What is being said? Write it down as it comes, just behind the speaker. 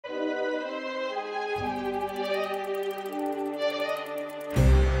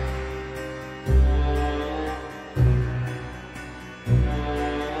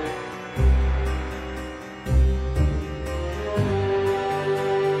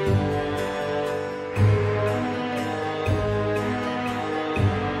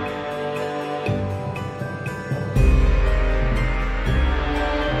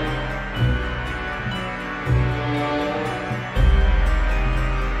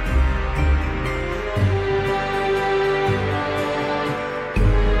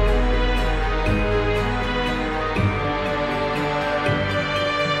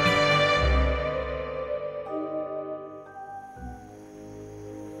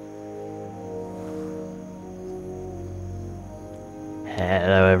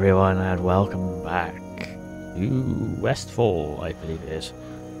Hello everyone and welcome back to Westfall, I believe it is.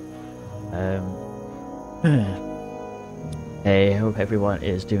 Hey, hope everyone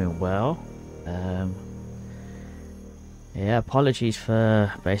is doing well. Yeah, apologies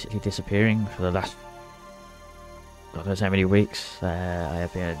for basically disappearing for the last God knows how many weeks. I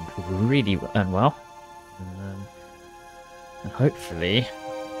have been really unwell. And hopefully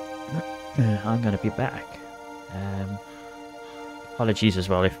I'm going to be back. Apologies as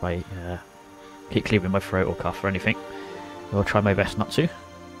well if I keep clearing my throat or cough or anything. I'll try my best not to.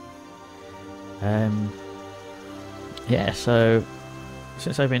 Yeah, so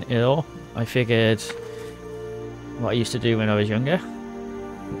since I've been ill, I figured what I used to do when I was younger.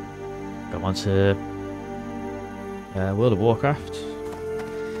 Go on to World of Warcraft.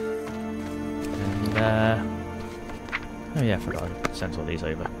 And oh yeah, I forgot I sent all these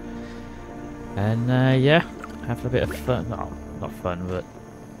over. And yeah, have a bit of fun. No, not fun, but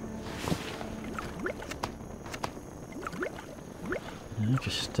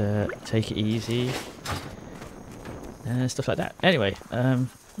just take it easy and stuff like that. Anyway,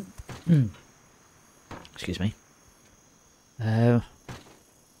 excuse me. Yeah,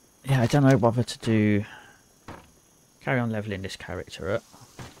 I don't know whether to carry on leveling this character up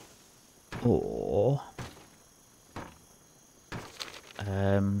or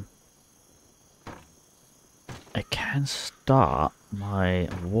I can start my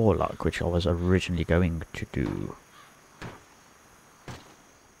warlock, which I was originally going to do.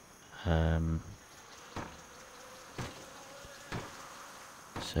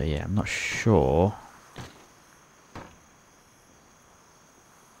 So yeah, I'm not sure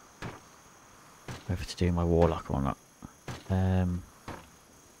whether to do my warlock or not.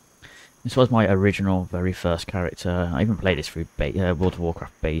 This was my original, very first character. I even played this through World of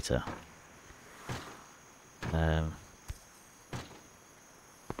Warcraft beta.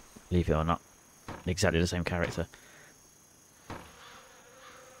 Believe it or not, exactly the same character.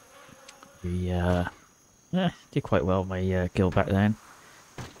 We did quite well my guild back then.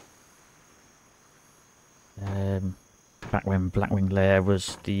 Back when Blackwing Lair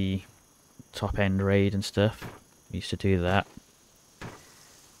was the top end raid and stuff, we used to do that.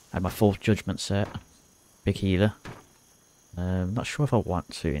 Had my full judgment set, big healer. Not sure if I want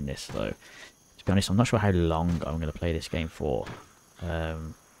to in this though. To be honest, I'm not sure how long I'm going to play this game for.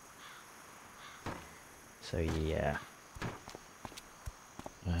 So yeah.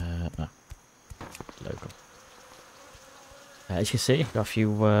 Local. As you can see, got a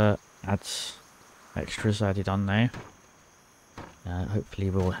few extras added on now. Hopefully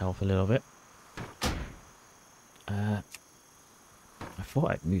will help a little bit. I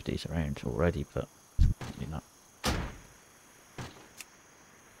thought I'd moved these around already, but maybe not.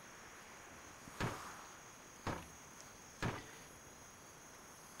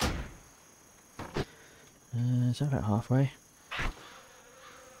 Is that about halfway?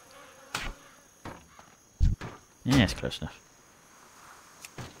 Yeah, it's close enough.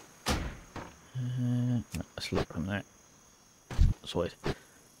 Let's look from there. Sorted.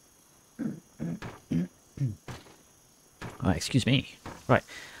 Right, excuse me. Right.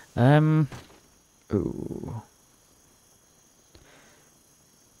 Ooh.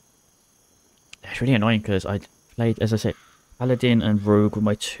 It's really annoying because I played, as I said, Paladin and Rogue were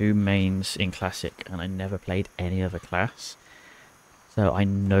my two mains in Classic, and I never played any other class. So I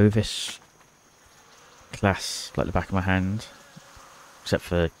know this class like the back of my hand, except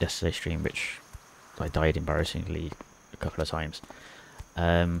for yesterday's stream, which I died embarrassingly a couple of times.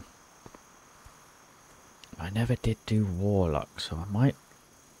 I never did do Warlock, so I might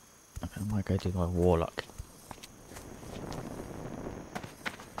go do my Warlock.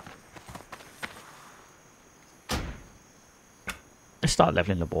 Let's start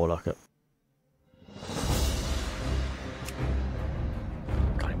leveling the Warlock up.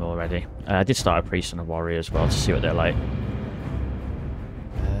 Got him already. I did start a Priest and a Warrior as well to see what they're like.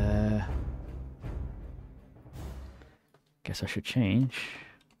 Guess I should change.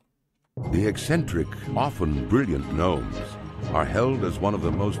 The eccentric, often brilliant gnomes are held as one of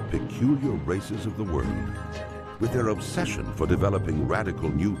the most peculiar races of the world. With their obsession for developing radical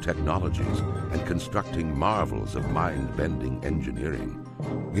new technologies and constructing marvels of mind-bending engineering,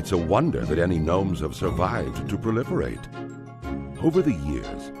 it's a wonder that any gnomes have survived to proliferate. Over the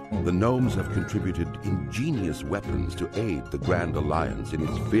years, the gnomes have contributed ingenious weapons to aid the Grand Alliance in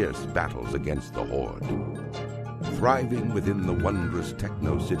its fierce battles against the Horde. Thriving within the wondrous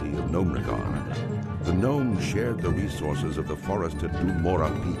techno-city of Gnomragon, the gnomes shared the resources of the forested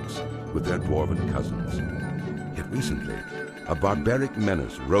Dumora peaks with their dwarven cousins. Yet recently, a barbaric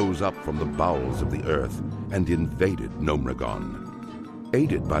menace rose up from the bowels of the earth and invaded Gnomragon.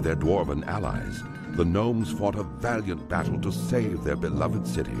 Aided by their dwarven allies, the gnomes fought a valiant battle to save their beloved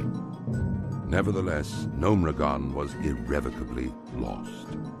city. Nevertheless, Gnomragon was irrevocably lost.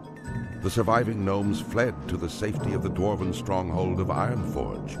 The surviving gnomes fled to the safety of the dwarven stronghold of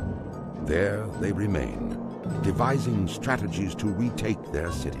Ironforge. There they remain, devising strategies to retake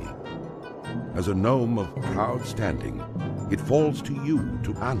their city. As a gnome of proud standing, it falls to you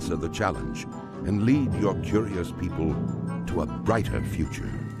to answer the challenge and lead your curious people to a brighter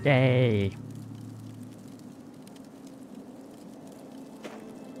future. Yay!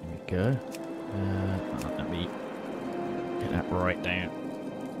 There we go. Let me get that right down.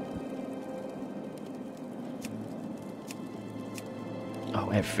 Oh,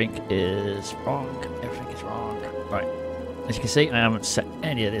 everything is wrong. Everything is wrong. Right. As you can see, I haven't set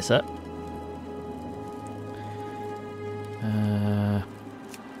any of this up.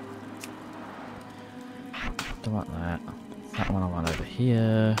 Don't want that. That one I want over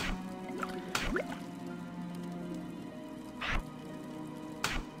here.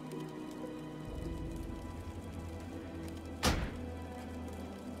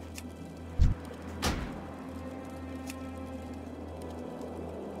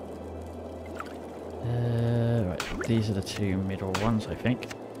 Right, these are the two middle ones, I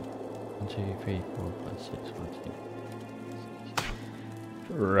think. 1, 2, 3, 4, 5, 6, 1, 2, 6.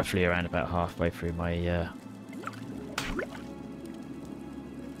 Roughly around about halfway through my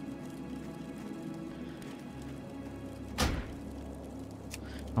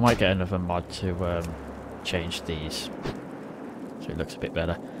I might get another mod to change these so it looks a bit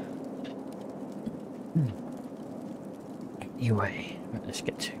better. Anyway, let's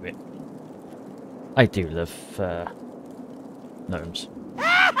get to it. I do love gnomes.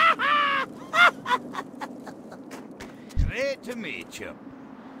 Great to meet you.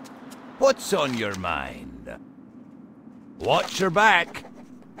 What's on your mind? Watch your back.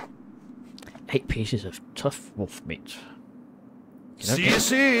 8 pieces of tough wolf meat. See you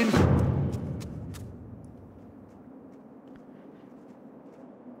soon.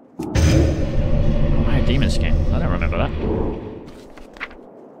 Oh, my demon skin. I don't remember that.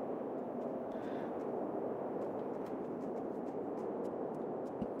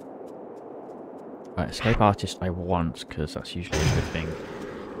 Right, escape artist I want, because that's usually a good thing.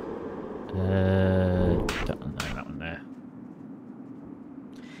 That one there.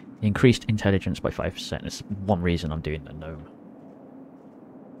 Increased intelligence by 5%. That's one reason I'm doing the gnome.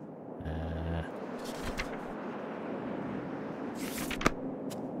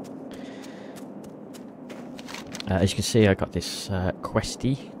 As you can see, I got this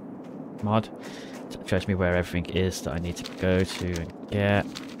questy mod. It shows me where everything is that I need to go to and get.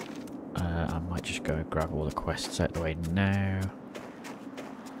 I might just go and grab all the quests out of the way now.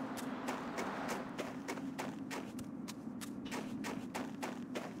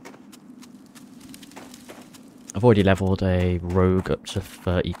 I've already leveled a rogue up to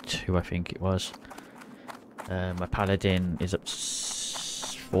 32, I think it was. My paladin is up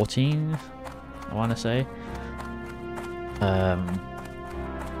 14, I want to say.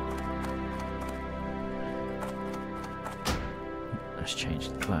 Let's change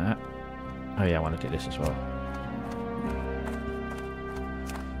that. Oh yeah, I want to do this as well.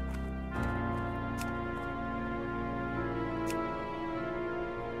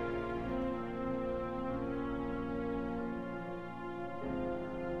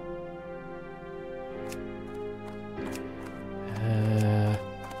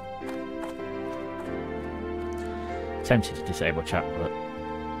 Tempted to disable chat, but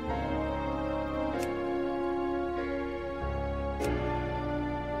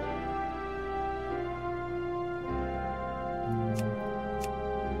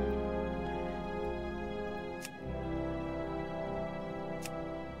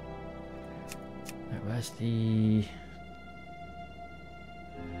where's the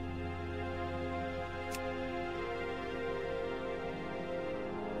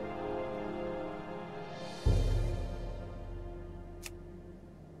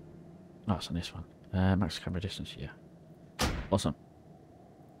oh, it's on this one. Max camera distance, yeah. Awesome.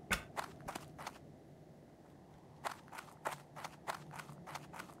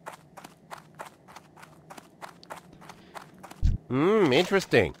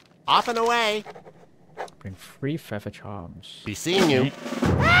 Interesting. Off and away. Bring 3 feather charms. Be seeing you.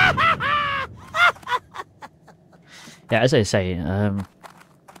 Yeah, as I say,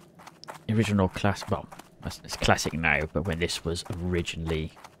 original class. Well, it's classic now, but when this was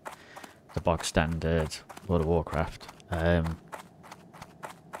originally the bog standard World of Warcraft, I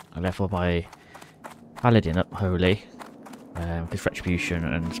leveled my paladin up wholly, because retribution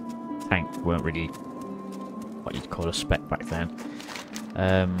and tank weren't really what you'd call a spec back then.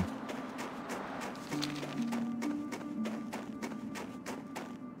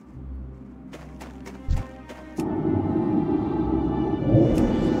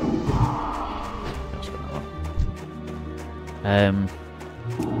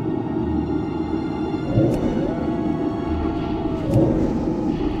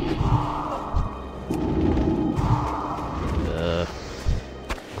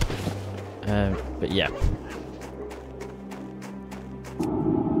 But yeah.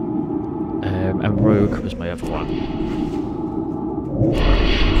 And Rogue was my other one.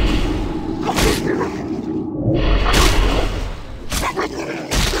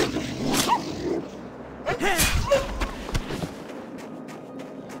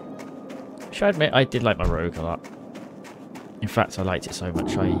 Should I admit, I did like my Rogue a lot. In fact, I liked it so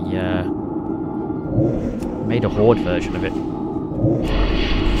much I made a Horde version of it.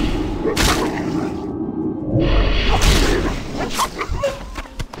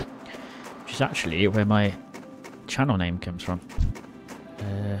 Which is actually where my channel name comes from.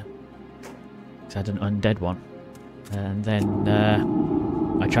 I had an undead one. And then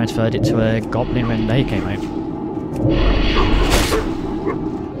I transferred it to a goblin when they came out.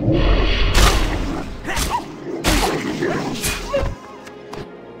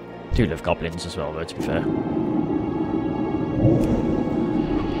 Do love goblins as well, though, to be fair.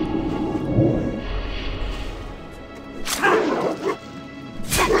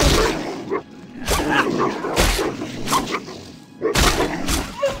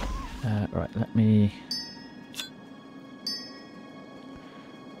 Right, let me...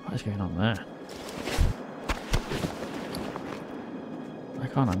 What is going on there? Why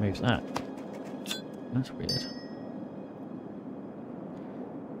can't I move that? That's weird.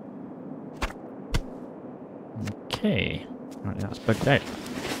 Okay. Right, that's bugged out.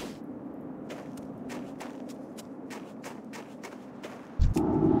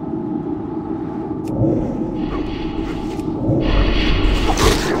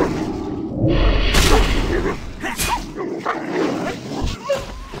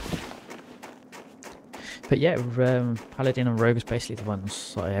 But yeah, Paladin and Rogue is basically the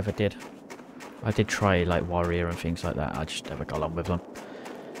ones that I ever did. I did try like Warrior and things like that, I just never got on with them.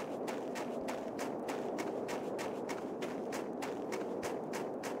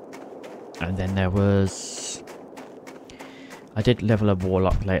 And then there was... I did level up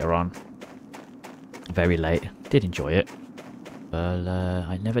Warlock later on. Very late. Did enjoy it. But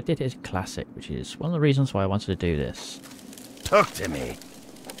I never did it as Classic, which is one of the reasons why I wanted to do this. Talk to me.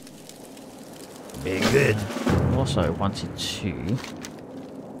 Be good. Also wanted to...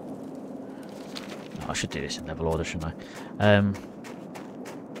 Oh, I should do this in level order, shouldn't I?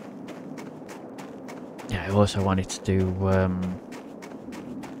 Yeah, I also wanted to do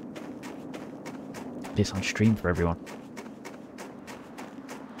this on stream for everyone.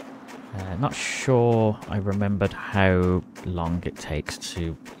 Not sure I remembered how long it takes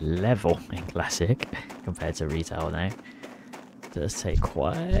to level in Classic compared to Retail now. It does take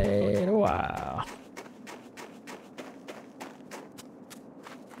quite a while.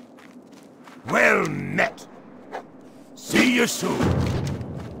 Well met. See you soon.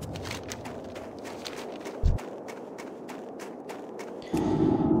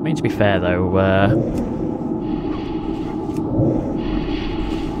 I mean, to be fair though,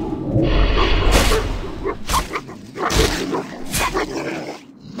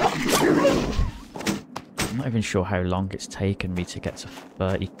 I'm not even sure how long it's taken me to get to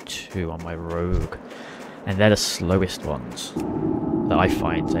 32 on my Rogue. And they're the slowest ones. That I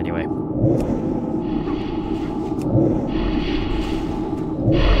find, anyway.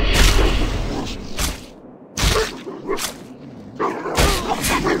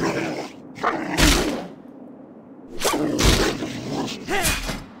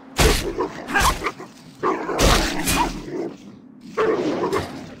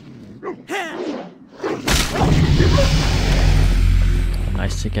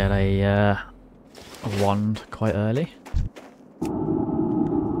 Nice to get a wand quite early.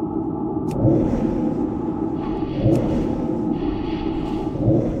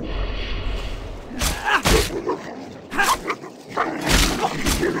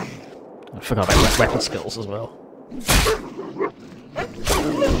 I forgot about weapon skills as well.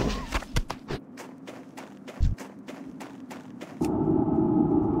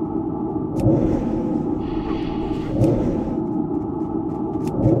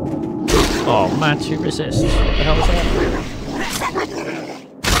 Oh man, to resist. What the hell was that?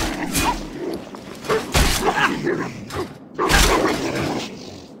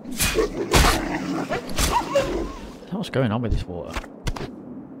 What's going on with this water?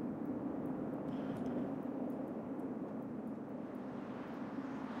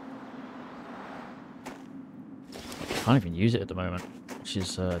 can't even use it at the moment, which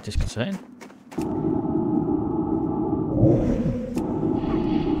is disconcerting.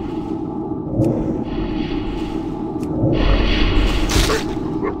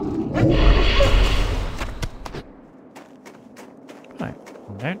 Right,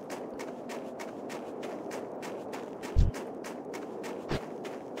 okay.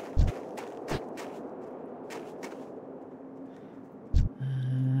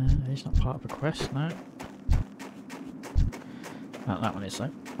 It's not part of the quest now. Oh, that one is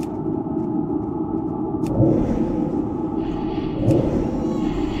though.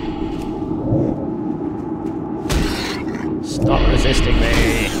 Stop resisting me!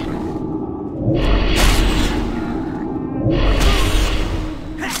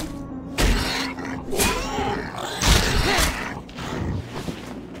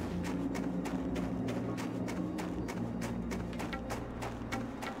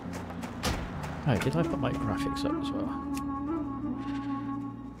 Oh, did I put my graphics up as well?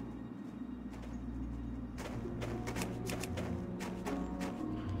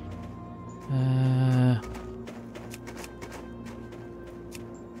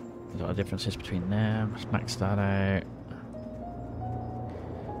 There's a lot of differences between them. Let's max that out.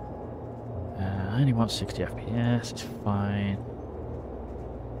 I only want 60 FPS, it's fine.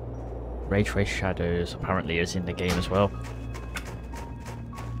 Ray Trace Shadows apparently is in the game as well.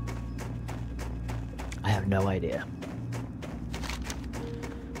 I have no idea.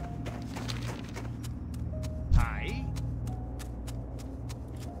 Aye.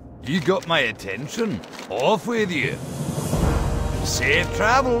 You got my attention. Off with you. Safe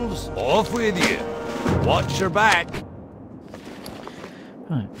travels. Off with you. Watch your back.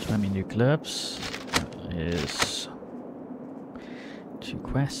 Right, so many new clubs. That is 2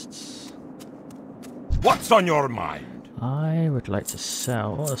 quests. What's on your mind? I would like to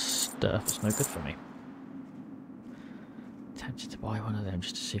sell all the stuff that's no good for me. Tempted to buy one of them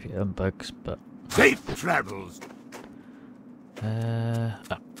just to see if it unbugs, but Safe travels. oh.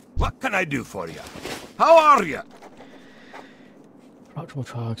 What can I do for you? How are you? Optimal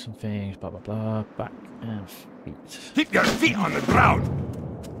targets and things, blah blah blah, back and feet. Keep your feet on the ground.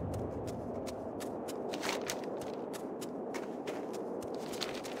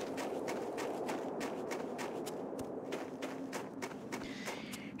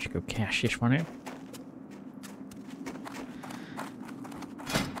 Should go cash this one in.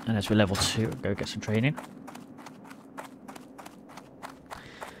 And as we're level 2, we'll go get some training.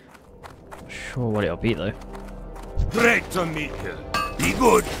 Not sure what it'll be though. Great to meet you. Be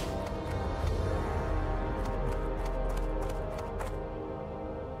good.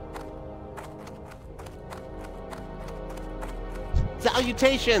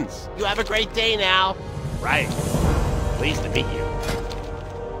 Salutations! You have a great day now. Right. Pleased to meet you.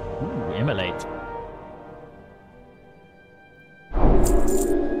 Ooh, immolate.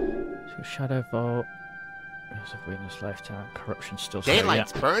 So Shadow Vault. There's a weakness lifetime. Corruption still slow,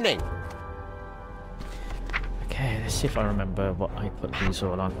 Daylight's burning. Okay, let's see if I remember what I put these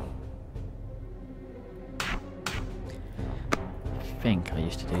all on. I think I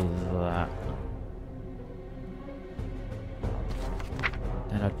used to do that.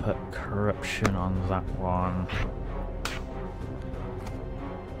 Then I'd put corruption on that one.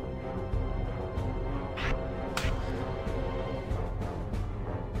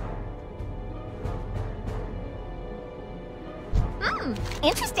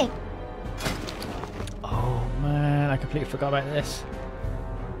 Interesting. Oh man, I completely forgot about this.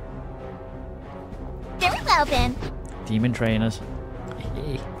 Very well then. Demon trainers.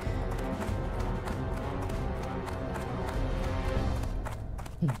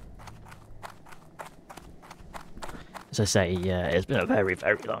 As I say, it's been a very,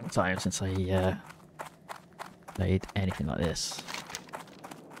 very long time since I played anything like this.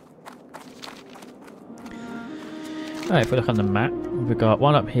 Alright, if we look on the map, we've got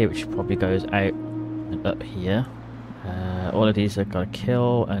one up here which probably goes out and up here. All of these have got a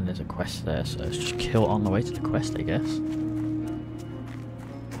kill and there's a quest there, so let's just kill on the way to the quest, I guess.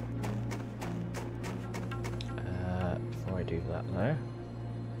 Before I do that though.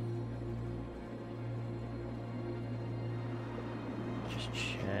 Just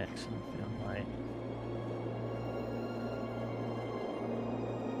check something right.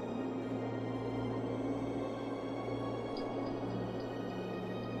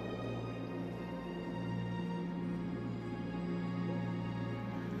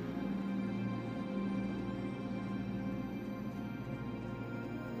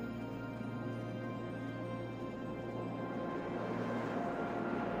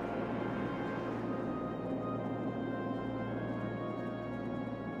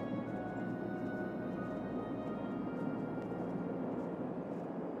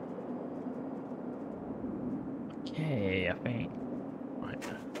 Okay, I think. Right.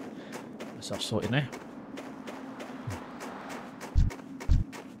 Myself sorted now.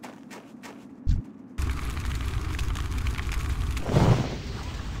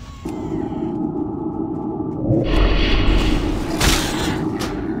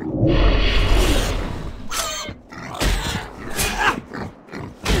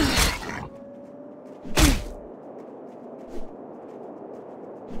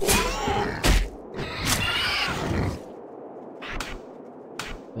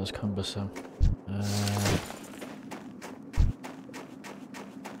 That was cumbersome.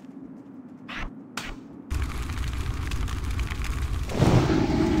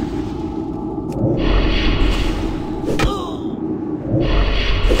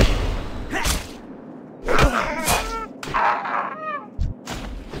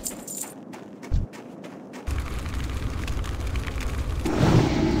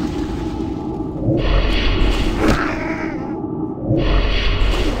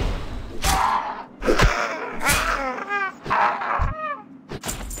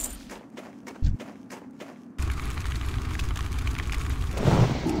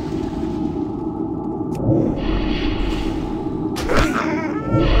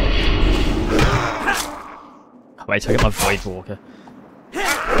 Wait till I get my Void Walker.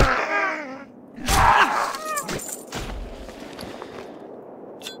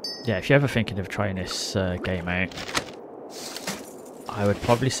 Yeah, if you're ever thinking of trying this game out, I would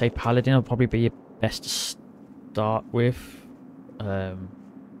probably say Paladin will probably be your best to start with.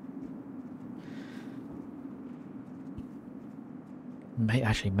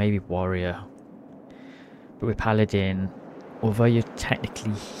 Actually, maybe Warrior. But with Paladin, although you're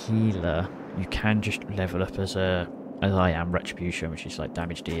technically healer, you can just level up as I am, Retribution, which is like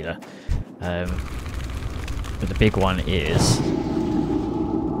damage dealer. But the big one is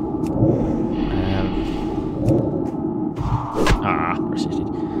resisted.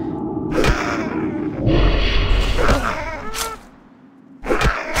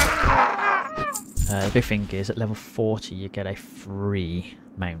 The big thing is at level 40 you get a free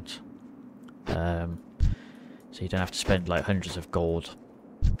mount. So you don't have to spend like hundreds of gold.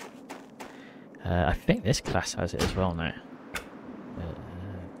 I think this class has it as well now.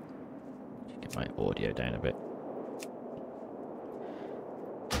 Get my audio down a bit.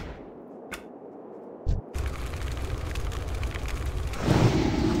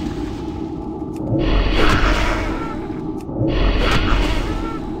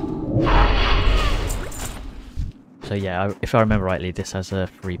 So yeah, if I remember rightly, this has a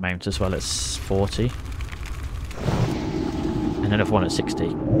free mount as well at 40. And another one at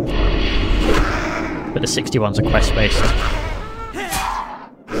 60. But the 60 ones are quest based.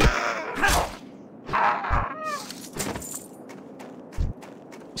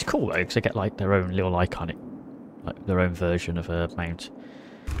 It's cool though, because they get like their own little iconic, like their own version of a mount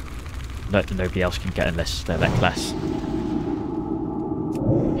that nobody else can get unless they're that class.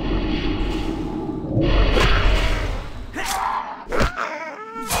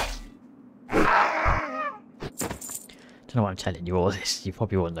 I don't know why I'm telling you all this. You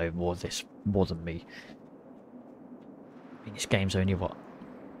probably will know more of this more than me. I mean, this game's only what?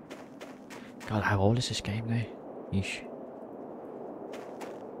 God, how old is this game now? Yeesh.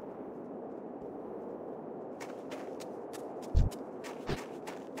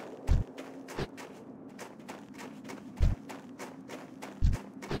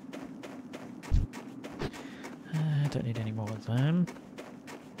 Don't need any more of them.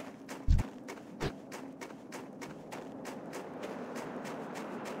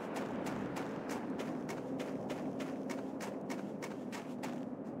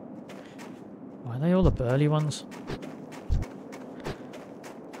 Why are they all the burly ones?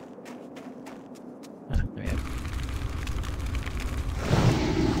 Ah, there we go.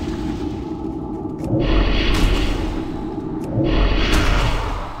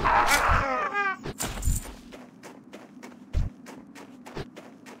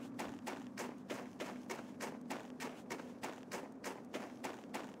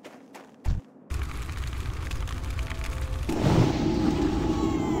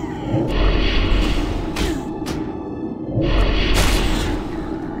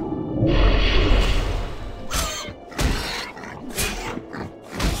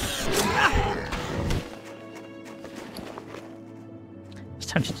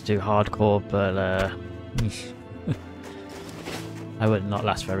 Tempted to do hardcore, but I would not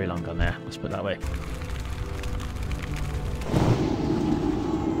last very long on there, let's put it that way.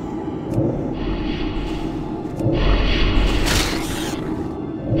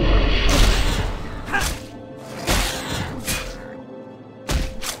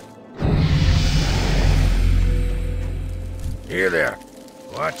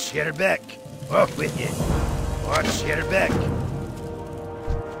 Watch your back. Off with you. Watch your back.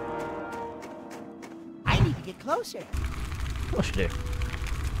 I need to get closer. Of course you do.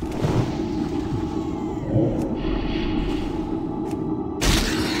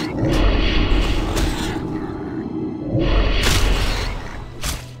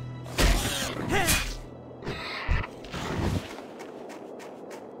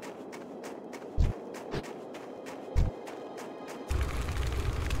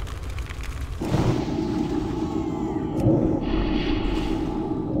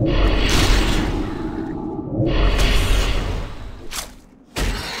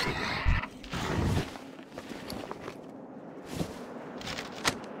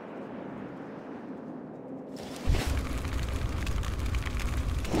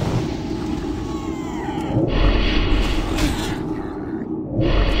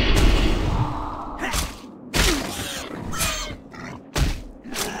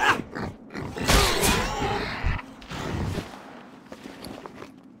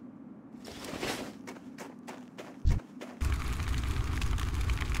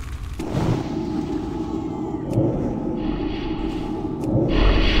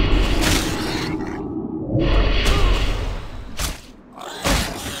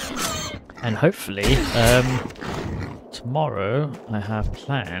 And hopefully, tomorrow I have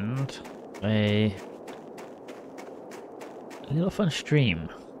planned a little fun stream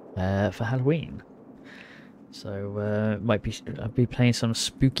for Halloween. So I'll be playing some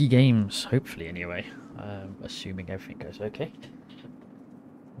spooky games, hopefully anyway, assuming everything goes okay.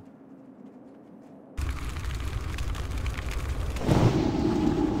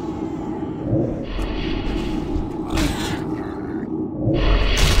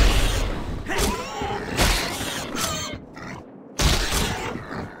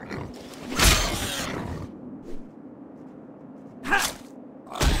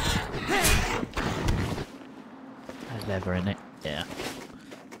 Leather in it, yeah.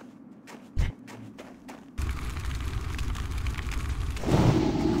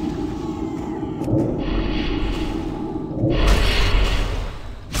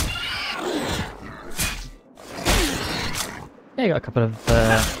 Yeah, I got a couple of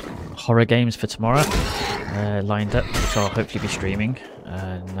horror games for tomorrow lined up, which I'll hopefully be streaming.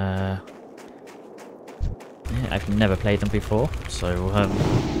 And yeah, I've never played them before, so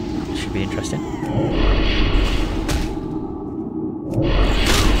it should be interesting.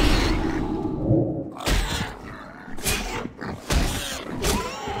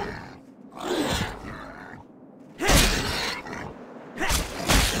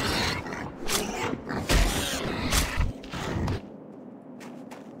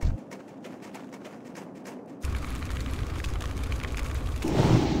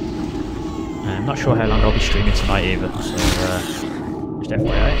 I'm not sure how long I'll be streaming tonight either, so just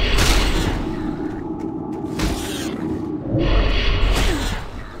FYI.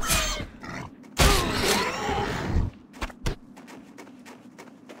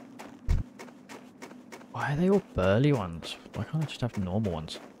 Why are they all burly ones? Why can't I just have normal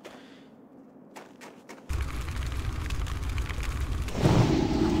ones?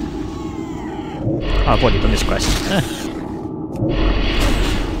 Oh, I've already done this quest.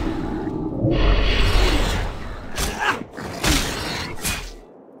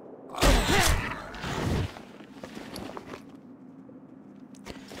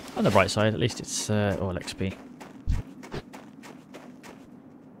 On the bright side, at least it's all XP.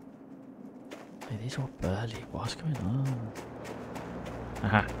 Hey, these are all burly. What's going on?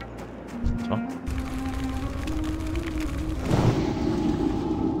 Aha. That's one.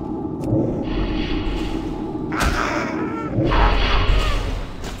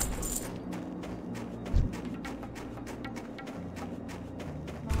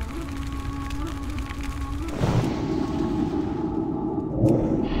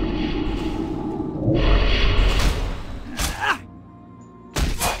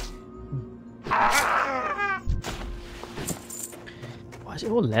 Why is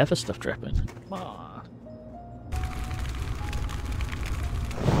it all leather stuff dripping? Come on.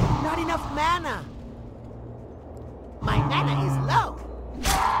 Not enough mana. My mana is low.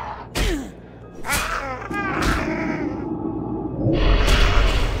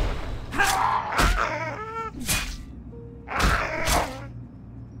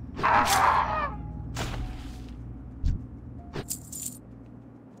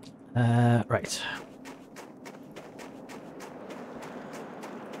 Right.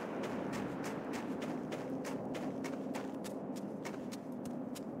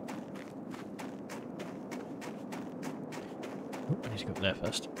 Oh, I need to go up there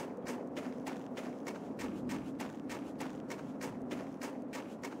first.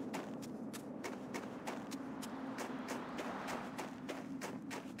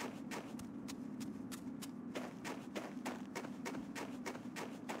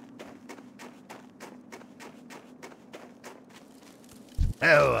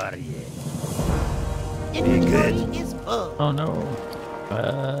 How are you? Inventory is full. Oh no.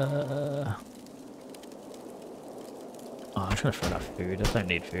 Oh, I'm trying to throw that food. I don't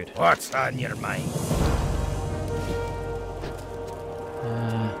need food. What's on your mind?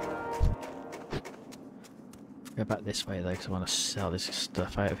 Go back this way though, because I want to sell this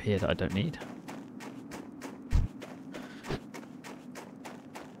stuff out of here that I don't need.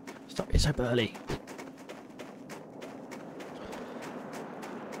 Stop being so burly.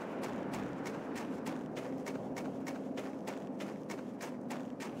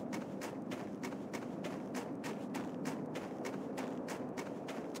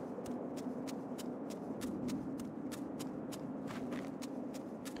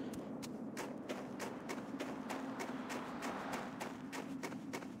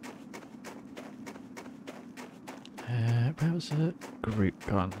 Where was the group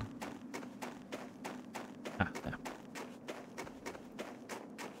gone? Ah, there.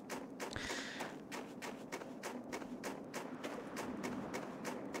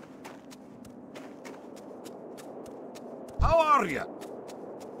 How are you?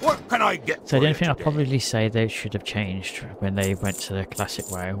 What can I get So for the only you thing I'll today? probably say they should have changed when they went to the classic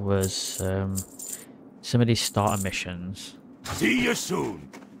WoW was some of these starter missions. See you soon.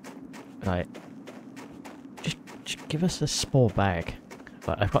 Like, just give us a small bag.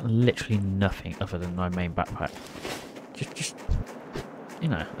 Like, I've got literally nothing other than my main backpack. Just you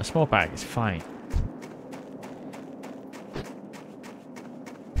know, a small bag is fine.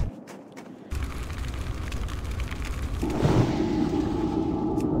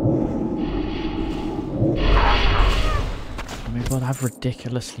 I mean, we'll have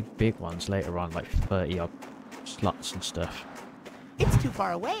ridiculously big ones later on, like 30 odd slots and stuff. It's too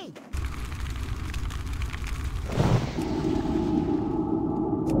far away.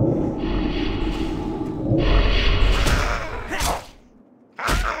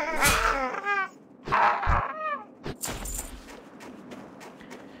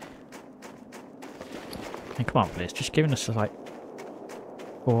 Hey, come on, please. Just giving us like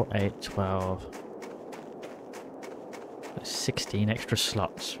 4, 8, 12, 16 extra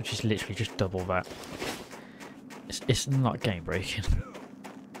slots, which is literally just double that. It's not game breaking.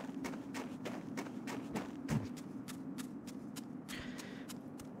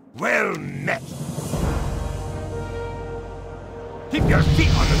 Well met. Keep your feet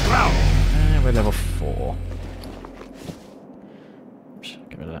on the ground. And we're level 4. Oops,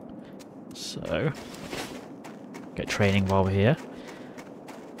 get rid of that. So, get training while we're here.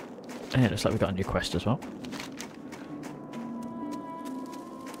 And it looks like we've got a new quest as well.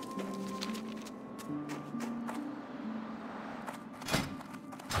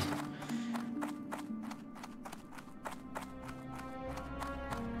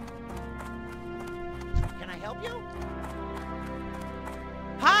 Can I help you?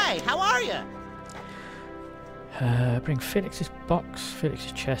 Hi, how are you? Bring Felix's box,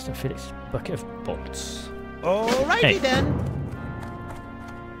 Felix's chest, and Felix's bucket of bolts. Alrighty Hey. then.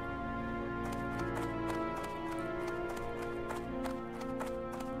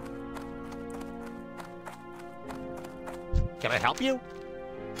 Can I help you?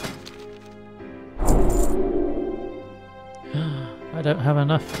 I don't have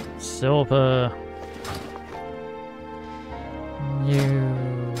enough silver.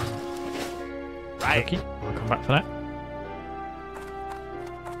 New. Right. Okay, we'll come back for that.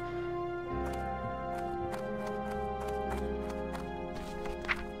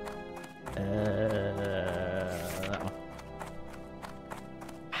 That one.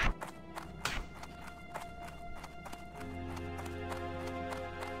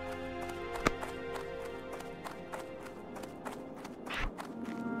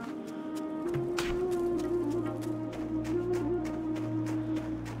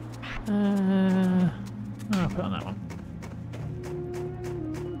 I'll put on that one.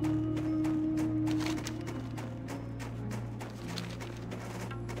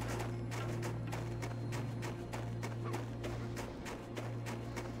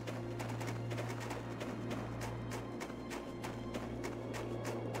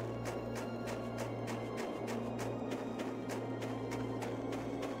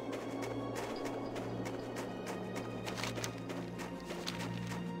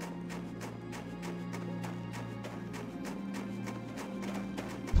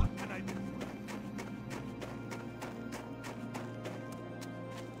 What can I do?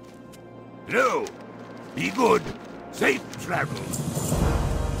 Hello. Be good. Safe travels.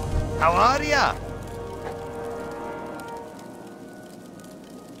 How are ya?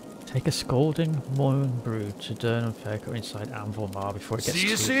 Take a scalding morning brew to Dern and Fairco inside Anvil Mar before it gets See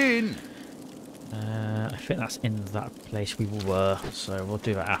you too... soon. I think that's in that place we were, so we'll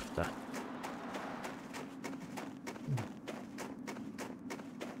do that after.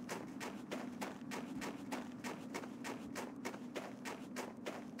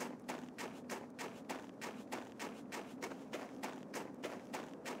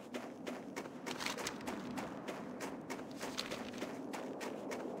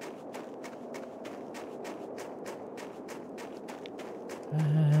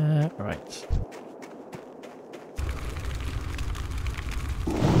 Right.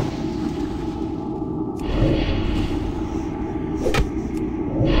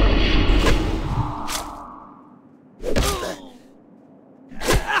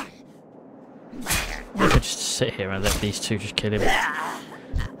 I could just sit here and let these two just kill him. So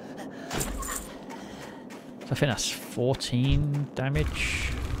I think that's 14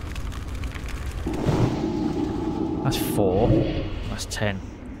 damage. That's 4. That's 10.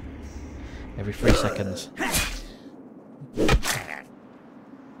 Every 3 seconds.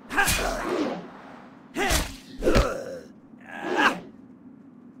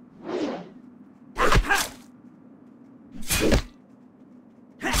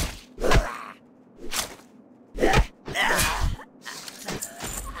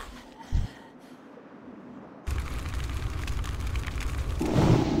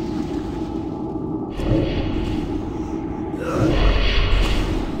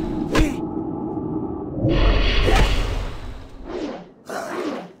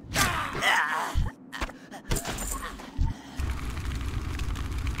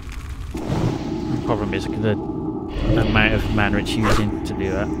 Problem is the amount of mana it's using to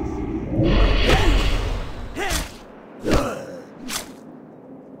do that.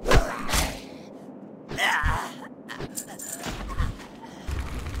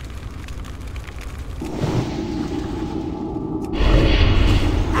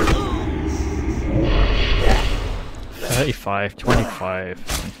 $35, $25.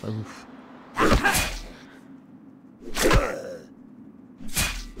 Oof.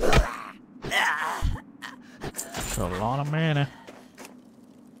 That's a lot of mana.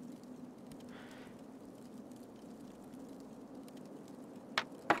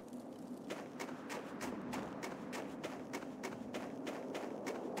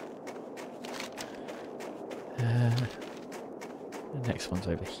 The next one's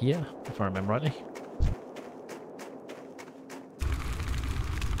over here, if I remember rightly.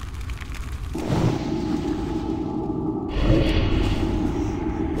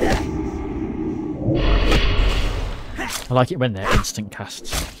 I like it when they're instant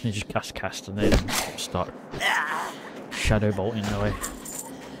casts. You just cast and then start shadow bolting away.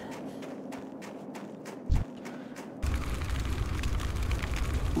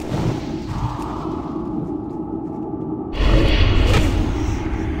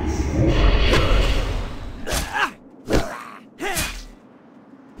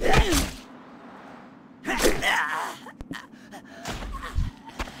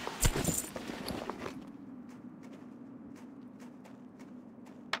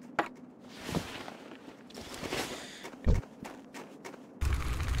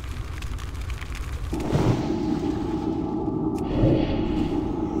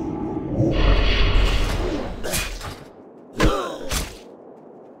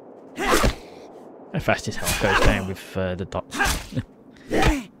 How fast his health goes down with the dots.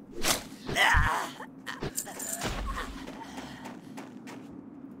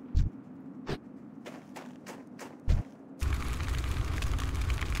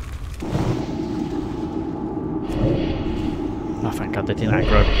 Oh, thank God they didn't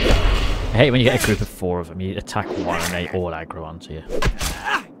aggro. I hate when you get a group of 4 of them, you attack one and they all aggro onto you.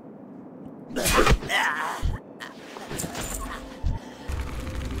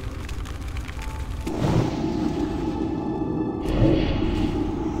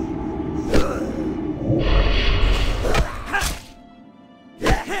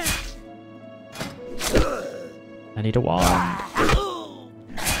 I need a wand.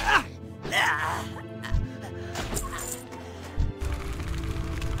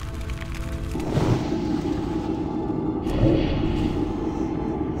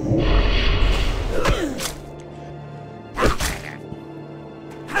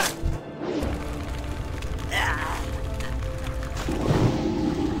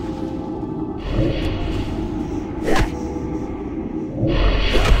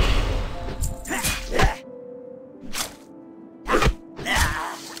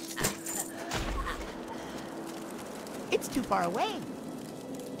 It's too far away.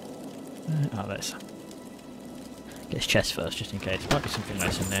 Oh, let's get his chest first, just in case. Might be something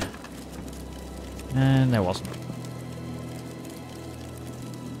nice in there. And there wasn't.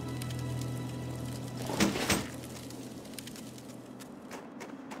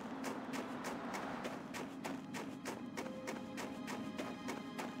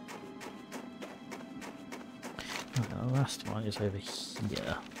 The last one is over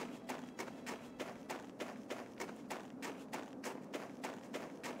here.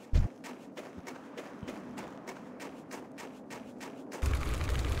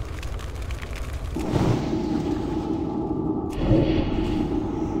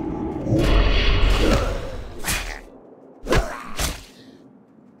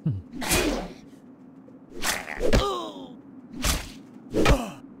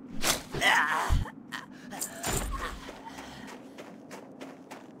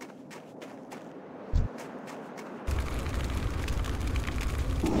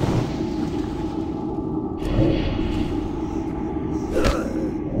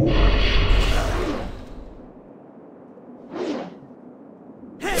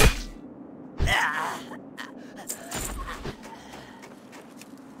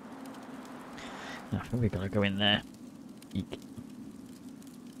 I think we gotta go in there. Eek.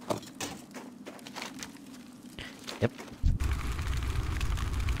 Yep.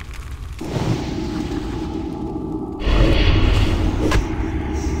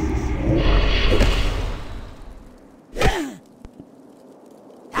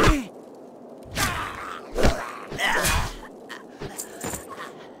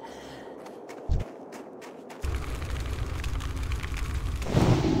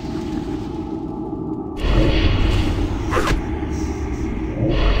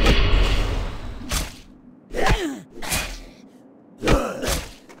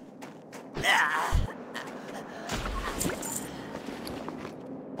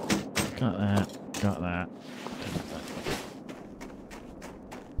 Got that, got that.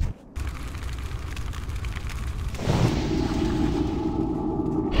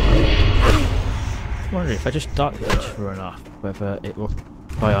 I'm wondering if I just dark the edge for enough, whether it will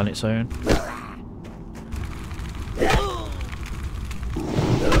fly on its own.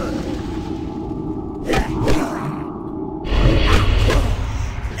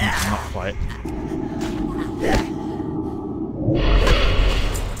 Not quite.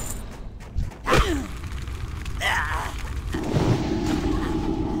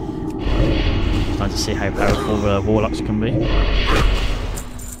 Trying to see how powerful warlocks can be.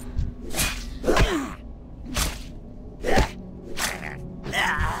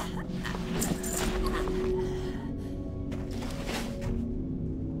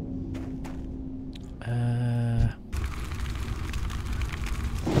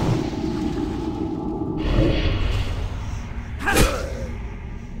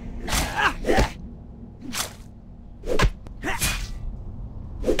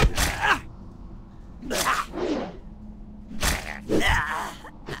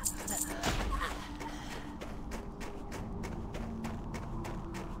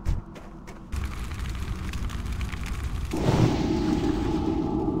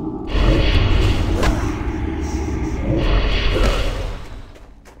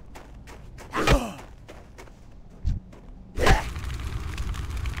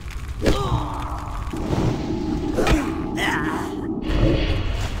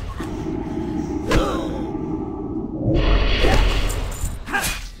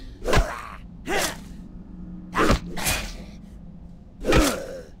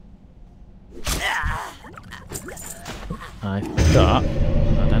 I forgot.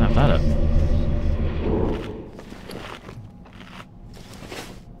 I don't have that up.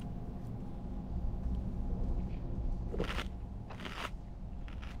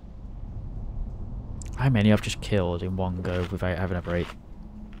 How many I've just killed in one go without having a break?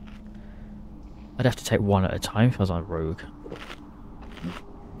 I'd have to take one at a time if I was on a rogue.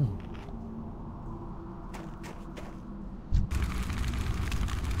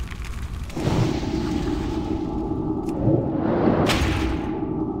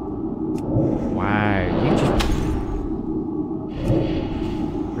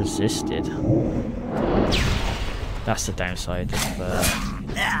 Resisted. That's the downside of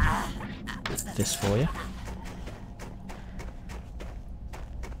this for you.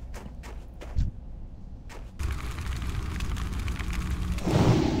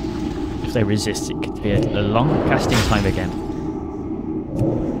 If they resist, it could be a long casting time again.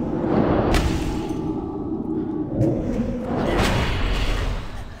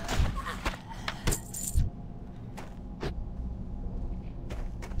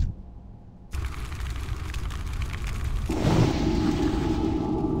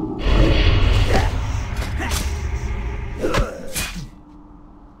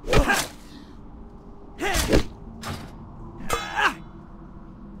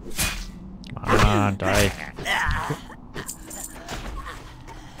 Die.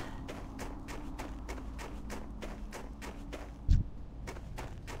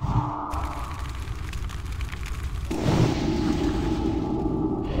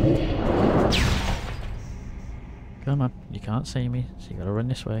 can't see me, so you gotta run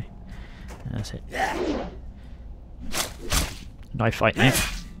this way. And that's it. Knife fight now.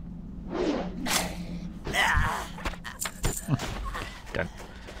 Done.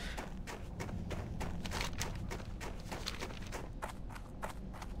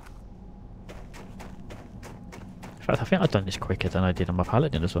 In fact, I think I've done this quicker than I did on my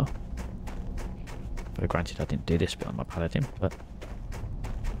paladin as well. But granted, I didn't do this bit on my paladin, but...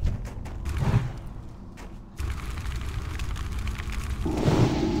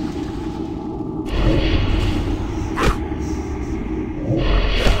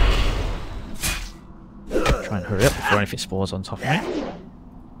 Try and hurry up before anything spawns on top of me.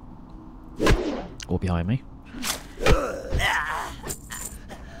 Or behind me.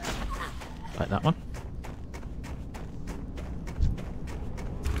 Like that one.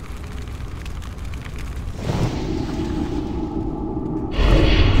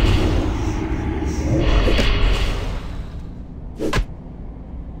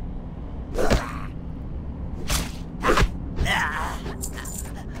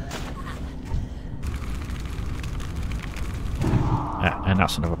 And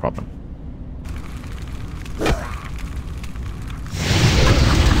that's another problem.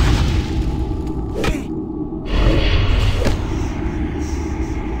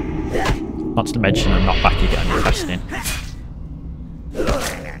 Not to mention a knockback you get on your casting.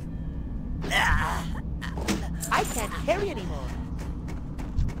 I can't carry anymore.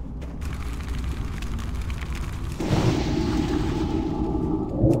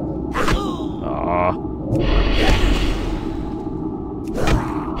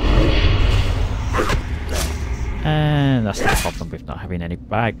 And that's the problem with not having any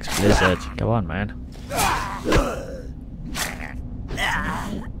bags, Blizzard. Go on, man.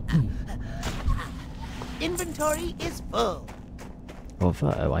 Inventory is full.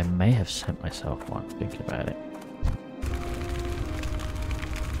 Although I may have sent myself one, thinking about it.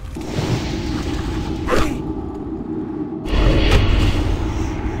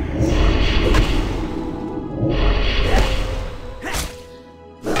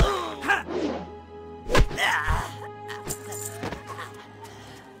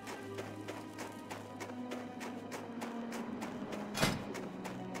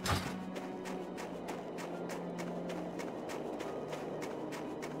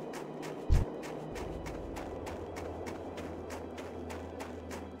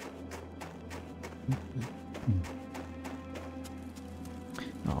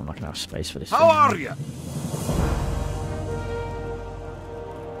 Oh, I'm not gonna have space for this. How are you?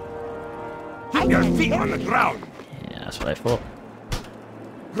 Keep your feet on the ground. Yeah, that's what I thought.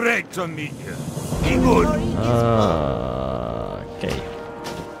 Great to meet you. Be good. Okay.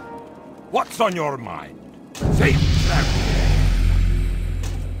 What's on your mind? Safe travel.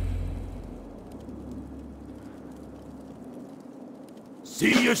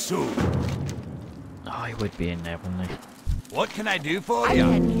 See you soon. Oh, he would be in there, wouldn't he? What can I do for I you?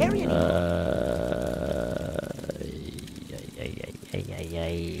 can't carry anymore.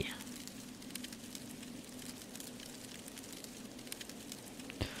 Yay.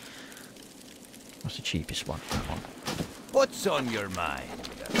 What's the cheapest one? That one. What's on your mind?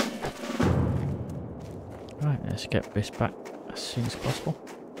 Right, let's get this back as soon as possible.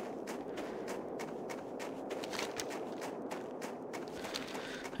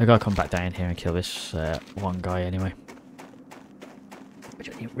 I gotta come back down here and kill this one guy anyway. Which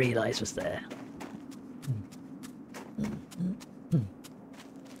I didn't realise was there.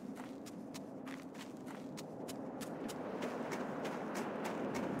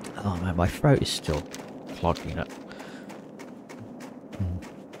 Oh man, my throat is still clogging up.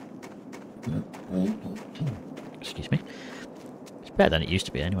 Excuse me. It's better than it used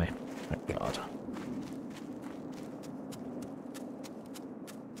to be anyway. Thank God.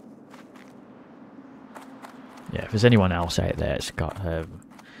 Yeah, if there's anyone else out there that's got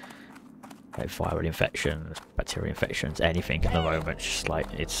like viral infections, bacterial infections, anything at the moment, just like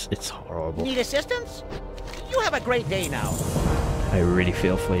it's horrible. Need assistance? You have a great day now. I really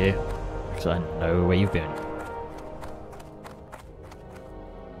feel for you because I know where you've been.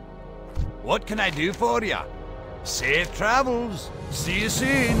 What can I do for you? Safe travels. See you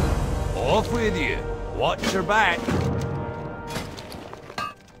soon. Off with you. Watch your back.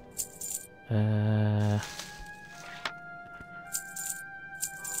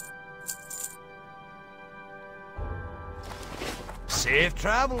 Safe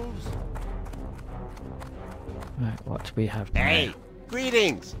travels. Right, what do we have now? Hey,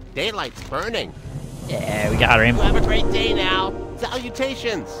 greetings. Daylight's burning. Yeah, we got him. You have a great day now.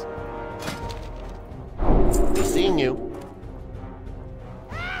 Salutations. Be seeing you.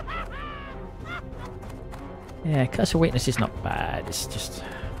 Yeah, Curse of Weakness is not bad. It's just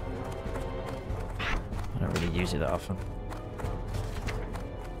I don't really use it that often.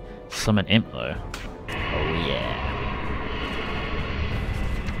 Summon Imp though. Oh yeah.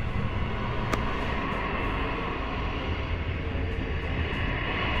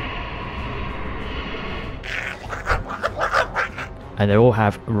 And they all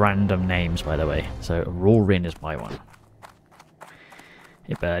have random names, by the way. So Roarin is my one.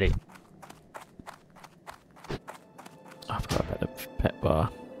 Hey, birdie. I forgot about the pet bar.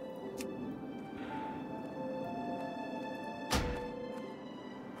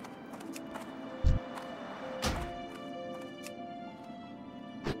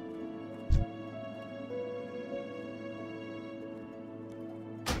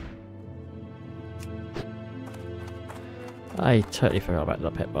 I totally forgot about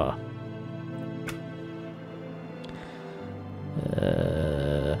the pet bar.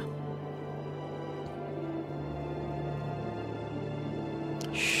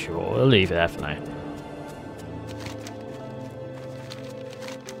 Sure, we'll leave it there for now.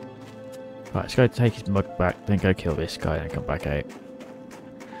 Right, let's go take his mug back, then go kill this guy and come back out.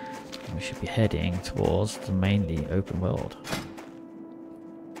 And we should be heading towards the mainly open world.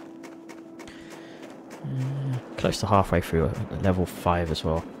 Close to halfway through level 5 as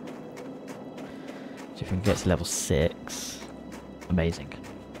well. So if we can get to level 6, amazing.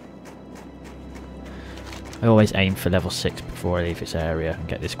 I always aim for level 6 before I leave this area and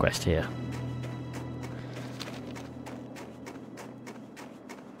get this quest here.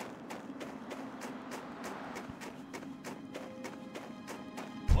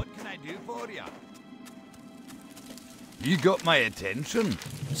 What can I do for you? You got my attention.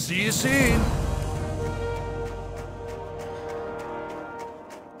 See you soon.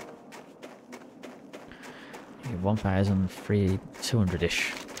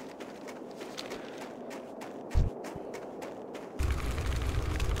 1,200-ish.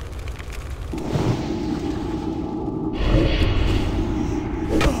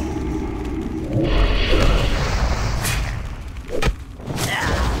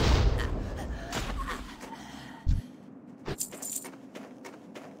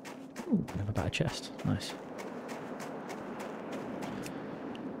 Ooh, never got a chest. Nice.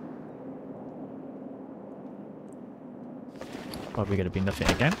 Probably going to be nothing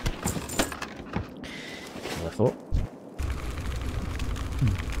again. As I thought.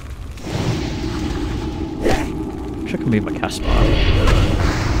 Wish I can move my cast bar.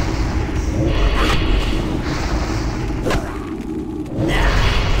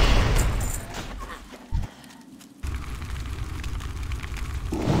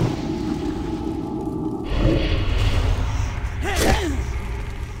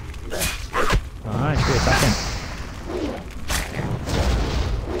 Alright, good attacking.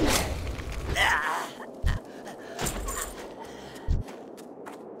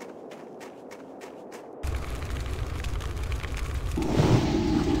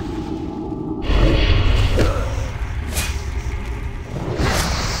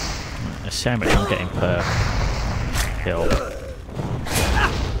 So much I'm getting per kill.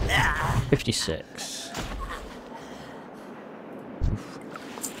 56. Oof.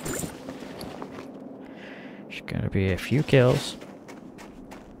 It's going to be a few kills.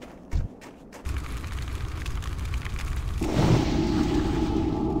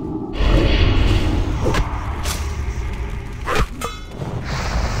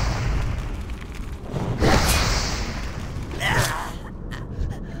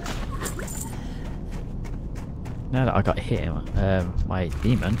 Now that I got him, my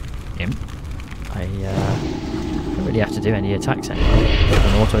demon, imp, I don't really have to do any attacks anymore.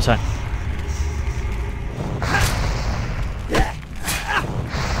 An auto attack.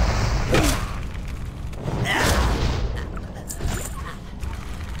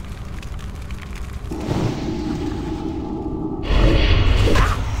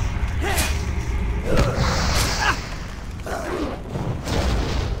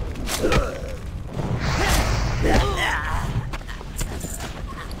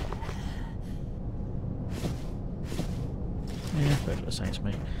 Yeah, both the same to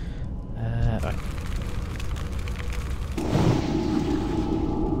me. Right.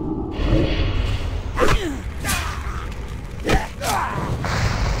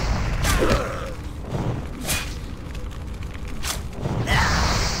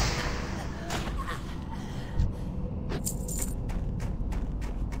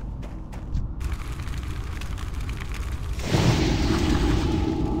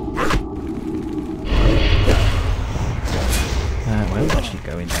 Where are we actually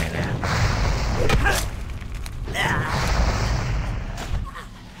going down there?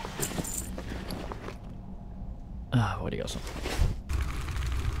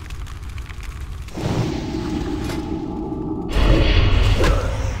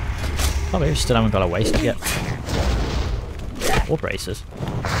 We still haven't got a waist yet. Or braces.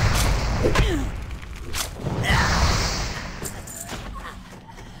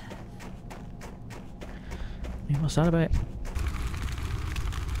 What's that about?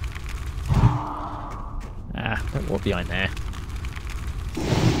 Ah, don't walk behind there.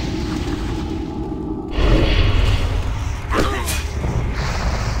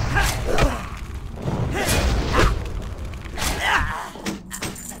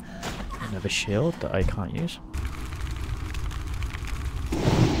 Another shield that I can't use.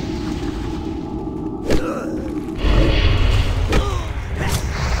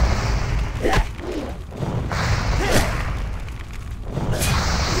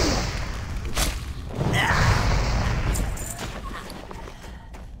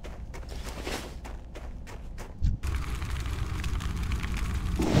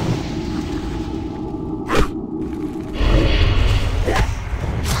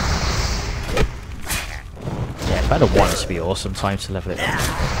 Better want to be awesome. Time to level it up.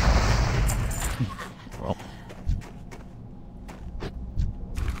 Well.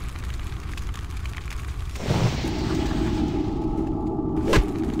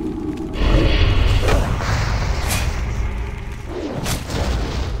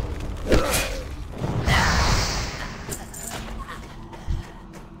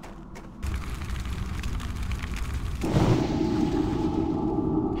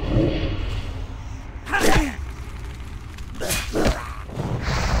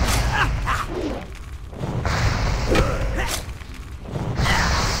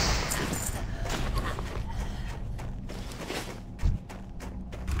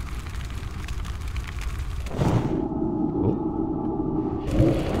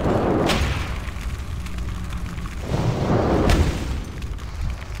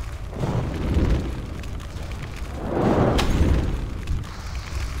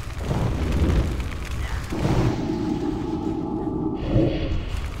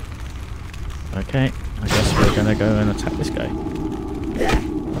 Okay, I guess we're gonna go and attack this guy.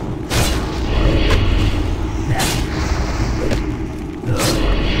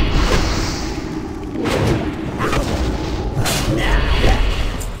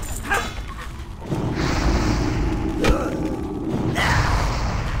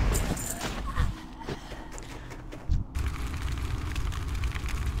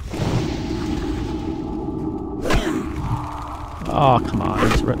 Oh, come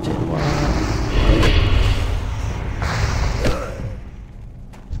on, interrupted. What?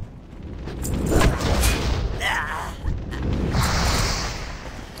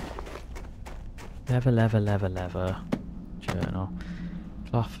 Lever. Journal.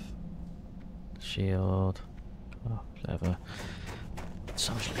 Cloth. Shield. Cloth. Lever.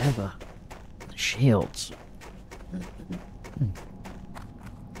 So much leather. Shields.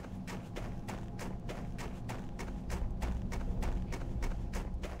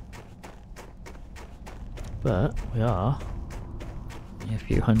 But we are a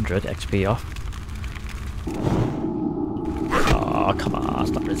few hundred XP off. Oh, come on,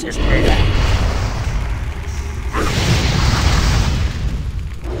 stop resisting.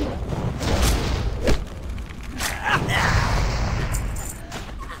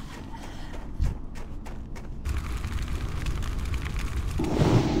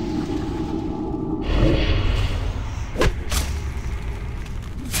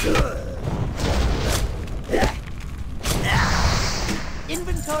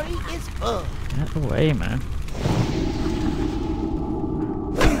 Inventory is full. Get away, man.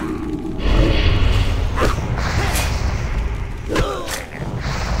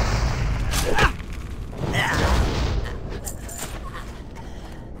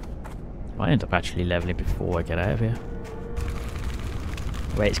 I end up actually leveling before I get out of here.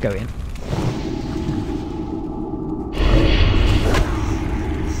 Where it's going.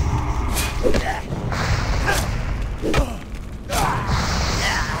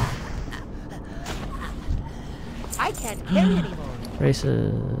 I can't carry anymore.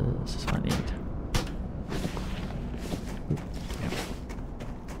 Braces I need.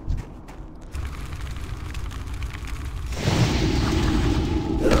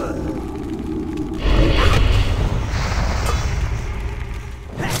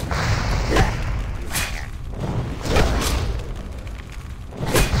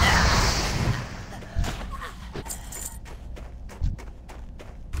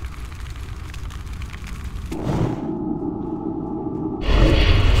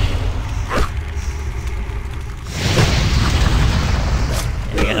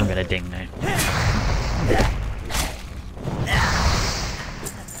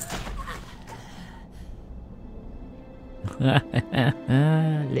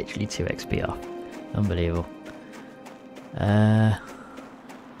 Literally 2 XP off. Unbelievable.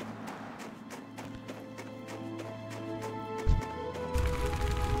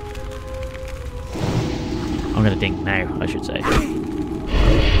 I'm gonna dink now, I should say.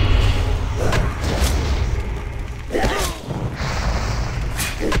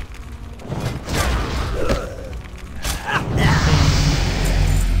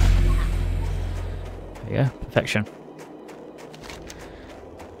 There you go, perfection.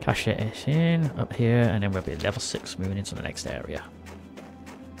 Cash it in up here, and then we'll be level 6 moving into the next area.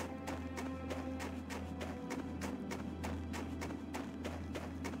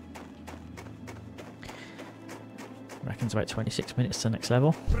 Reckon's about 26 minutes to the next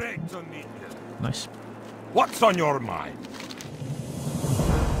level. Nice. What's on your mind?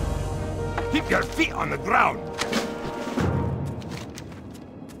 Keep your feet on the ground.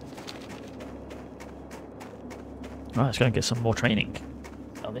 Right, let's go and get some more training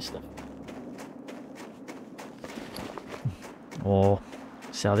on this stuff. Or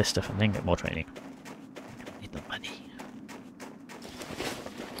sell this stuff and then get more training. Need the money.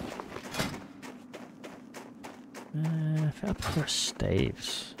 Fair for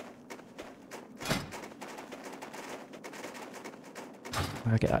staves.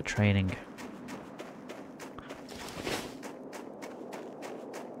 Where do I get that training?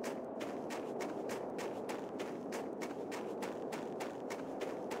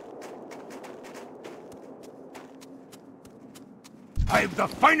 I've the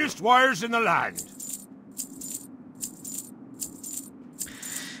finest wires in the land.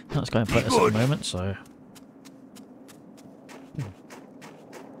 Let's go and play this at the moment, so...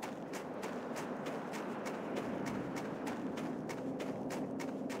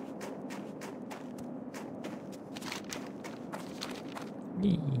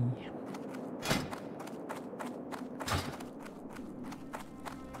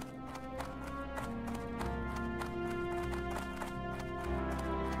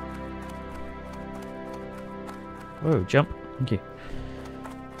 Whoa, jump. Thank you.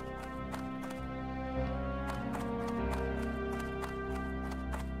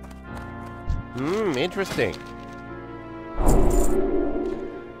 Interesting.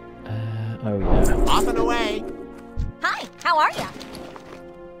 Oh yeah. Off and away. Hi, how are ya?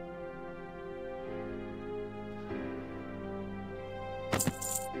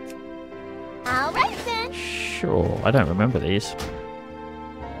 All right then. Sure, I don't remember these.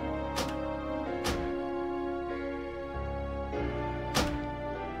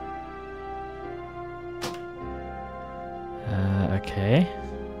 Okay.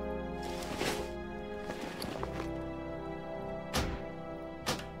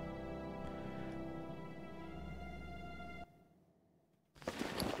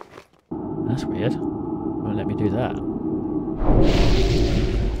 That's weird. Won't let me do that.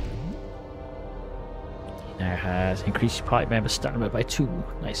 He now has increased party member stamina by 2.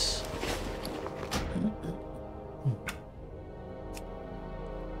 Nice.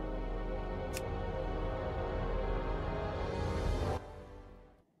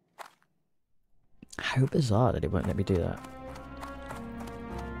 How bizarre that it won't let me do that.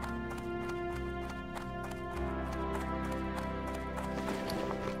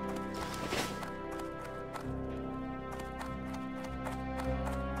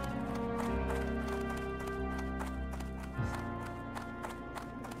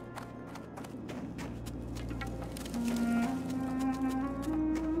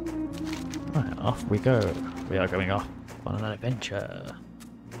 Right, off we go. We are going off on an adventure.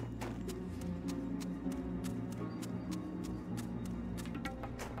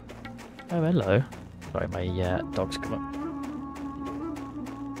 Oh, hello. Sorry, my dog's come up.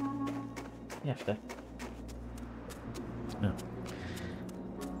 Yeah, after. No.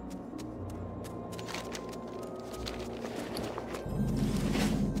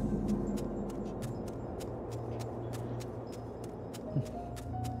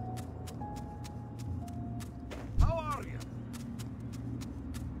 How are you?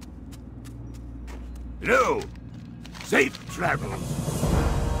 Hello. Safe travels.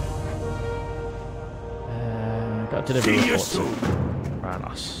 Got to deliver See you reports. soon.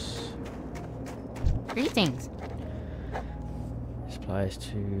 Ranos. Greetings. Supplies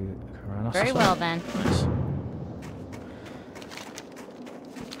to Ranos. Very well then. Nice.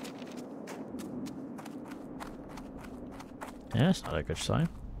 Yeah, that's not a good sign.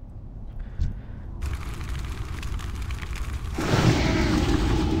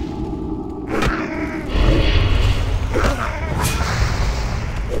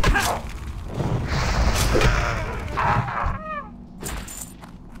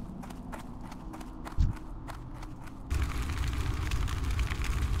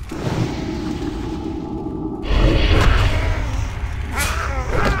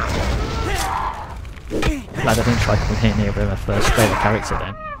 glad I didn't try coming in here with my first favourite character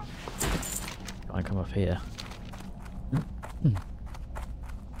then. I come up here.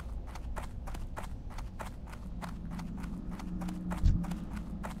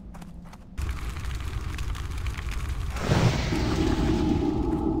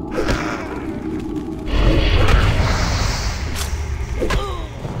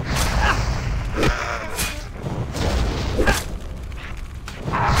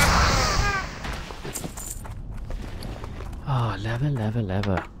 Oh,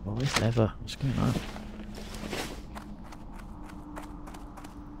 lever. Always lever. What's going on?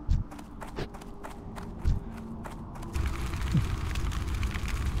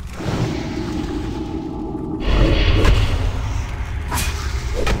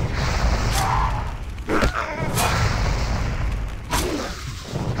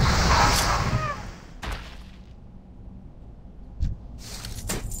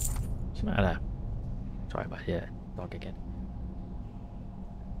 What's the matter there? Sorry about yeah, dog again.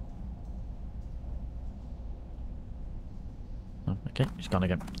 Oh, okay, he's gone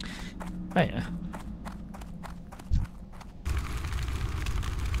again. Right.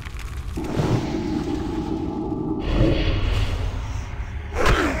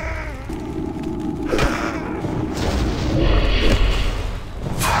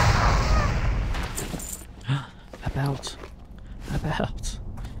 About.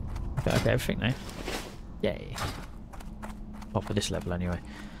 Okay, okay, everything now. Yay. Not for this level anyway.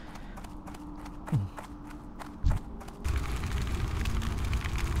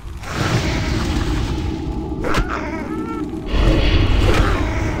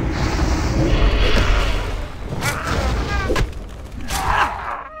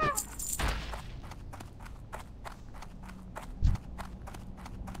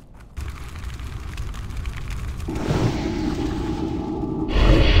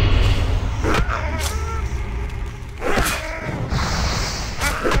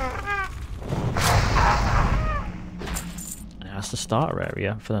 The starter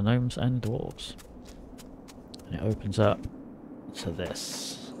area for the gnomes and dwarves, and it opens up to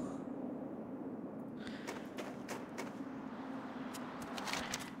this.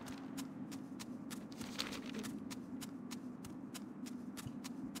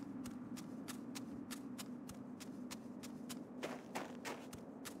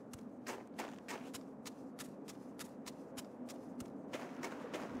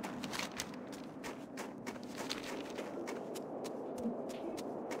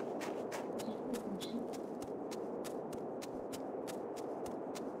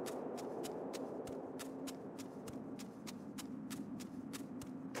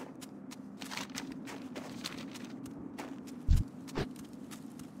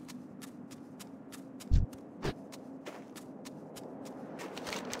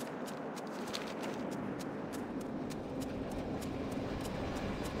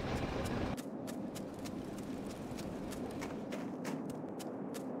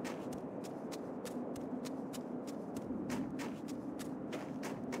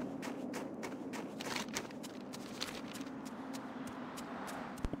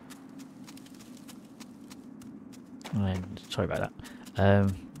 And sorry about that. Yeah,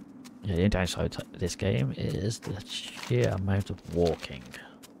 the only downside to this game is the sheer amount of walking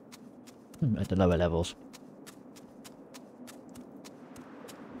at the lower levels.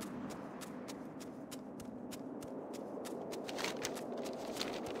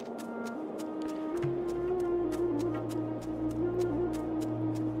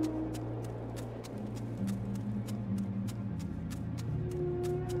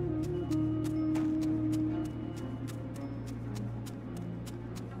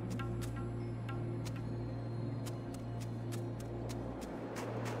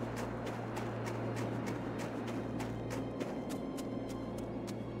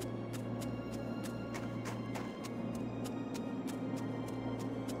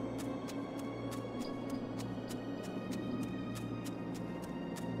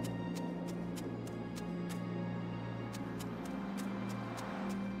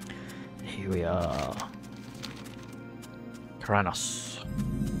 Here we are. Kranos.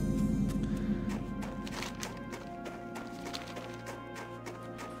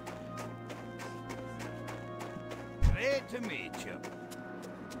 Great to meet you.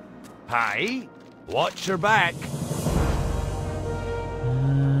 Hi, watch your back.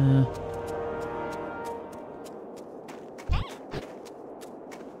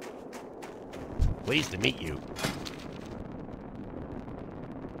 Pleased to meet you.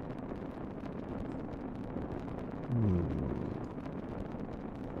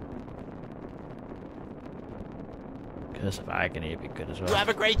 Curse of Agony would be good as well. You have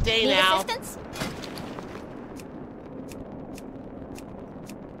a great day Need now. assistance?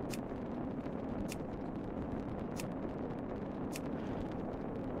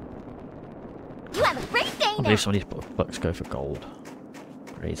 Have a great day I now. believe some of these books go for gold.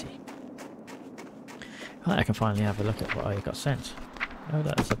 Crazy. Right, I can finally have a look at what I got sent. Oh,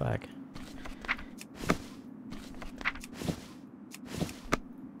 that's a bag.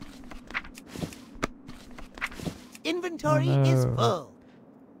 Inventory Oh, no. is full.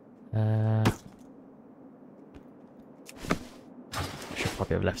 Should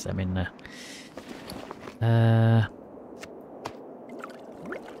probably have left them in there.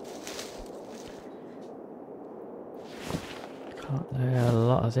 Can't do a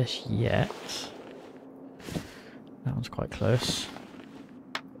lot of this yet. That one's quite close.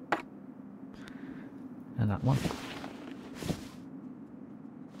 And that one.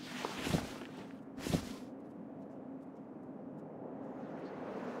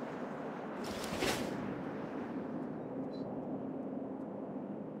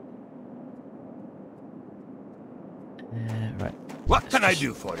 Right. What can I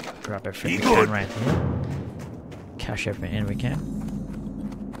do for you? Grab everything Be we good. can around here. Cash everything in we can.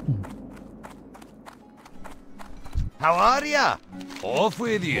 How are ya? Off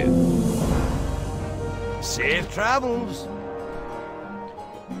with you. Safe travels.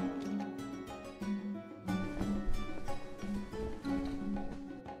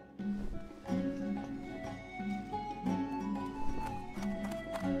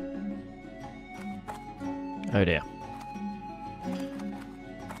 Oh dear.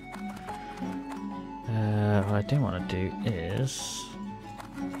 What I do want to do is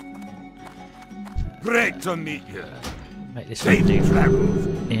Great to meet you. make this Safe do travels.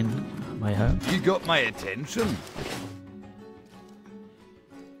 in my home. You got my attention.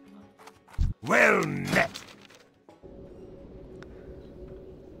 Well met.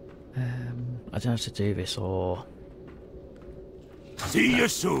 I don't have to do this or See you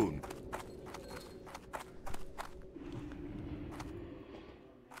soon.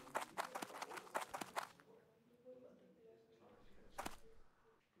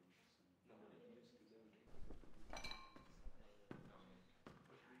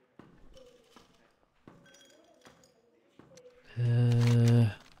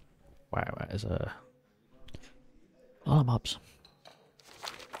 wow, that is a lot of mobs.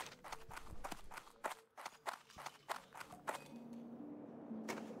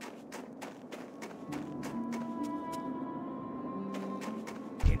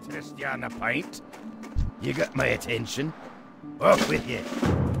 Interest you on a pint? You got my attention. Off with you.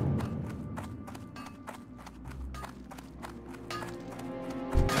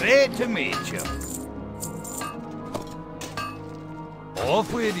 Great to meet you.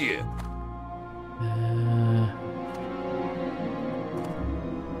 Off with you.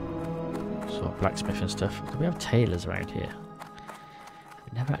 Sort of blacksmith and stuff. Do we have tailors around here?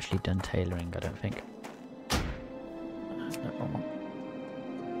 I've never actually done tailoring, I don't think. No, wrong one.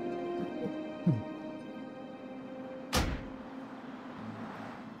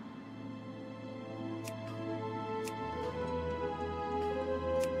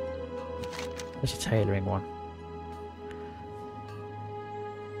 There's a tailoring one.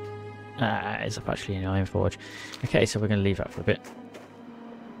 It's actually an iron forge. Okay, so we're going to leave that for a bit.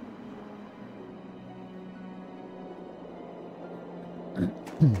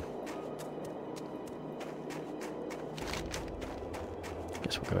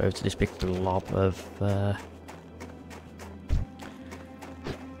 Guess we'll go over to this big blob of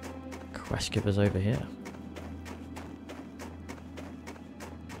quest givers over here.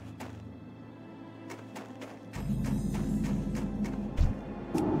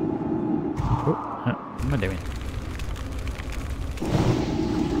 What am I doing?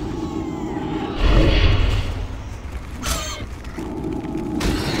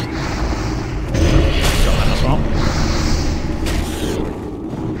 Got that as well.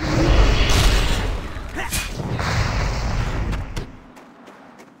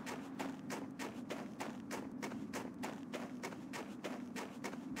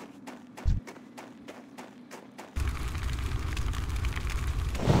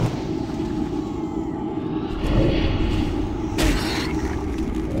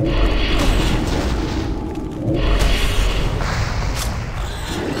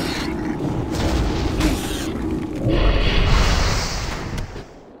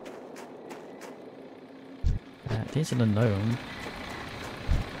 These are the gnome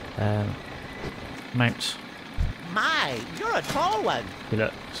mounts. My, you're a tall one. You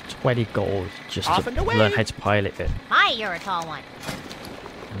look, it's 20 gold just Off to and away. learn how to pilot it. Hi, you're a tall one.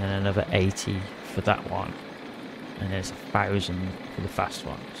 And then another 80 for that one. And there's 1,000 for the fast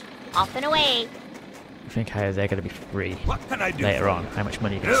ones. Off and away. I think how they're going to be free What can I do later for on. you? How much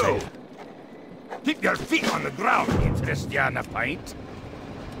money you can No. save. Keep your feet on the ground. Interest you on a pint?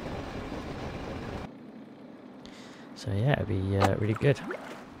 So yeah, it'd be really good.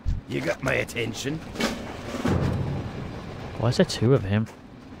 You got my attention. Why is there 2 of him?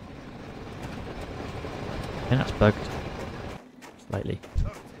 I think that's bugged. Slightly.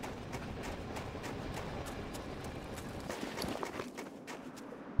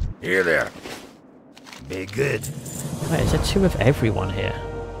 Here there. Be good. Wait, is there 2 of everyone here?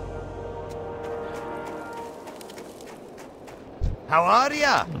 How are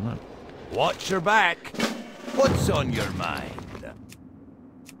ya? I don't know. Watch your back. What's on your mind?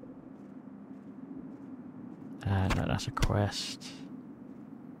 No, that's a quest.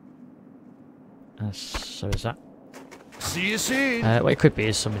 So is that? See you soon. What it could be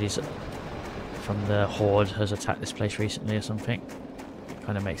is somebody's from the Horde has attacked this place recently or something.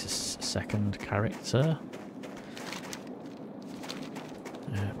 Kind of makes a second character.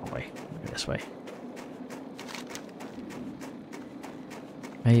 Wrong way. Maybe this way.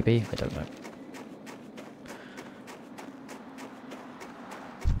 Maybe, I don't know.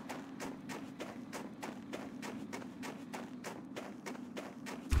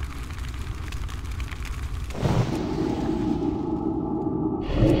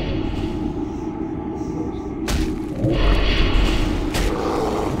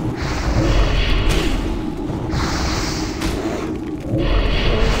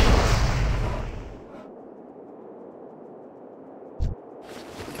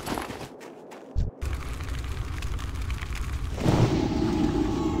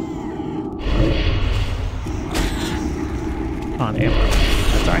 On you.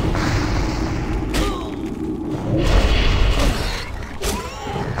 That's alright.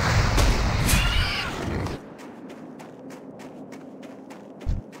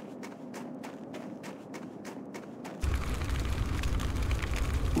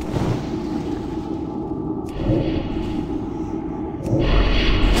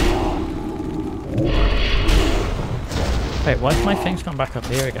 Wait, why's my thing's gone back up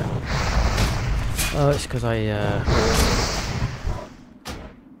here again? Oh, it's because I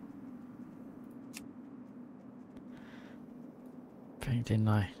didn't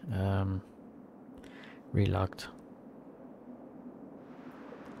I? Relogged.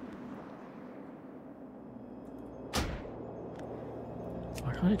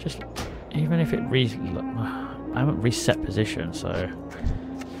 Why can't it just... Even if it I haven't reset position, so... I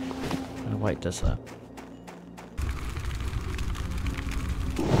don't know why it does that.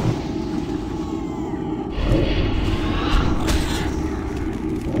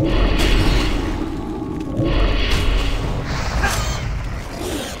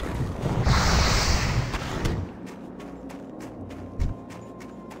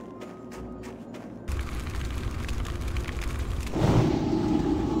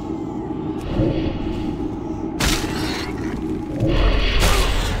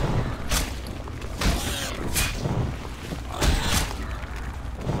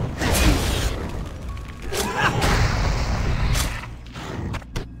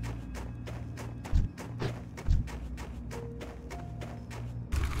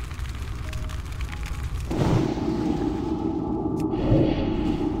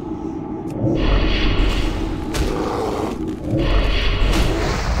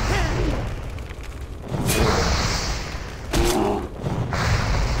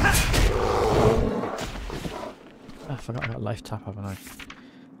 I forgot I got life tap, haven't I?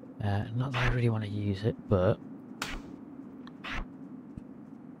 Not that I really want to use it, but...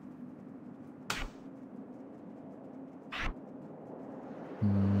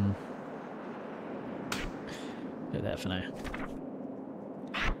 Do it there for now.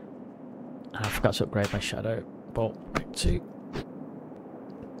 And I forgot to upgrade my shadow bolt back to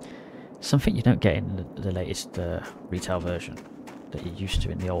something you don't get in the latest retail version that you used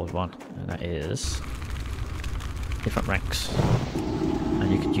to in the old one, and that is different ranks,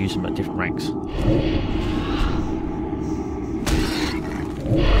 and you could use them at different ranks.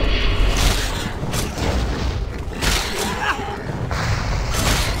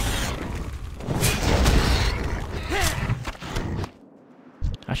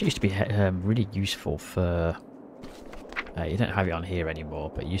 Actually used to be really useful for... you don't have it on here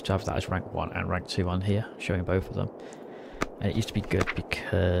anymore, but you used to have that as rank 1 and rank 2 on here, showing both of them. And it used to be good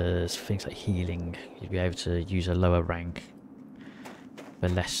because things like healing, you'd be able to use a lower rank for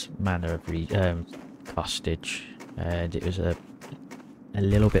less mana of costage, and it was a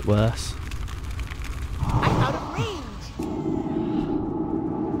little bit worse. I'm out of range.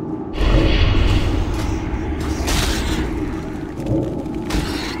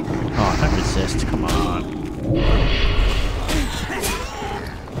 Oh, don't resist, come on.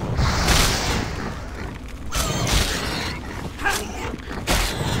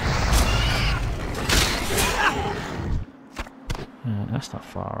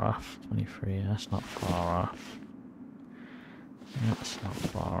 far off. 23, that's not far off. That's not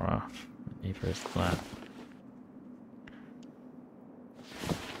far off. Neither is that.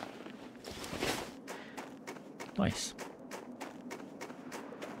 Nice.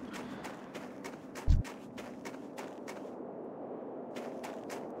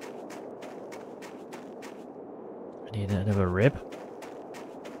 I need another rib.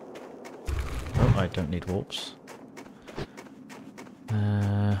 Oh, I don't need Waltz.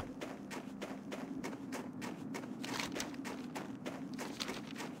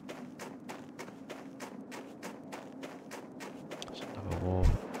 There's another wall.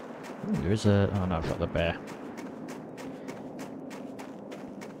 Ooh, there is a... Oh no, I've got the bear.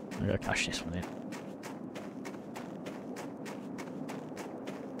 I'm gonna cash this one in.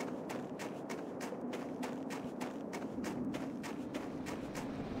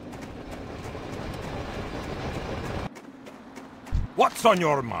 What's on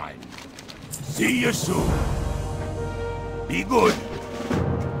your mind? See you soon. Be good.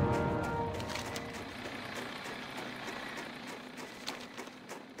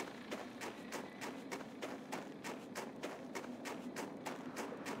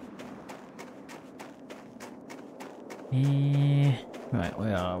 Right,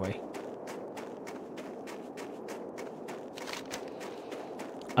 where are we?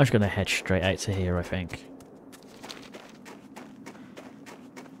 I'm just gonna head straight out to here, I think.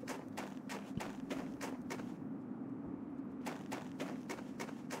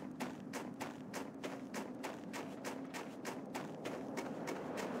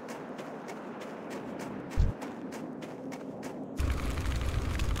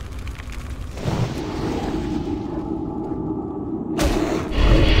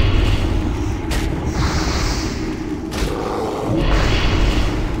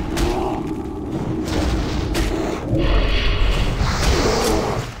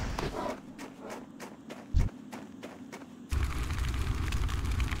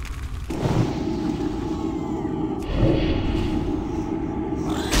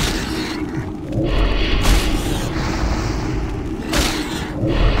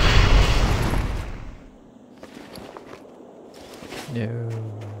 No.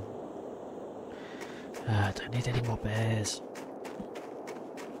 I don't need any more bears.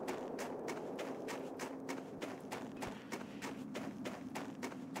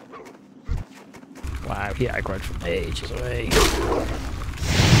 Wow, he aggroed from ages away.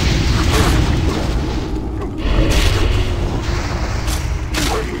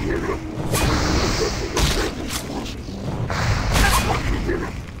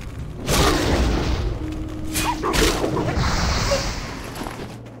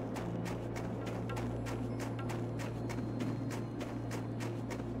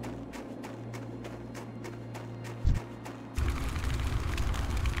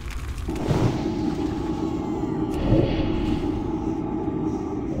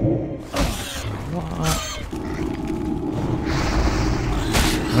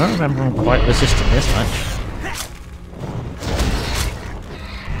 I don't remember him quite resisting this much.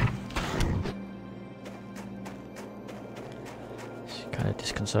 It's kind of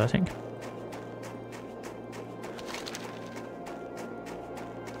disconcerting.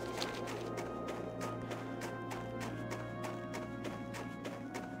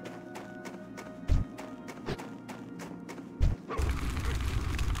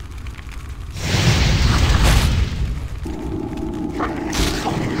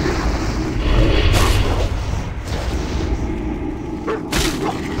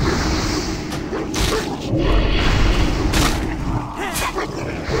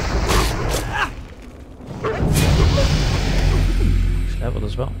 Leveled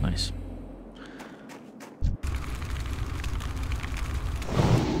as well, nice.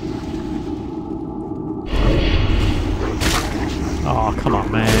 Oh, come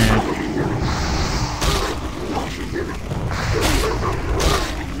on, man.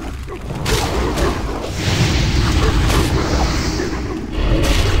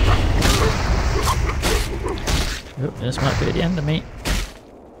 Oh, this might be the end of me.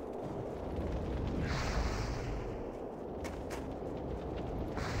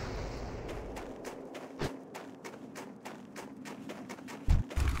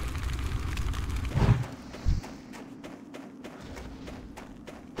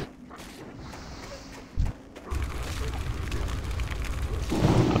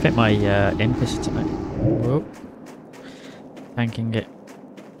 I think my imp is tonight. Whoa. Tanking it.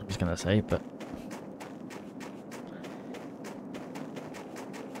 I was gonna say, but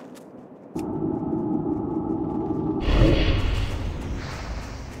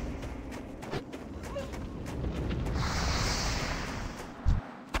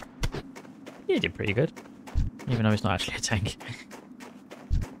He did pretty good. Even though he's not actually a tank.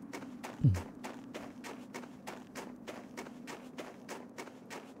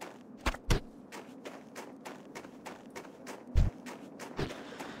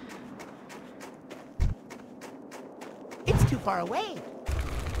 It's too far away.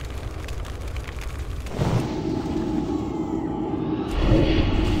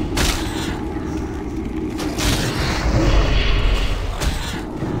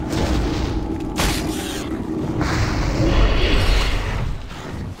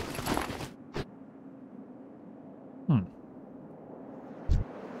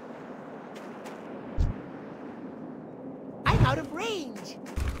 I'm out of range.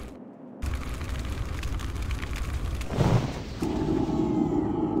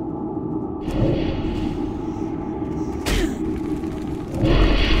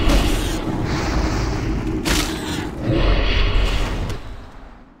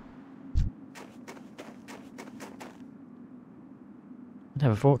 I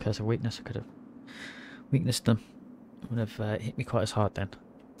never thought because of weakness I could have weaknessed them. It would have hit me quite as hard then.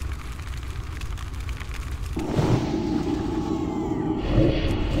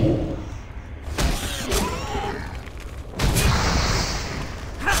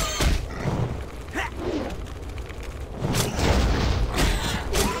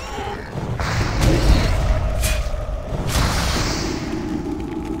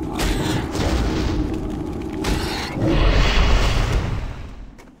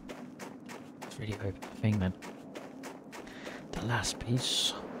 It's really open thing then. The last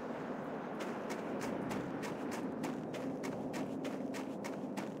piece.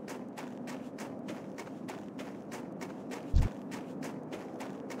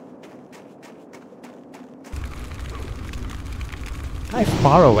 How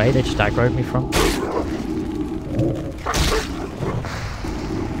far away they just aggroed me from?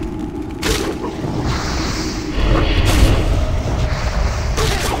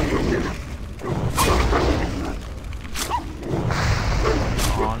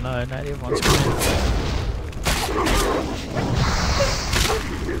 Oh no, not everyone's coming.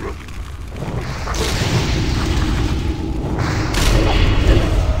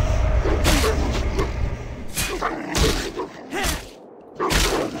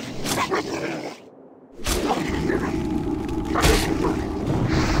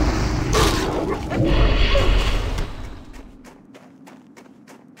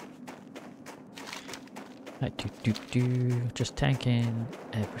 Like, just tanking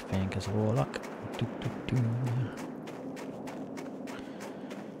everything as a warlock.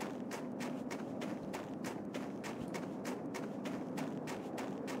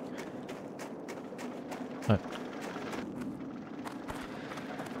 Oh.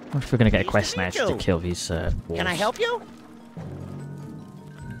 What if we're gonna get a quest now to kill these wolves? Can I help you?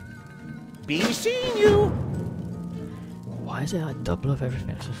 Be seeing you. Why is it like double of everything?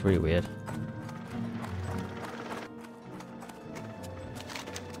 It's just really weird.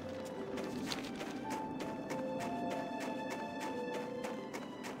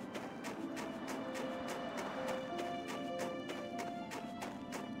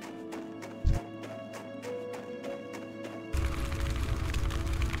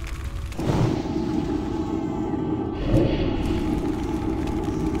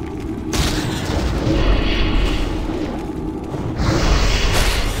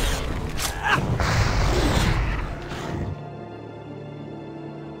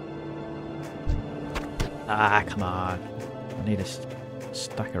 Ah, come on. I need a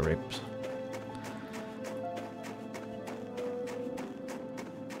stack of ribs.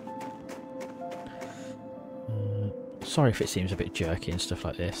 Sorry if it seems a bit jerky and stuff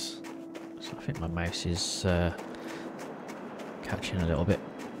like this. So I think my mouse is catching a little bit.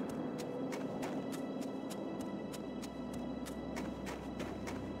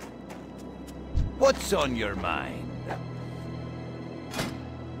 What's on your mind?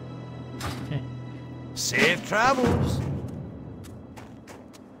 Okay. Safe travels.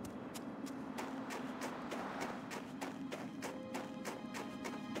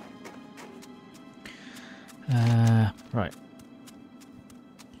 Right.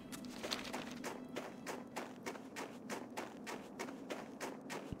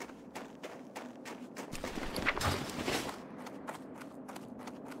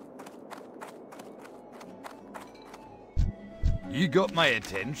 You got my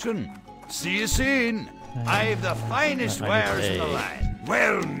attention. See you soon. I've the finest wares in the land.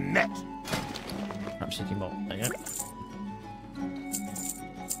 Well met. Rhapsody Malt. There you go.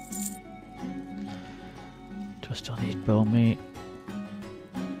 Do I still need bone meat?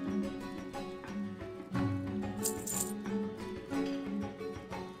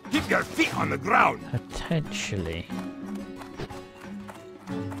 your feet on the ground. Potentially.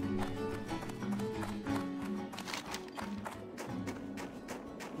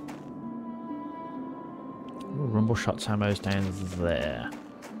 Ooh, rumble shots ammo's down there.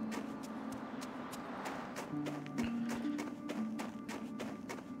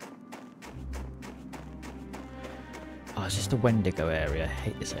 Oh, is this the Wendigo area? I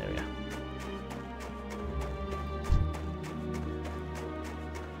hate this area.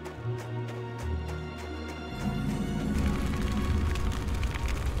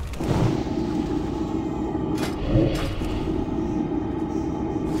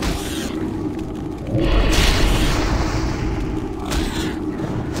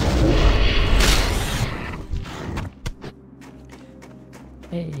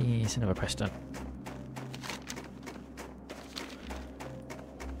 Hey, it's another Preston.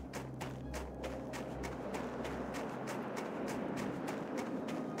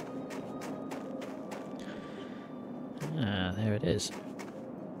 Ah, there it is.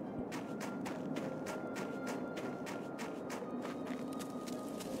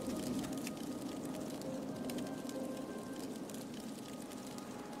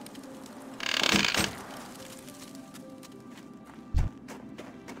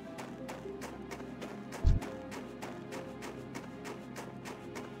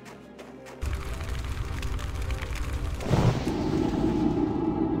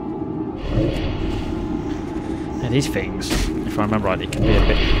 These things, if I remember rightly, can be a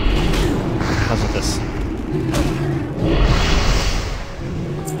bit hazardous.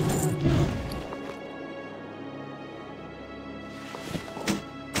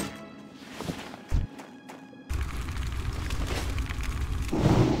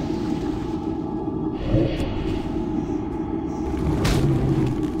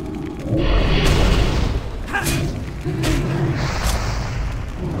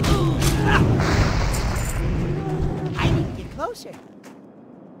 Closer.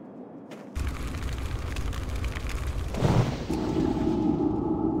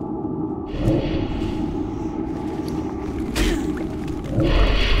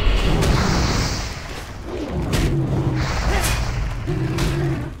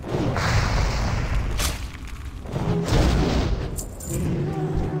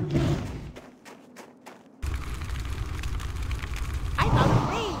 I'm out of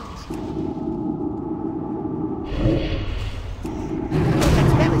range. That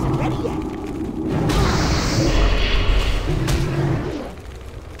spell isn't ready yet.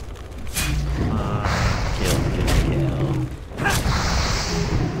 Kill.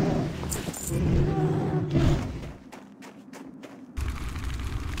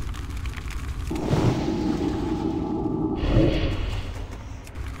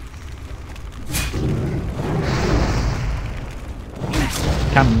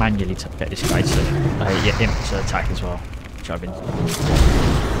 Can manually get this guy to him to attack as well, which I've been a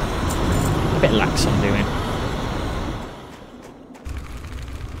bit lax on doing.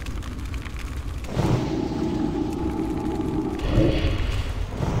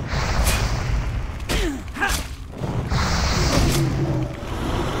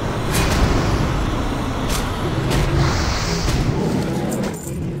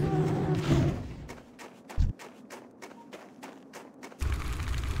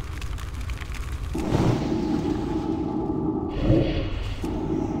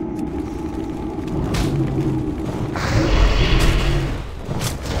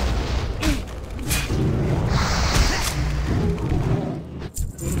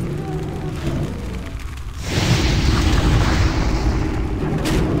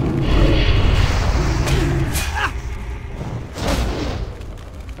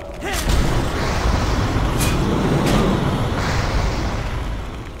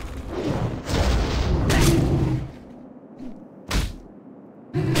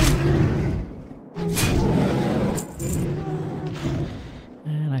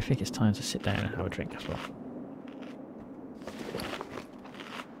 And I think it's time to sit down and have a drink as well.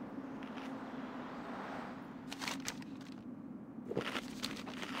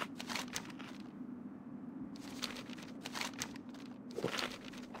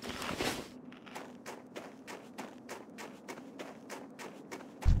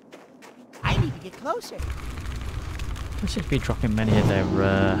 I need to get closer. They seem to be dropping many of their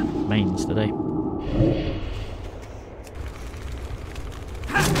mains today.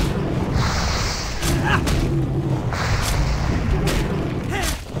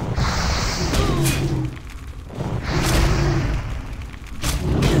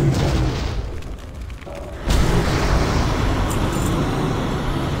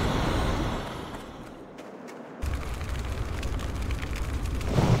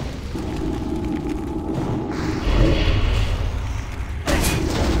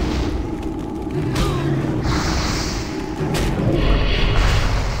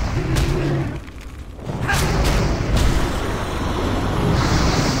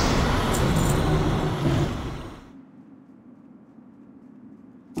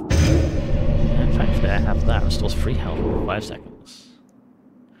 Yeah, have that. Restores free health for 5 seconds.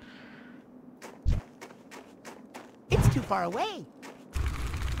 It's too far away.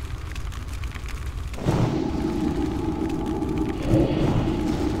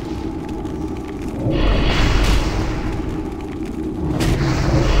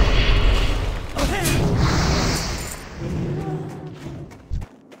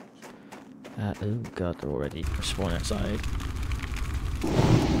 Oh god, they're already spawning outside.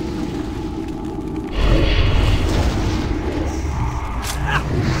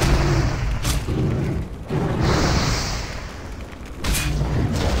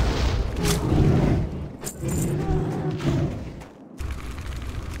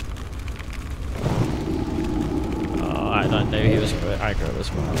 Oh, I don't know he was aggro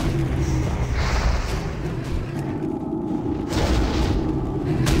as well.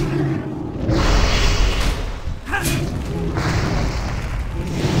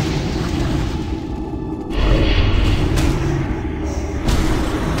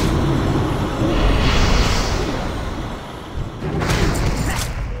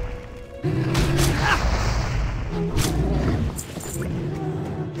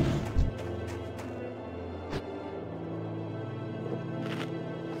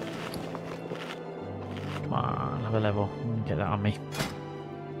 Come on, another level. Get that on me.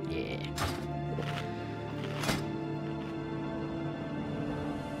 Yeah.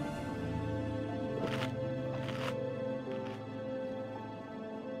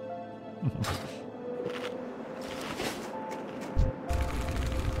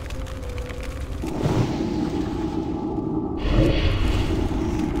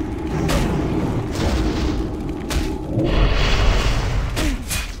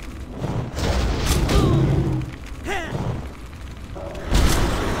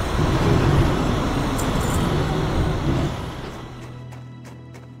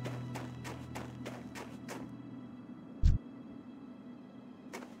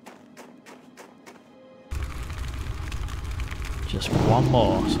 Just one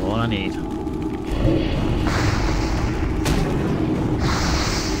more, that's all I need.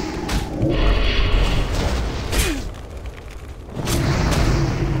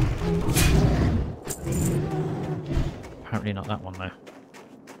 Apparently not that one though.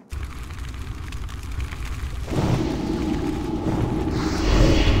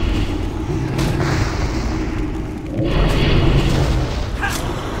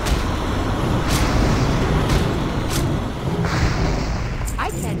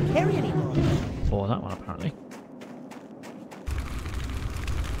 Carry anymore. Or that one apparently.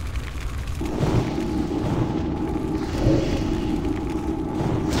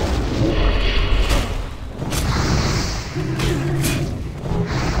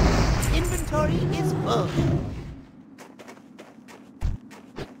 Inventory is full.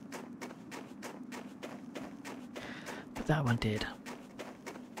 But that one did.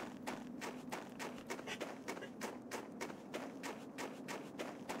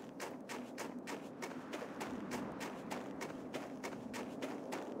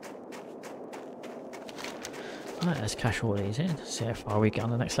 Right, let's cash all these in, see how far we get on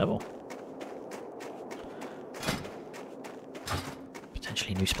the next level.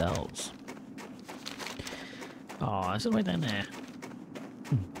 Potentially new spells. Oh, there's a way down there.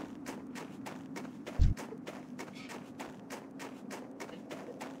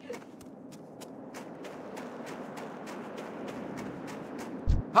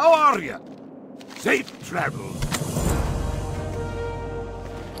 How are you? Safe travels.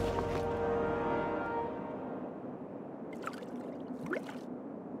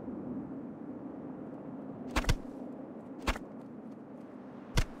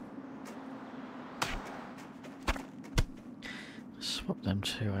 Swap them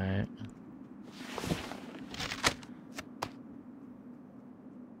two out.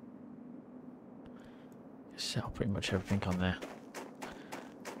 Sell pretty much everything on there.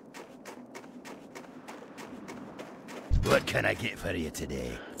 What can I get for you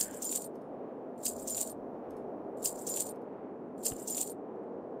today?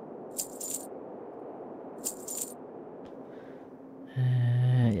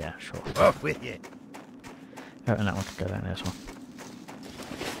 Yeah, sure. Off with you. Oh, and that one can go down there as well.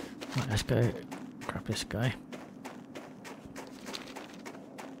 Right, let's go grab this guy.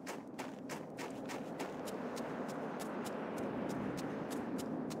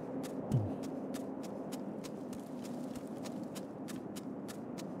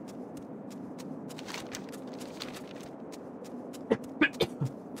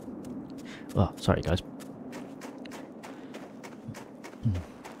 Oh, sorry guys.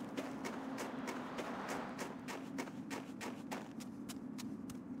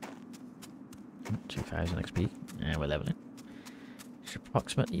 2000 XP. And we're leveling. It's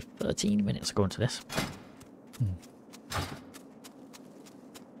approximately 13 minutes to go into this.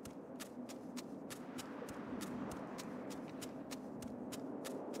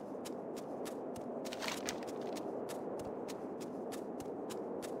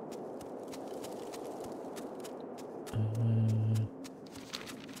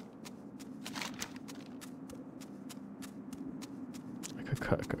 I could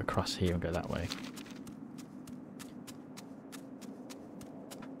cut across here and go that way.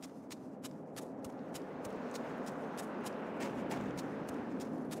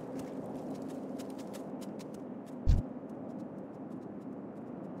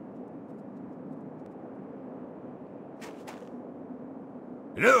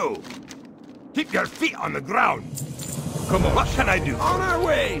 Hello! Keep your feet on the ground! Come on, what can I do? On our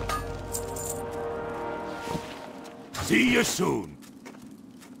way! See you soon!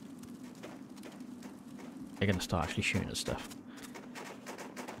 They're gonna start actually shooting at stuff.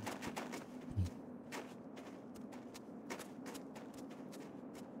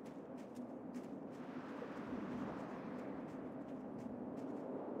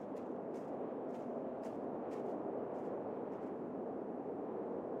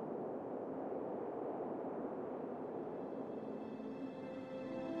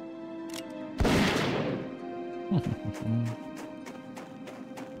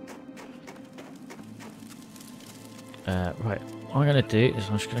 Right, what I'm going to do is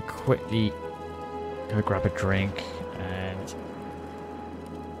I'm just going to quickly go grab a drink and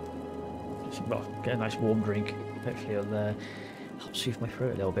just, well, get a nice warm drink. Hopefully it'll help soothe my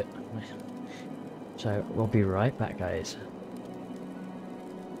throat a little bit. So we'll be right back, guys.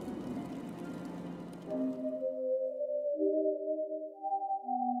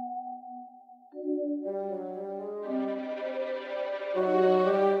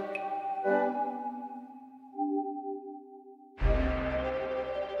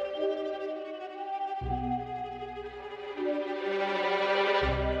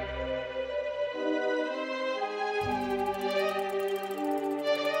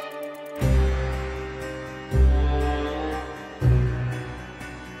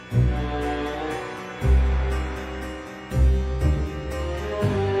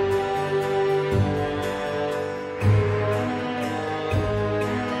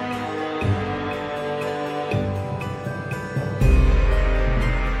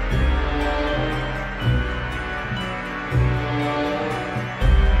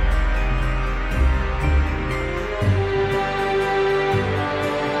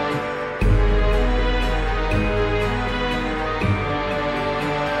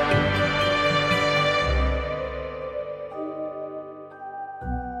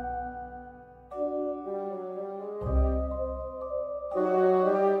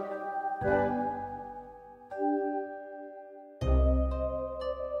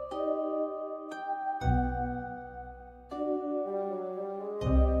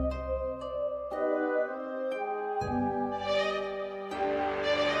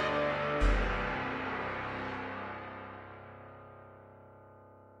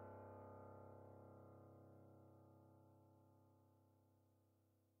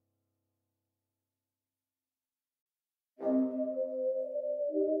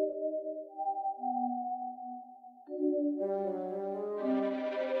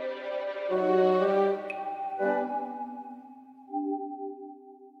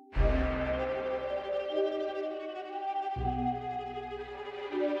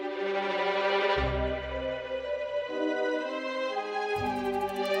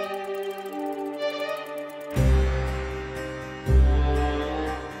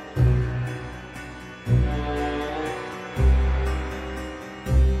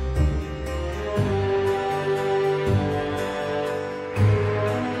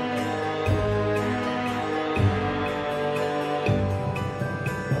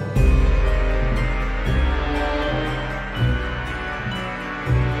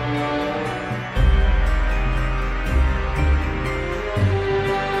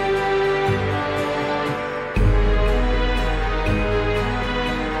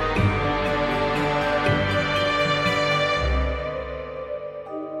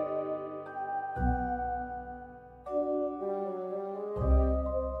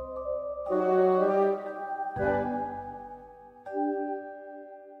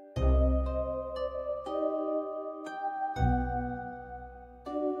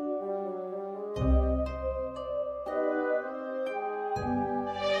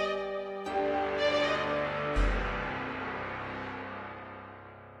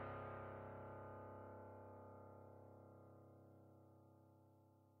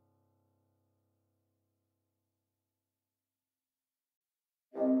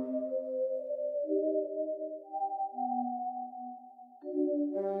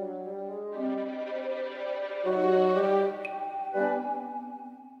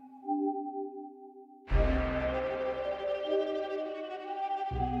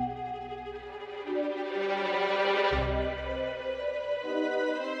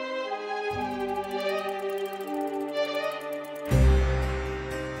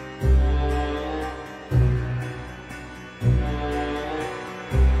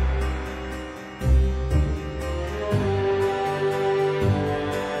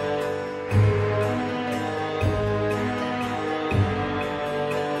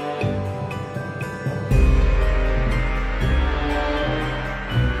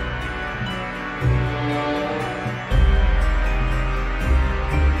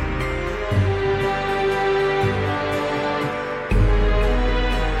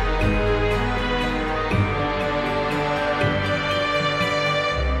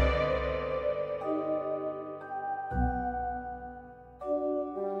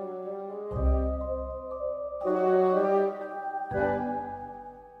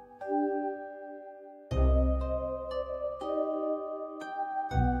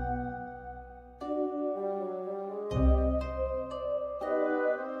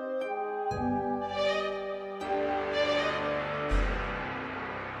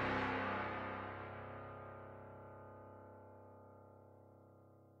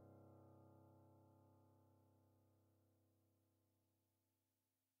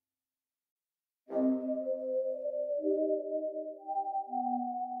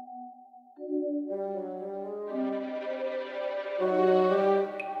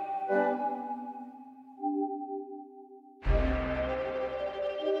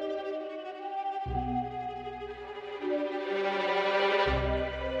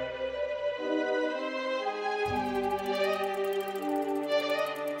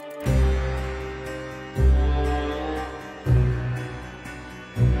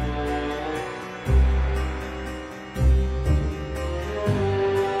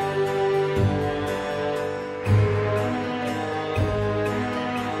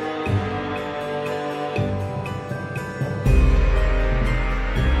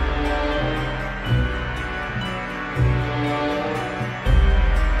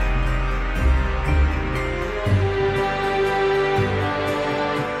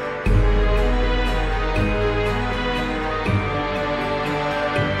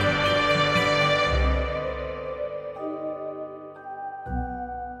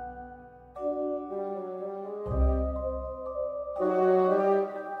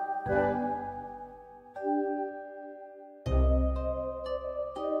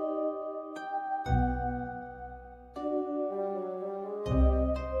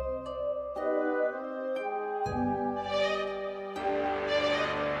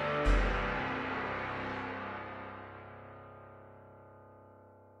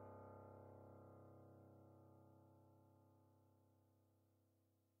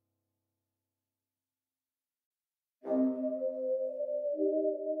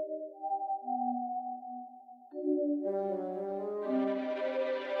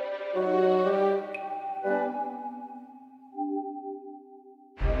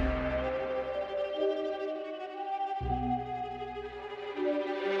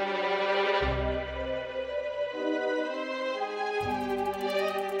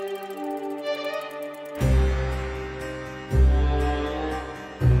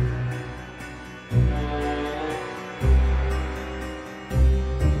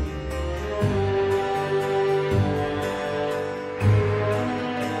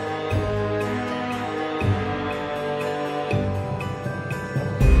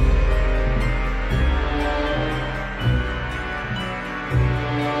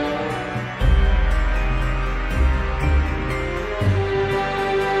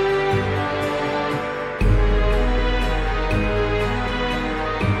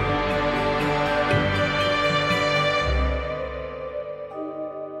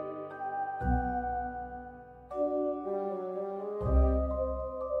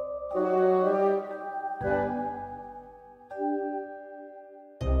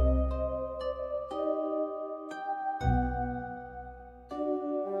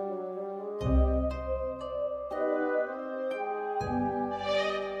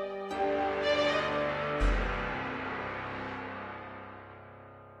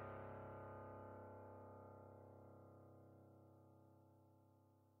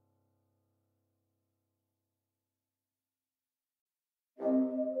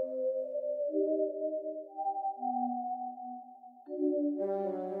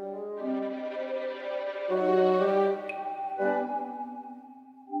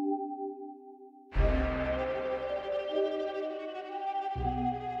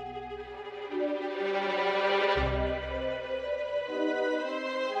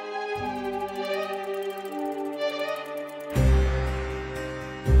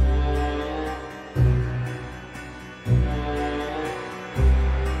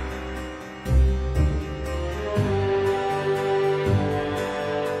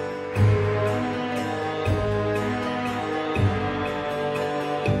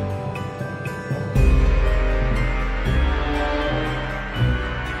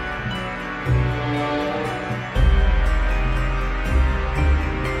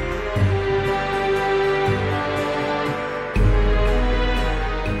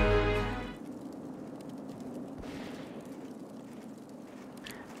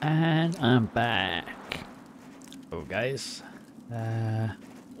 I'm back. Oh, guys. Where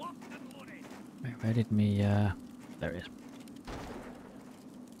did me, there it is.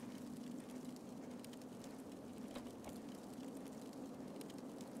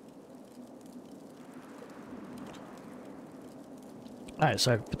 Alright,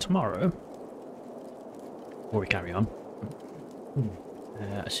 so for tomorrow, before we carry on,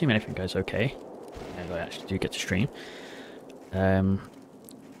 assuming everything goes okay, and I actually do get to stream,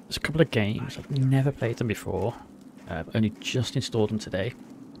 there's a couple of games, I've never played them before, I've only just installed them today.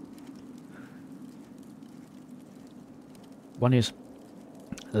 One is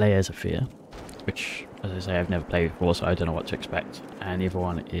Layers of Fear, which, as I say, I've never played before, so I don't know what to expect, and the other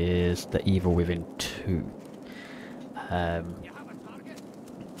one is The Evil Within 2.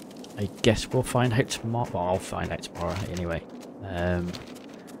 I guess we'll find out tomorrow. Well, I'll find out tomorrow anyway.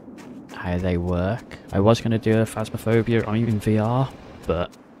 How they work. I was going to do a Phasmophobia or even VR,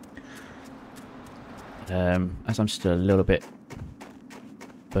 but as I'm still a little bit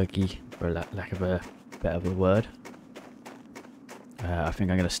buggy, for lack of a better word, I think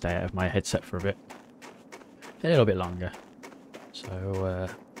I'm going to stay out of my headset for a little bit longer. So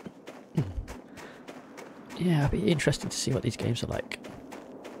yeah, it'll be interesting to see what these games are like.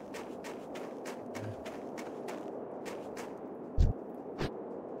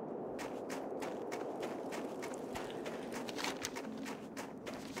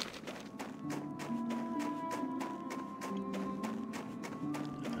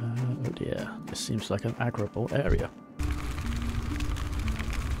 Oh dear, this seems like an aggrable area.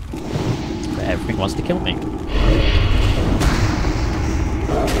 But everything wants to kill me.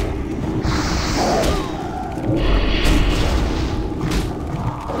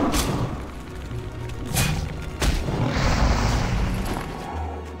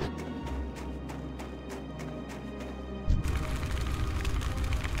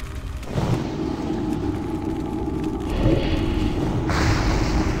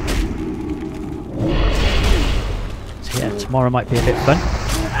 So yeah, tomorrow might be a bit fun.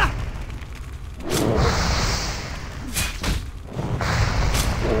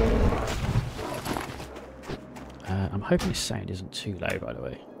 I'm hoping this sound isn't too loud, by the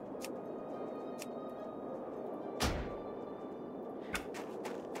way.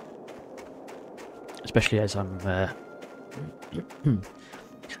 Especially as I'm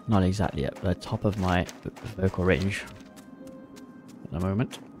not exactly at the top of my vocal range at the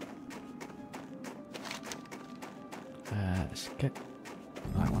moment. Let's get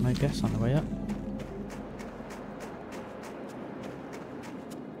that one, I guess, on the way up.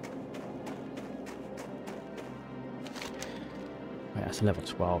 Wait, that's a level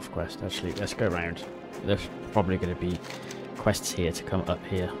 12 quest, actually. Let's go around. There's probably going to be quests here to come up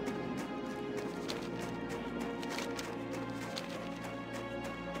here.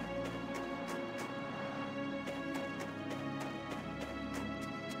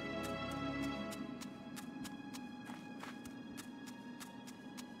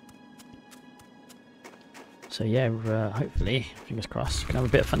 So yeah, hopefully, fingers crossed, we can have a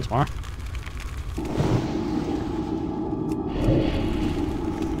bit of fun tomorrow.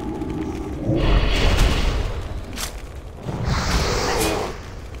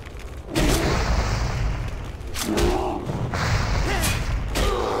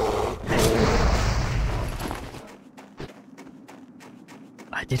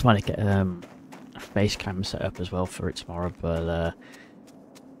 I did want to get a face cam set up as well for it tomorrow, but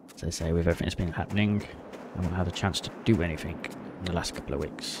as I say, with everything that's been happening, I haven't had a chance to do anything in the last couple of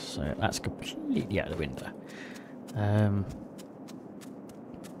weeks, so that's completely out of the window.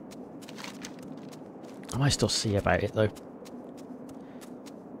 I might still see about it though.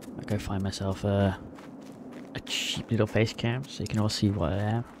 I'll go find myself a cheap little face cam so you can all see what I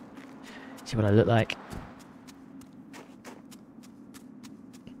am, see what I look like.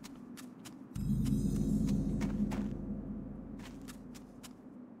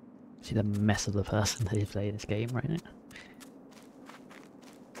 See the mess of the person that is playing this game right now.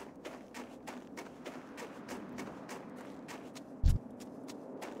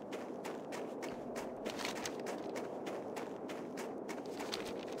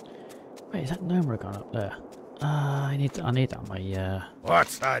 Wait, is that gnome gone up there? I need that on my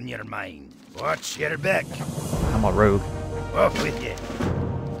What's on your mind? Watch your back. I'm a rogue. Off with you.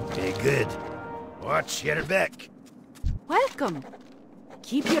 Okay, good. Watch your back. Welcome.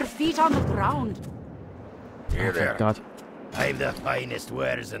 Keep your feet on the ground. Here Oh, there. thank God. I've the finest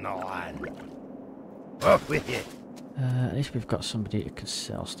wares in the land. Off with you. At least we've got somebody who can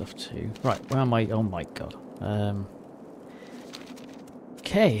sell stuff to. Right, where am I? Oh my God.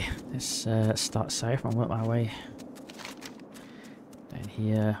 Okay, let's start south and work my way down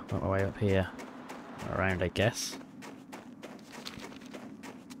here, work my way up here, around I guess.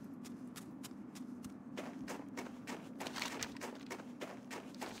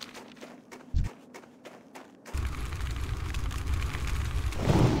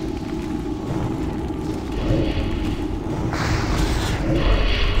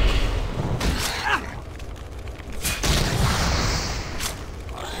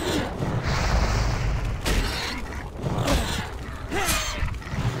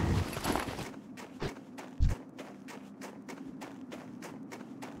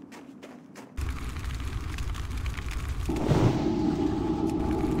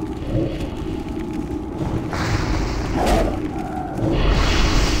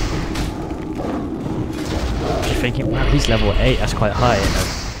 Thinking, wow, he's level 8, that's quite high, and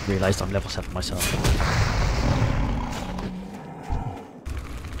I realised I'm level 7 myself.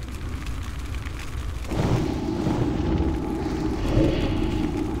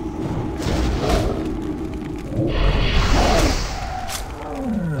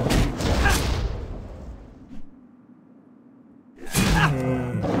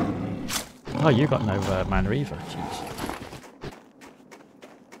 Oh, you got no mana either, jeez.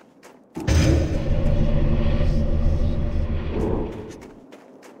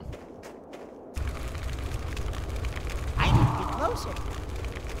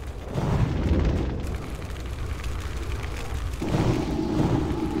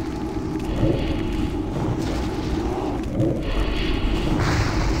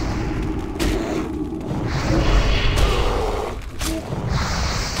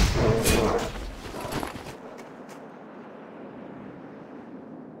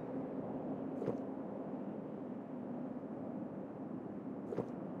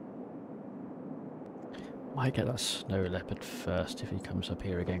 Might get that snow leopard first if he comes up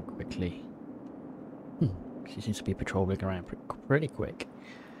here again quickly. He seems to be patrolling around pretty quick.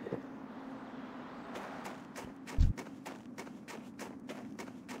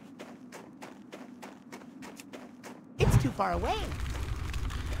 It's too far away.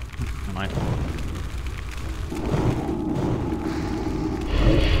 Am I?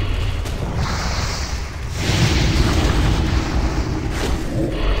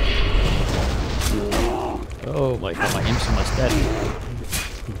 Oh my god, my imps almost dead.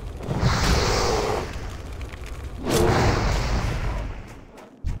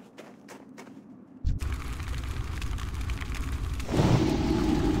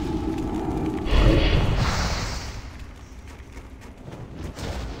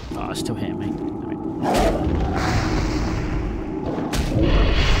 Oh, it's still hitting me.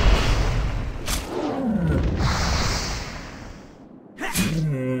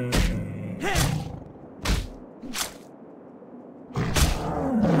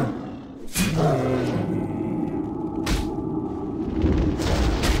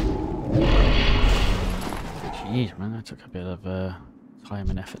 Jeez, man, that took a bit of time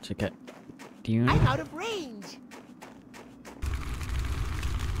and effort to get down. I'm out of range.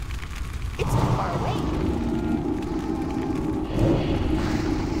 It's too far away.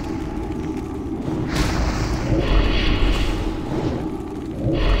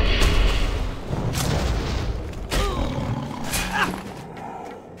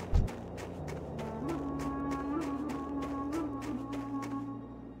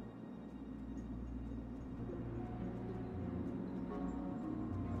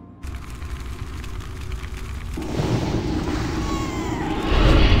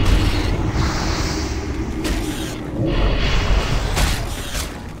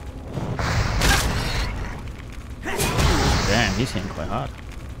 Damn, he's hitting quite hard.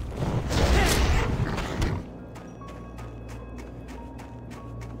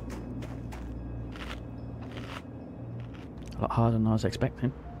 A lot harder than I was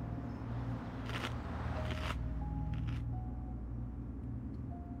expecting.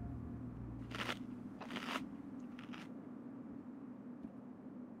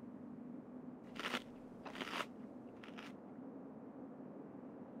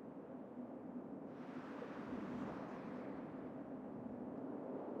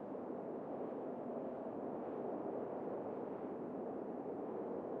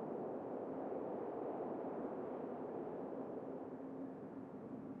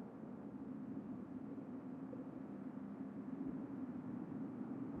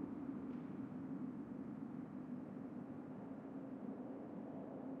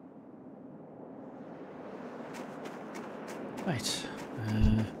 Right.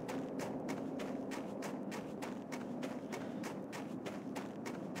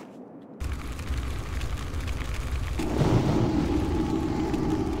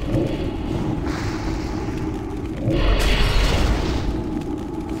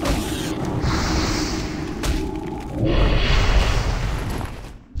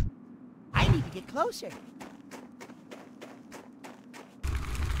 Get closer.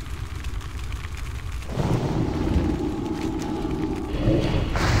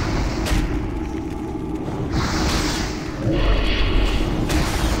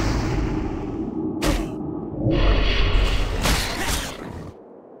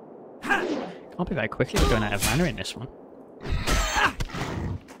 Can't be very quickly, we're going out of mana in this one.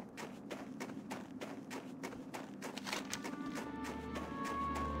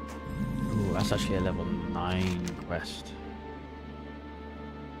 Ooh, that's actually a level 9 quest.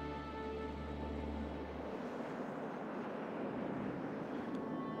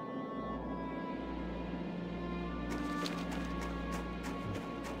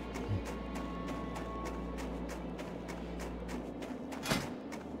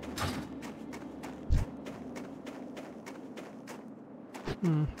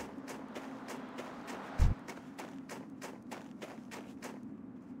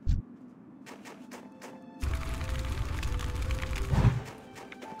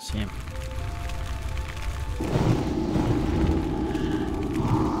 See him.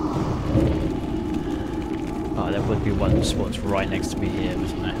 Oh, there would be one spot right next to me here,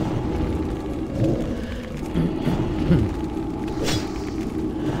 wasn't there?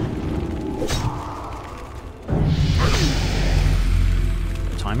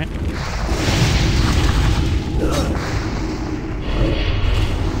 Time it.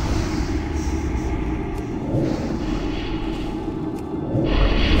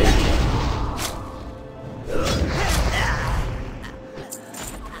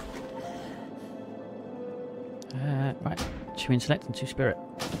 Right, 2 intellect and 2 spirit.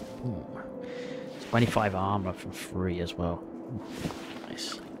 Ooh. 25 armor from 3 as well. Ooh,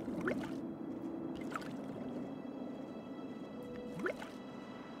 nice.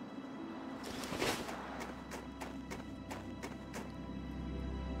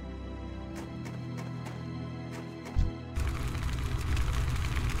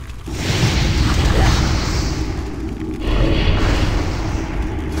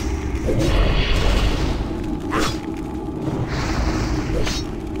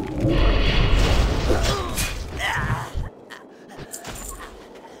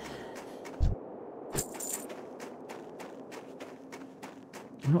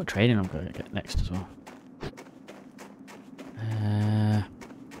 I wonder what trading I'm going to get next as well.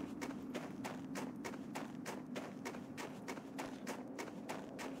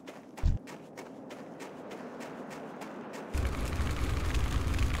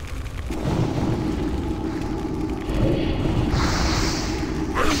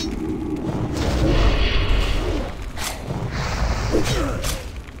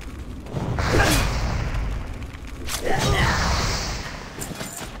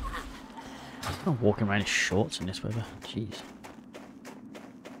 I'm walking around in shorts in this weather. Jeez.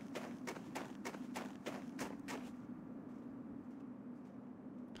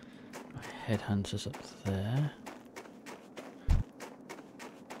 My headhunter's up there.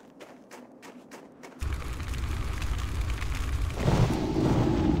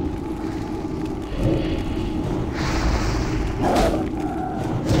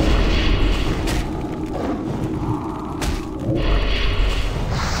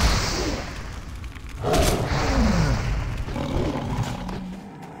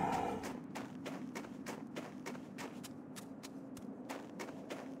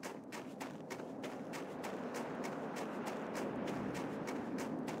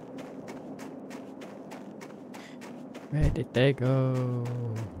 Where did they go?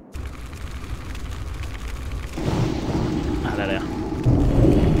 Ah, there they are.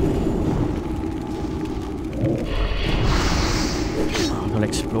 Oh, I'll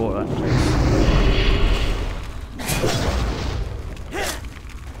explore that place.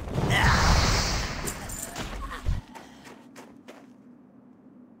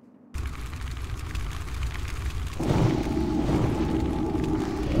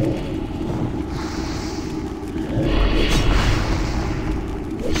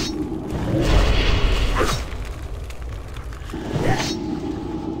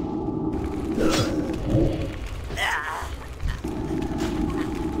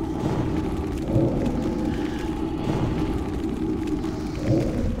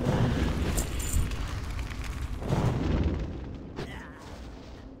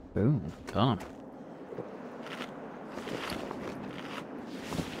 Boom, gone.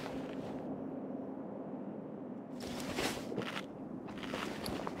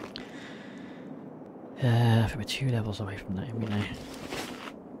 I think we're 2 levels away from that, we know.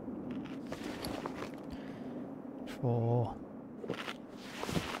 4,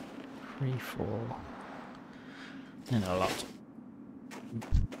 3, 4, and a lot.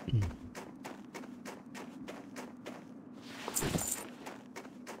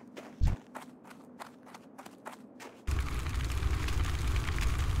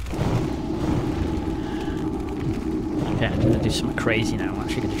 something crazy now. I'm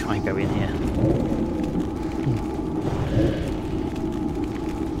actually going to try and go in here.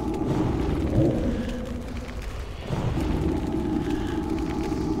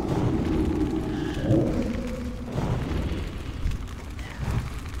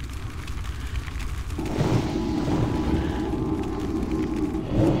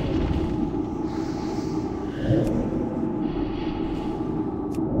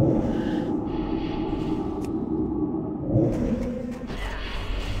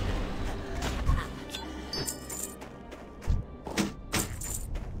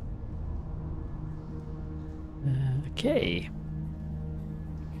 Okay.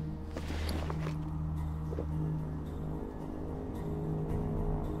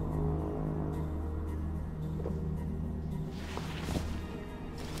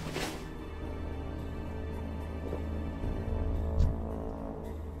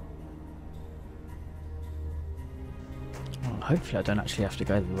 Well, hopefully I don't actually have to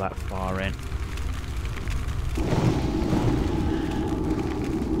go that far in.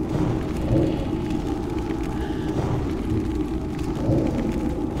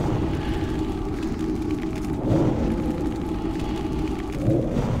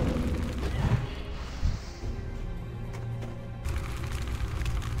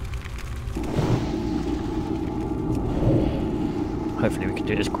 Hopefully we can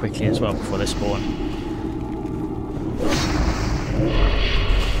do this quickly as well before they spawn.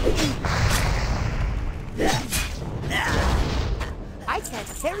 I can't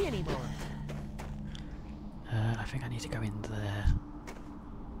carry anymore. I think I need to go in there.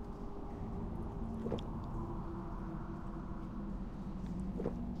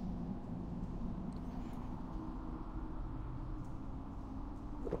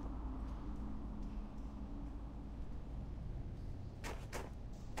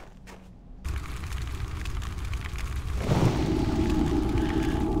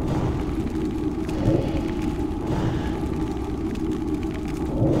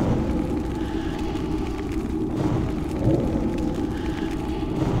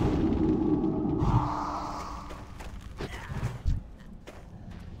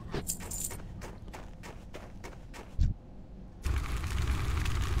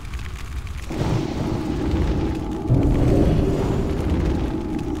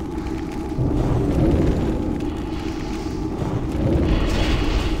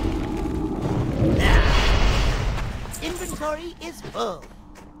 Inventory is full.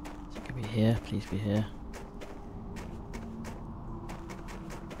 Is it gonna be here? Please be here.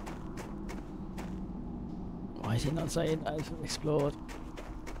 Why is it not saying that it's explored?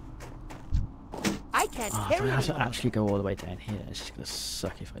 I can't Oh, carry do I have to anymore. actually go all the way down here? It's just gonna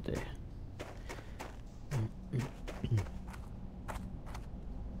suck if I do.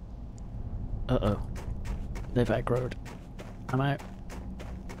 Uh-oh. They've aggroed. I'm out.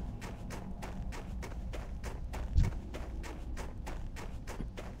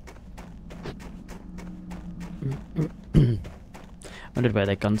 Wondered where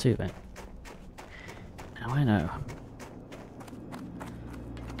they'd gone to then. Now I know.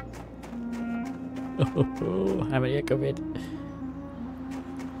 Oh, how many are coming?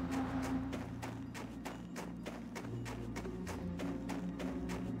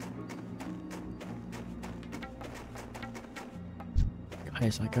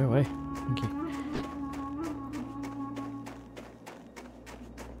 Guys, like, go away. Thank you.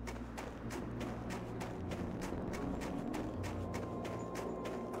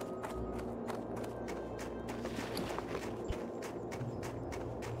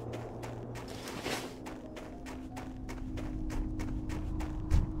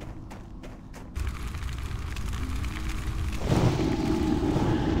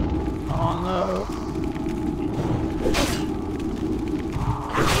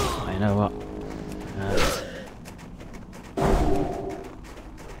 You know what?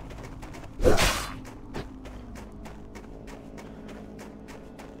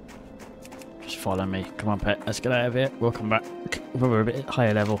 Just follow me. Come on, pet. Let's get out of here. We'll come back. We're a bit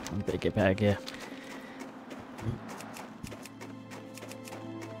higher level. A bit get better gear.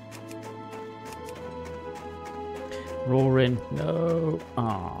 Roaring. No.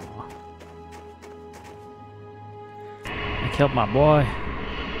 Aww. I killed my boy.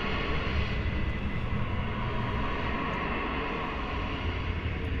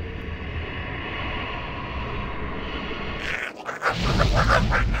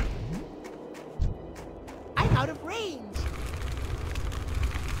 I'm out of range.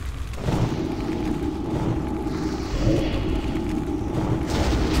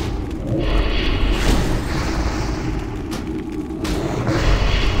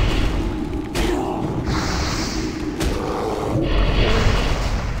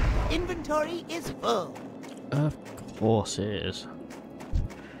 inventory is full. Of course it is.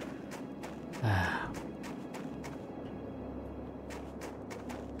 I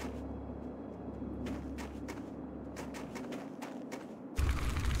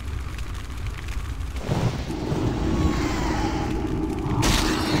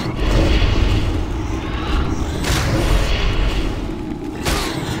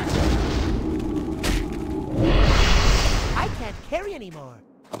can't carry anymore.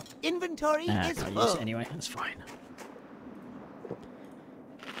 Inventory I is can't full. use it anyway, that's fine.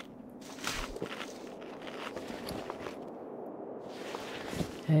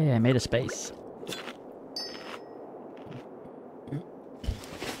 Hey, I made a space.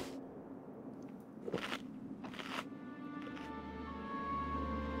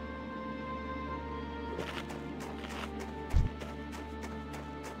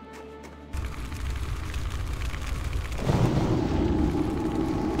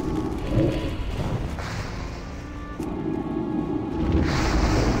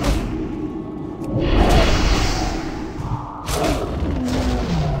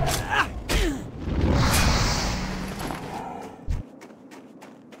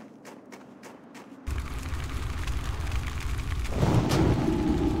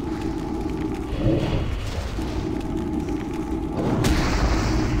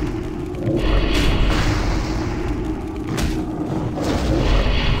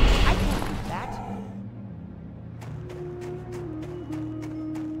 I can't do that.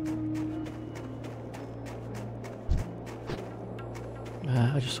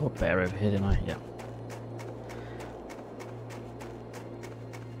 I just saw a bear over here, didn't I? Yeah.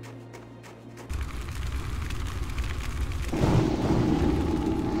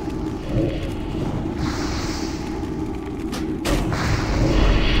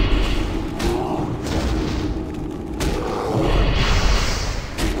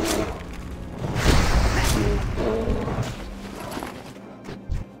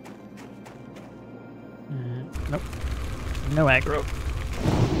 Nope. No aggro.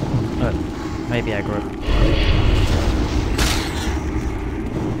 Maybe aggro.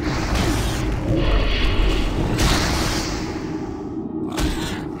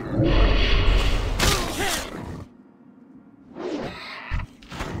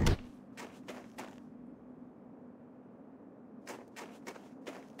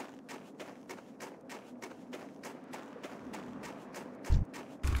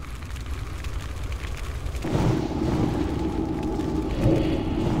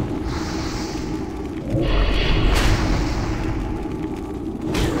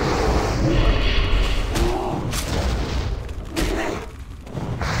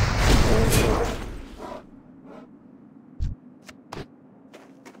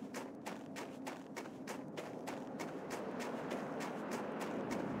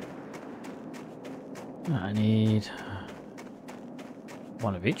 I need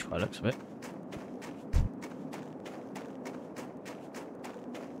one of each by the looks of it.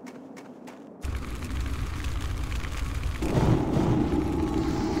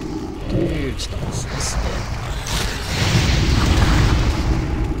 Dude, stop assisting.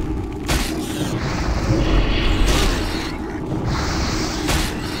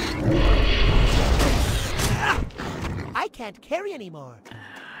 I can't carry anymore.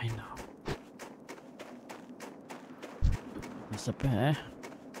 I know. There's a bear.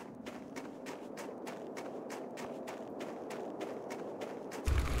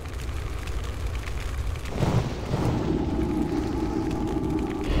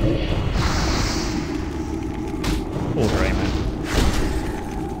 Poor grey man.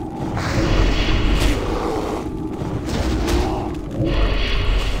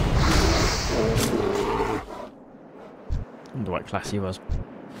 I wonder what class he was.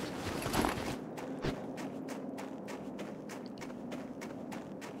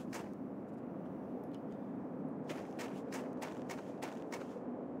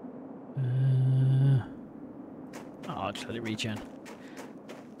 I'll just let it regen.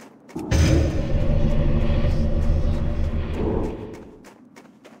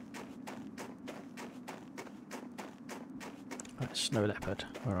 Right, snow leopard,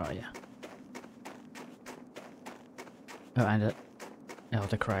 where are you? Oh, and an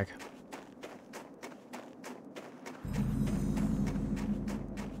elder crag.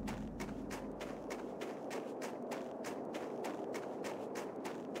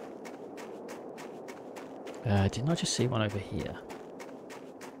 Didn't I just see one over here?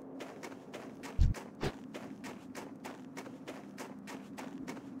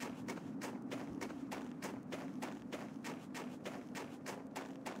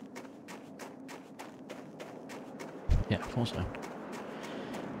 Yeah, of course so.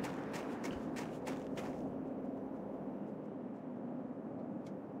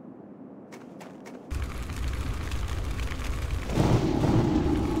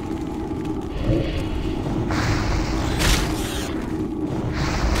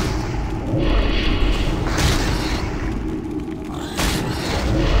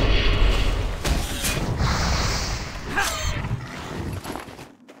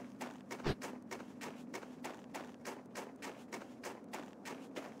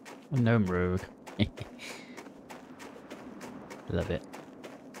 Gnome rogue. Love it.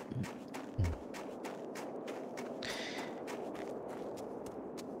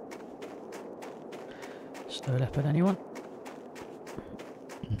 Snow leopard, anyone?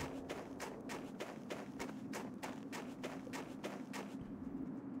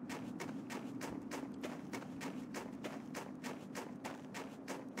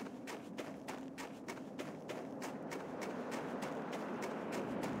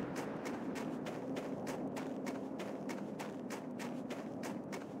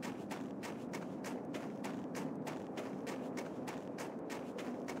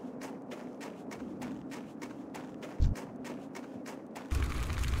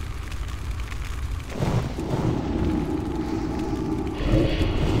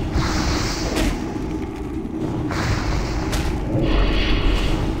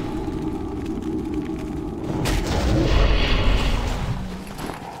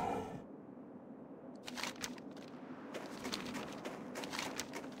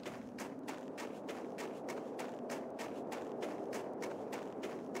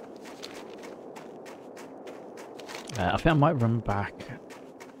 I think I might run back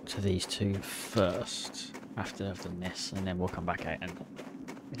to these two first after I've done this, and then we'll come back out and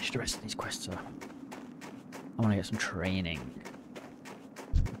finish the rest of these quests. So I want to get some training.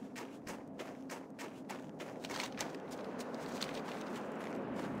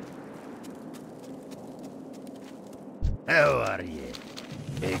 How are you?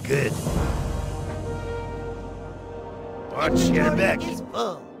 Hey, good. Watch your back.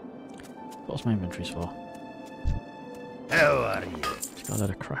 What's my inventories for? How are you? It's got a load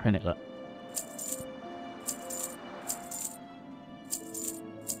of crap in it, look.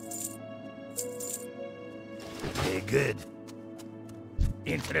 Hey, good.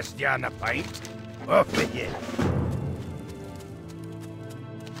 Interest you on a pint? Off with you.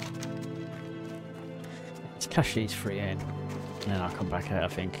 Let's cash these three in, and then I'll come back out, I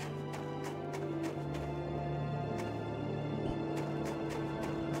think.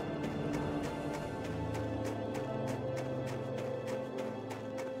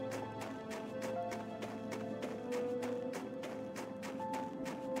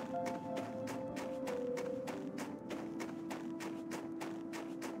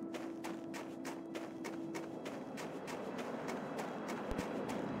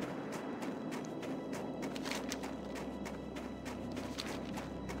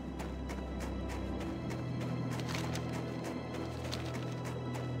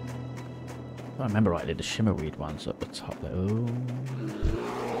 If I remember rightly, the shimmerweed one's up the top there. Oh.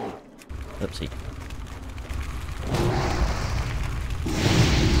 Oopsie.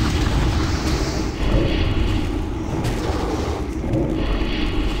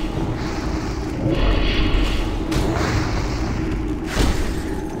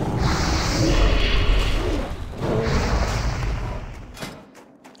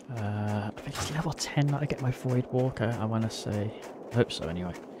 I think it's level 10 that I get my Void Walker, I want to say. I hope so,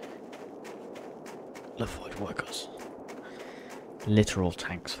 anyway. The Void Walkers. Literal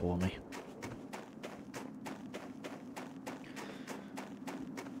tanks for me.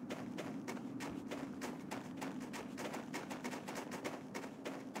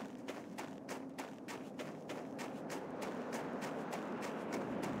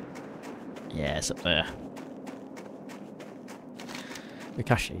 Yeah, it's up there. We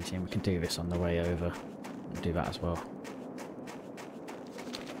cash these in, we can do this on the way over. We'll do that as well.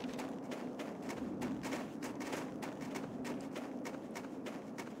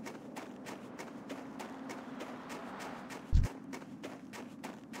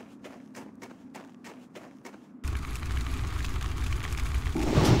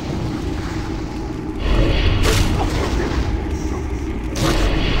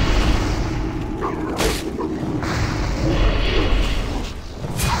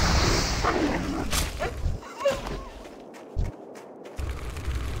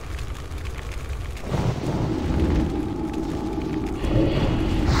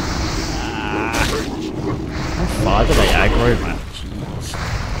 Why do they aggro, man? Jeez.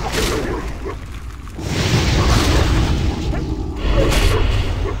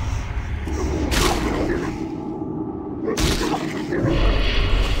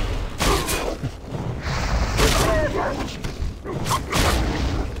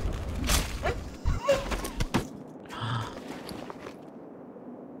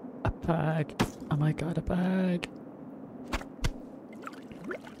 A bag. Oh my god, a bag.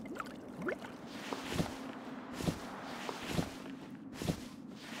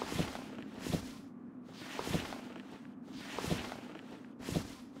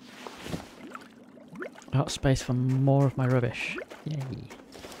 Got space for more of my rubbish. Yay.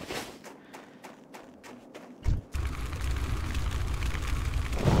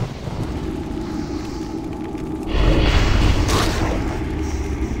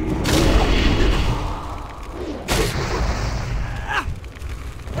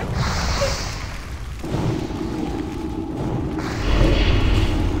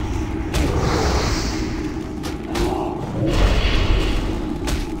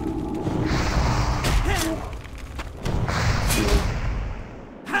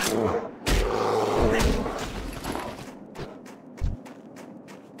 I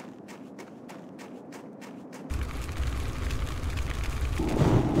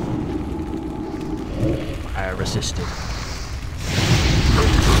resisted.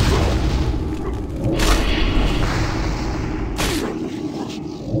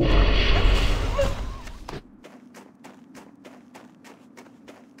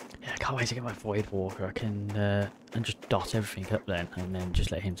 Yeah, I can't wait to get my Void Walker. I can and just dot everything up then, and then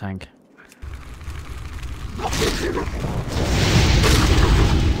just let him tank.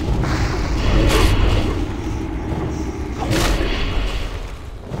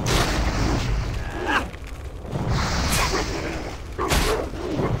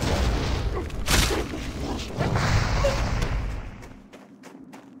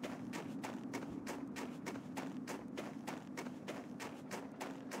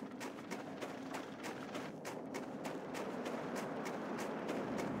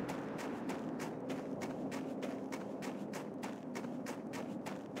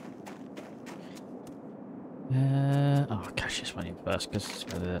 I'll cash this one in first because it's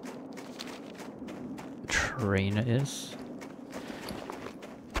where the trainer is.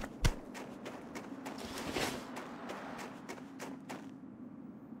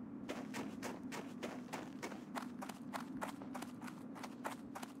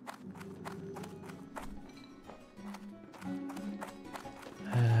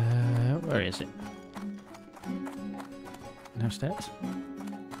 Where is it? No stairs?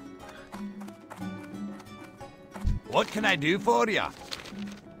 What can I do for you?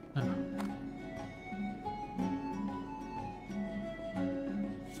 Oh.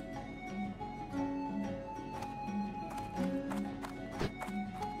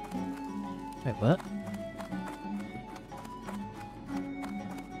 Wait, what?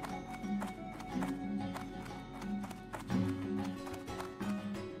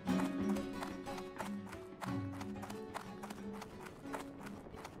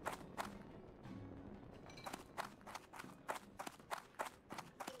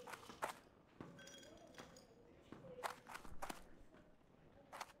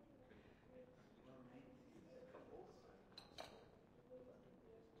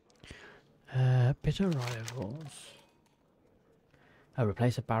 Bitter rivals. Oh,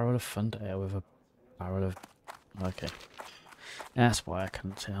 replace a barrel of thunder ale with a barrel of... Okay. That's why I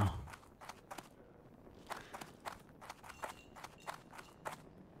couldn't tell.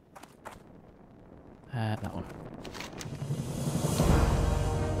 That one.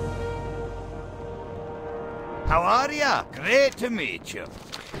 How are ya? Great to meet you.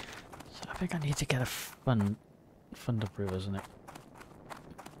 So I think I need to get a thunder brew, isn't it?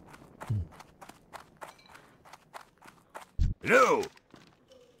 Hello.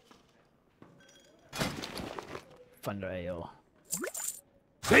 Thunder ale.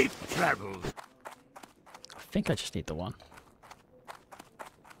 Safe travels. I think I just need the one.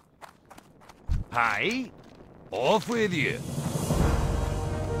 Hi. Off with you.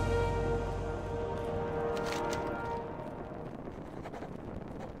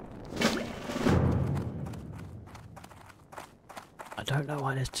 I don't know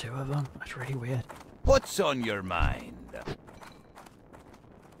why there's two of them. That's really weird. What's on your mind?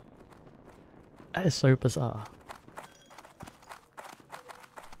 That is so bizarre.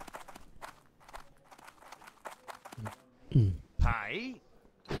 Hi.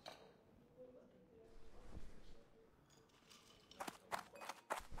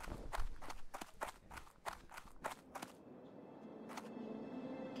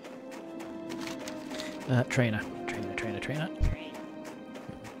 Trainer.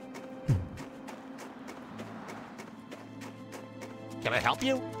 Can I help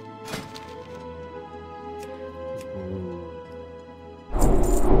you?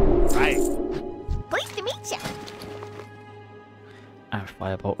 Right. Pleased to meet you. And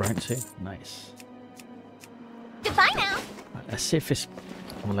firebolt rank 2. Nice. Goodbye now. Right, let's see if this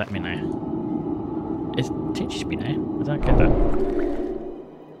will let me know. It teaches me now. I don't get that.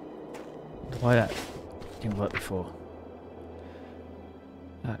 Why that didn't work before.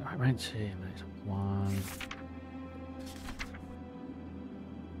 Right, rank 2, next 1.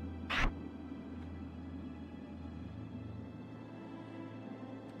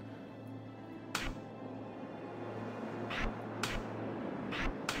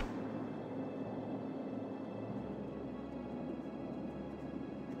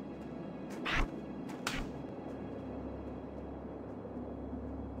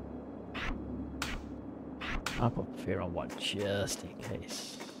 I'll put fear on 1 just in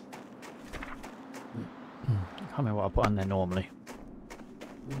case. I can't remember what I put on there normally.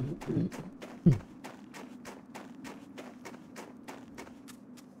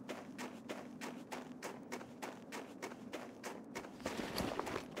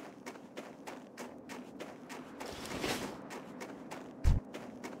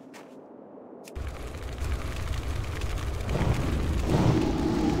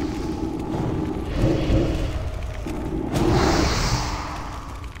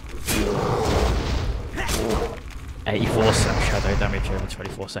 84 shadow damage over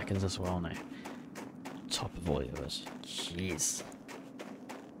 24 seconds as well now. Top of all yours. Jeez.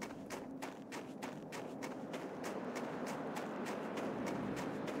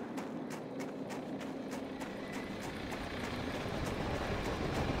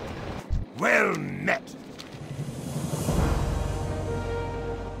 Well met.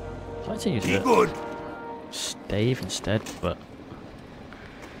 I'd like to use Be a good. stave instead, but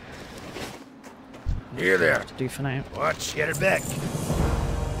Here there. to do for now. Watch your back.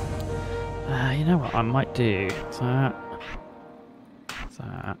 You know what? I might do that.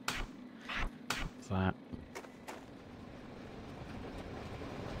 That. That.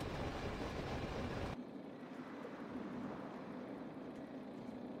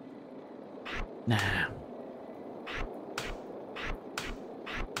 Nah.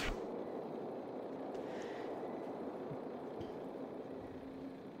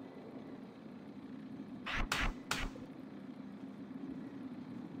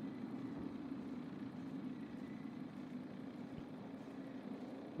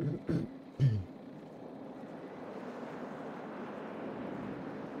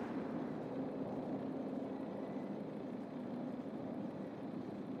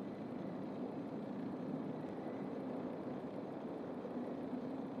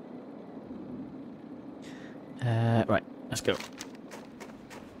 Right, let's go.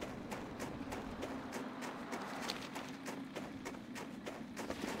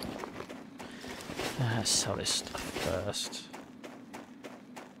 Sell this stuff first.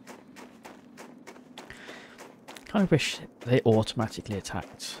 Kind of wish they automatically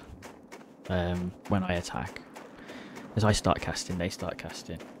attacked when I attack. As I start casting, they start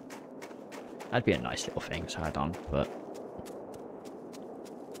casting. That'd be a nice little thing to add on, but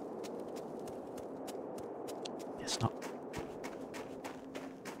it's not.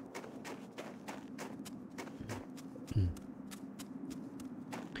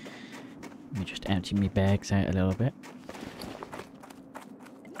 Let me just empty my bags out a little bit.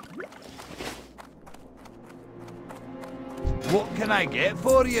 What can I get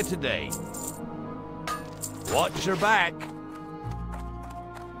for you today? Watch your back.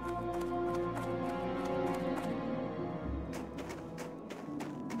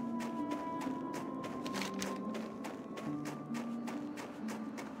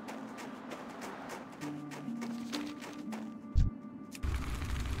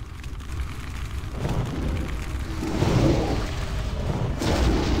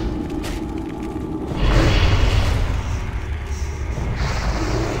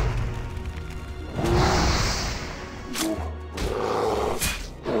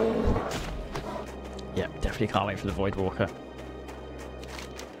 Can't wait for the Void Walker.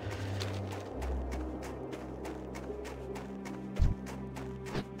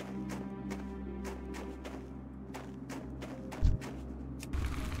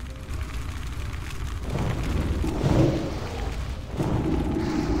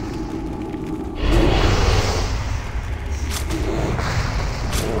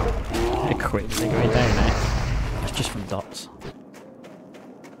 They're quickly going down now. That's just from dots.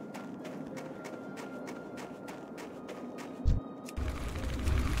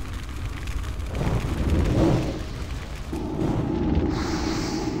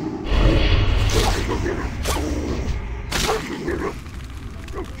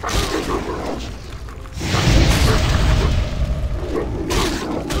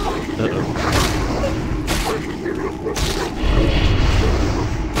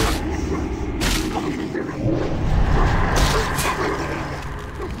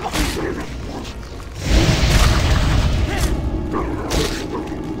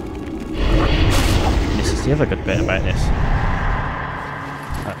 This is the other good bit about this.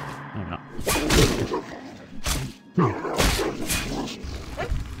 Oh, maybe not.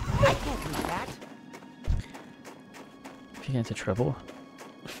 If you get into trouble,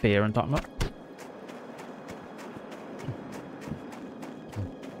 fear and Dotnut.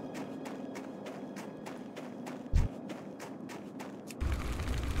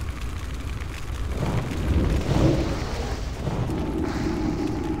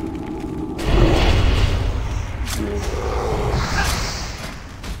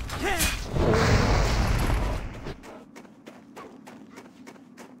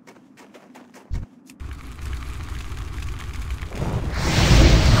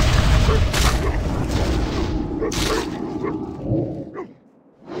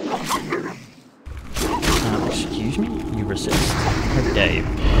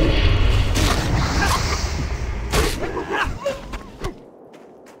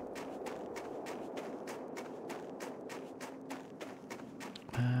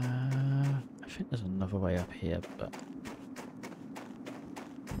 think there's another way up here, but...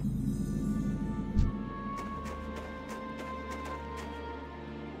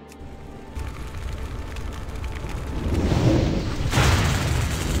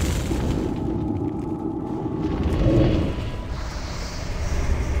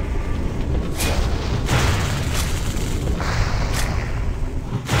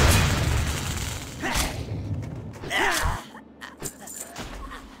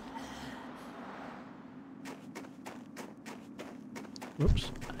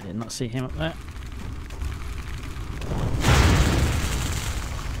 Whoops, I did not see him up there.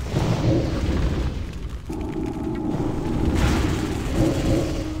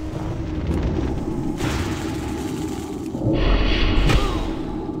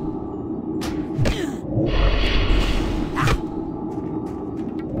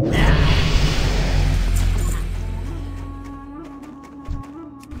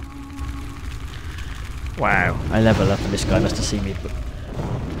 Wow, I level up and this guy must have seen me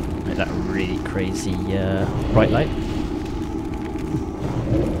make that really crazy bright light.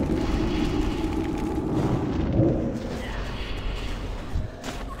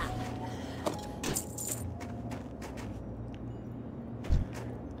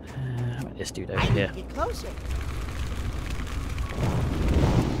 How about this dude over here? Get closer.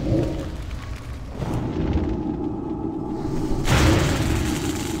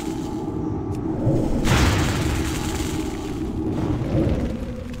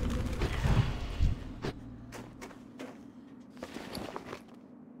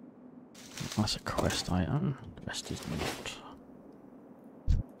 That's a quest item. The rest is not.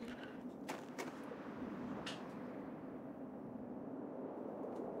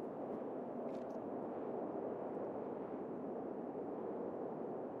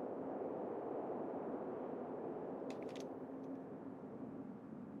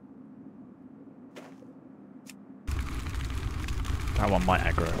 That one might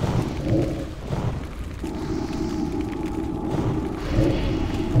aggro.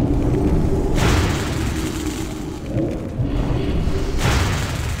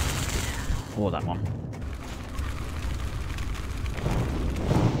 Or that one.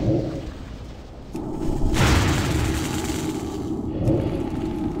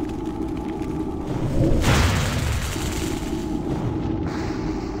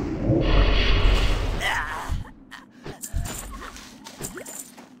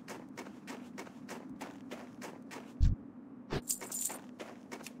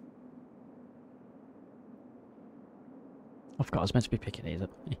 I forgot I was meant to be picking these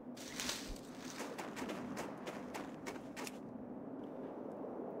up.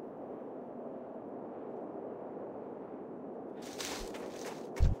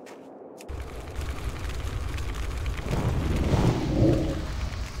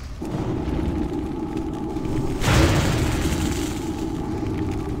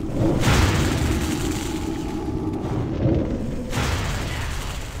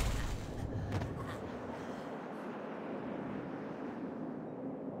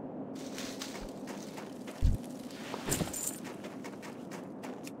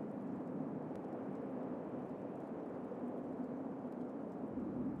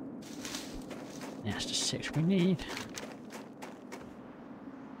 That's the 6 we need.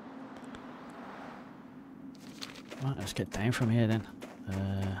 Right, let's get down from here then.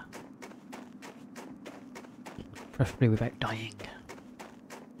 Preferably without dying.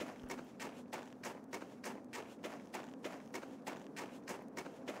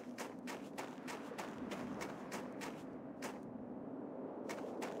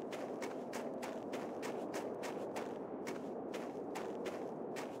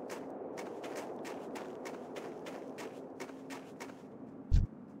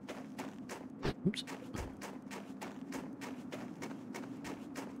 Oops.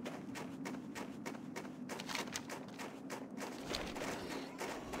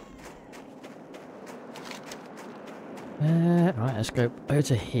 Right, let's go over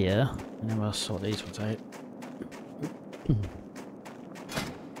to here, and then we'll sort these ones out.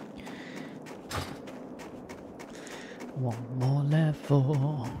 One more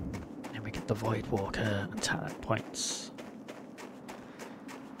level, and we get the Void Walker and talent points.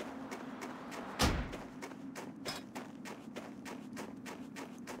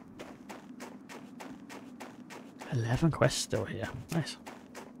 $11 quests still here. Nice.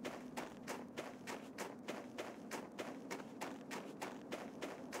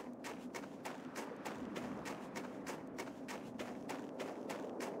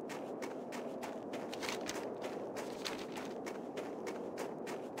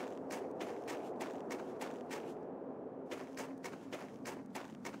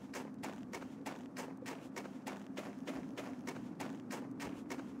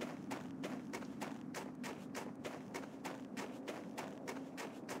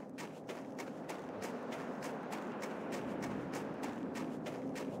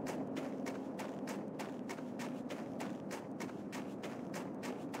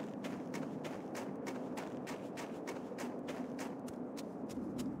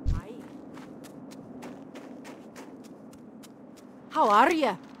 How are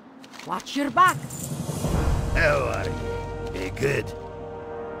you? Watch your back. How are you? Be good.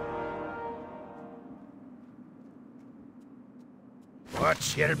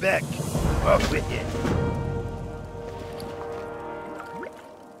 Watch your back. Off with you.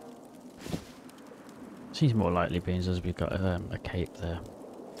 Seems more likely, being as we've got a cape there.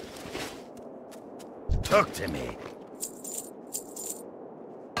 Talk to me.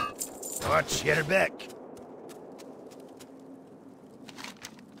 Watch your back.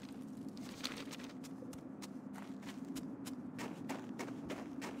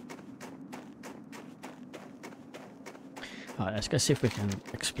 Alright, let's go see if we can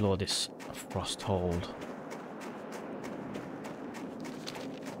explore this frost hold.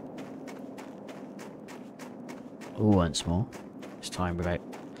 Oh, once more. This time without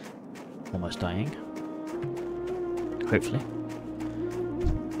almost dying. Hopefully.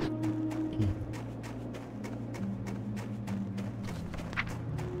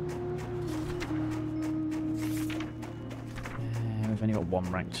 We've only got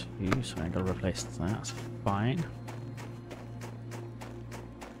one rank to use, so I'm going to replace that. That's fine.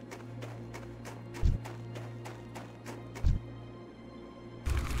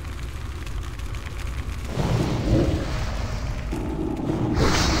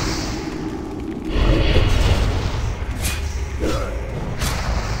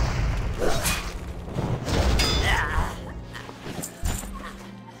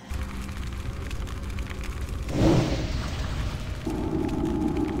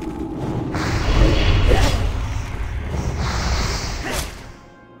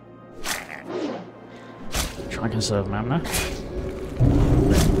 I conserve mana.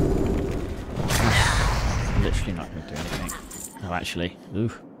 Literally not going to do anything. Oh, actually,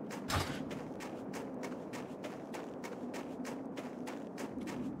 oof.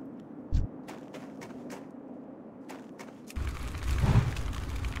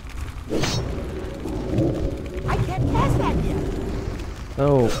 I can't cast that yet.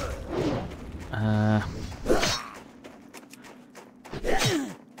 Oh.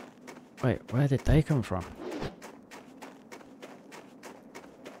 Wait, where did they come from?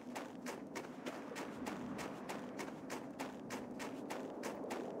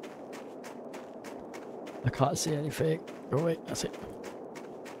 I can't see anything. Oh wait, that's it.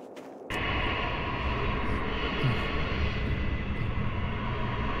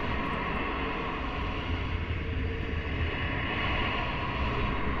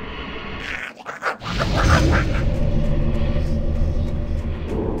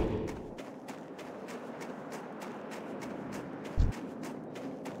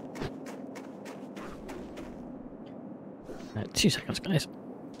 Right, 2 seconds, guys.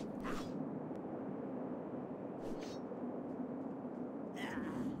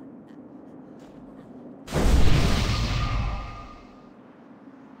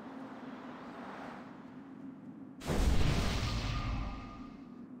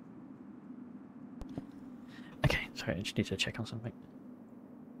 Okay, sorry, I just need to check on something.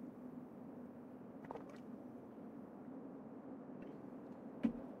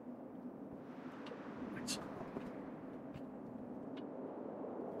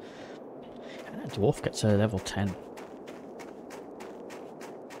 Dwarf gets a level 10.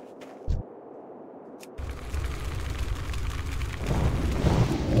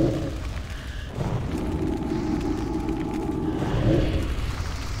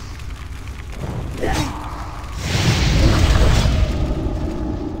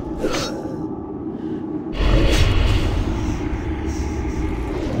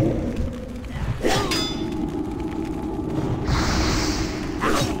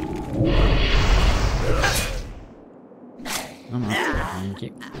 Thank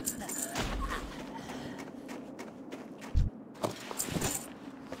you.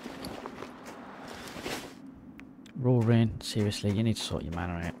 Roaring, seriously, you need to sort your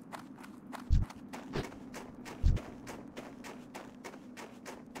mana out.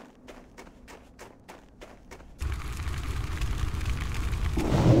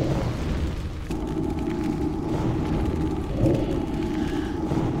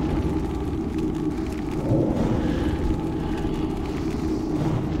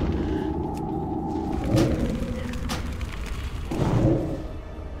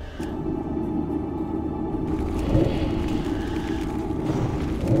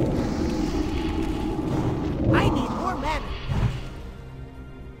 I need more mana.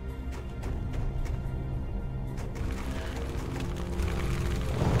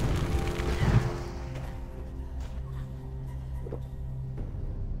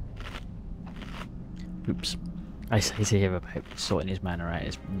 Oops. I say to him about sorting his mana out,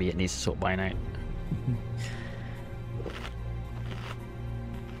 it's me it needs to sort mine out.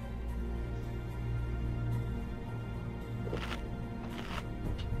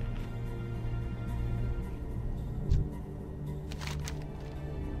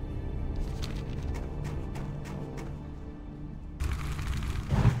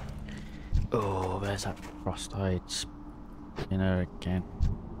 Oh, there's that cross-eyed spinner again.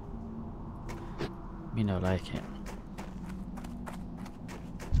 Me no like it.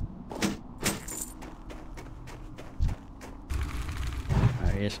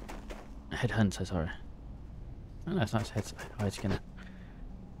 There he is. Headhunter, sorry. Oh no, it's not head skinner.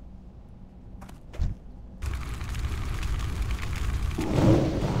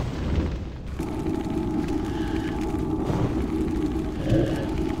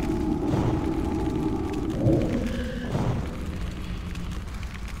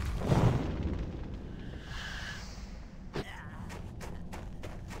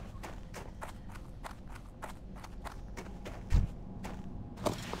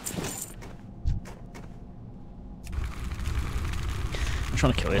 I'm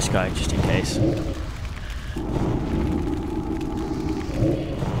trying to kill this guy just in case.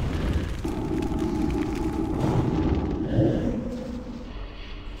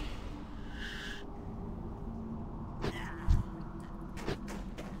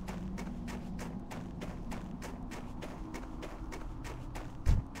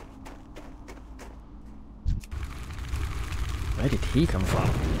 Where did he come from?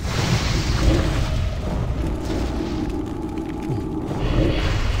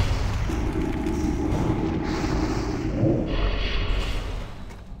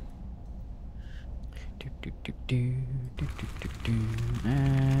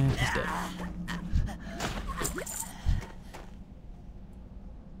 And he's dead.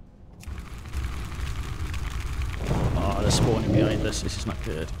 Oh, they're spawning behind us. This is not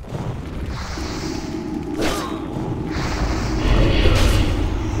good.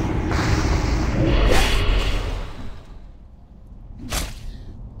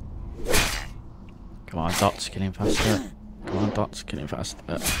 Come on, Dots, kill him faster. Come on, Dots, kill him faster.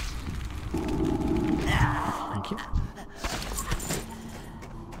 Thank you.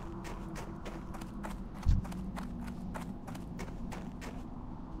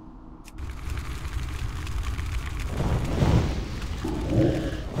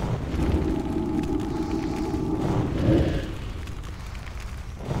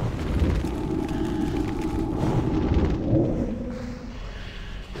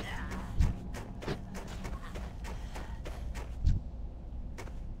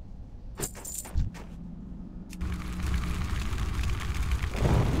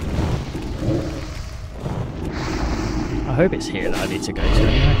 I hope it's here that I need to go to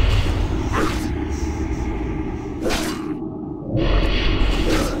anyway.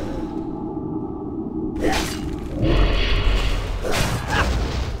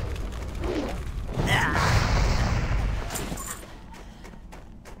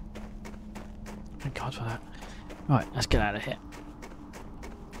 Thank God for that. Right, let's get out of here.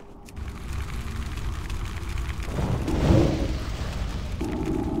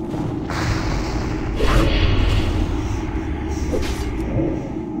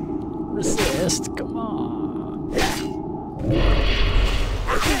 Resist, come on.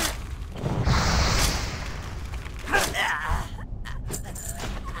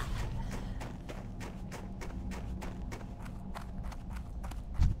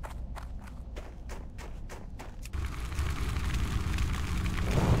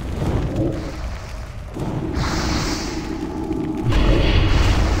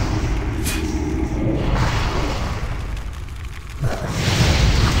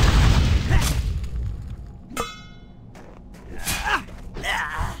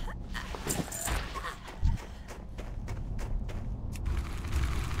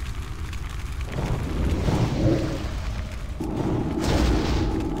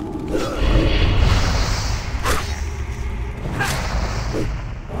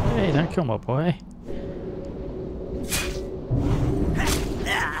 Hey, don't kill my boy.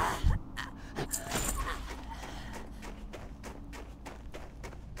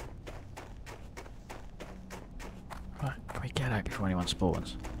 Right, can we get out before anyone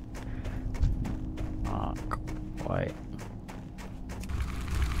spawns? Not quite.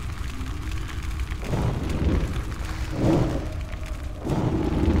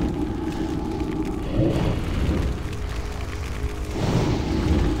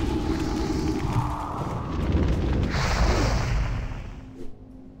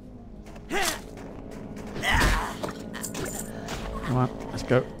 Come on, let's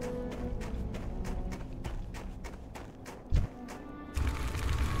go.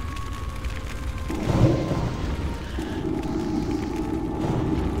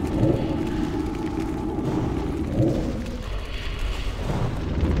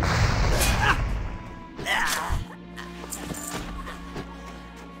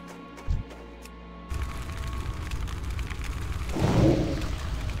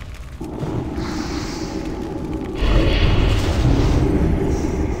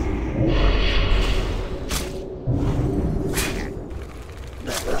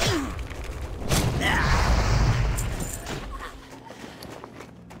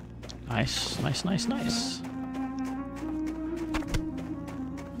 Nice, nice, nice, nice.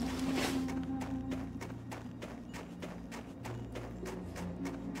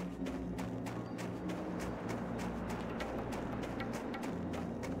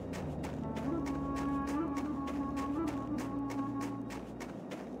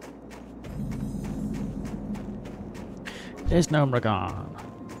 There's no Mragan.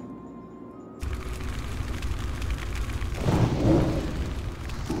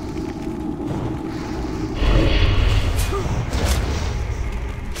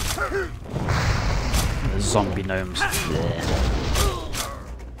 The zombie gnomes. Blech.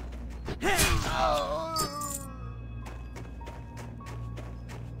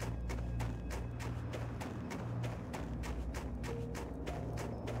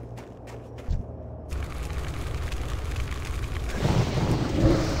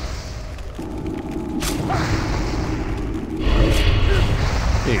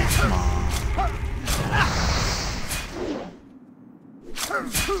 Dude, come on.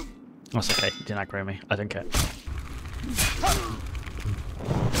 That's okay, you didn't aggro me. I don't care.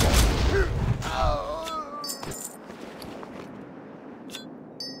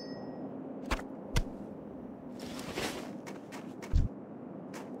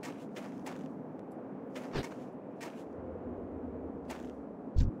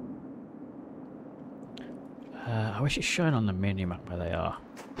 I wish it's shown on the mini-map where they are.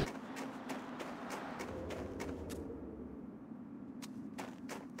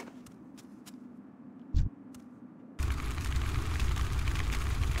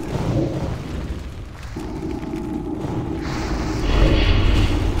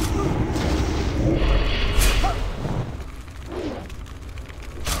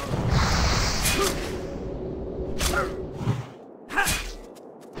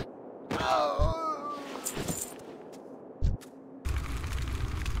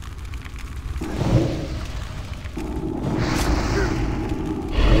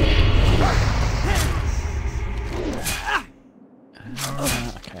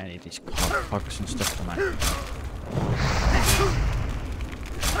 Okay, I need these cogs and stuff for that.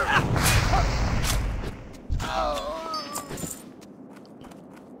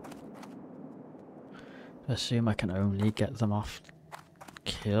 I assume I can only get them off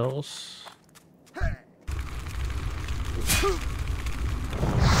kills.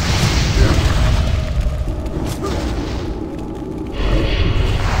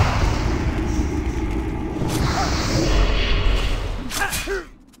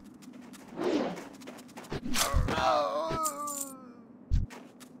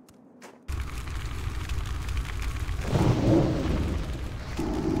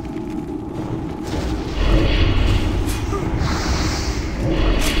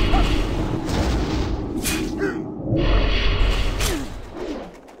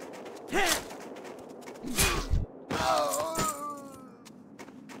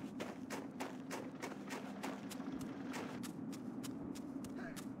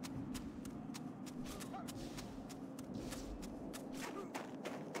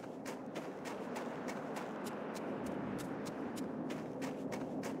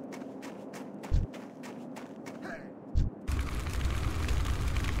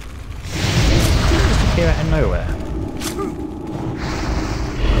 Here out of nowhere.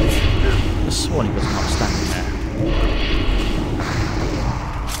 I sworn he was not standing there.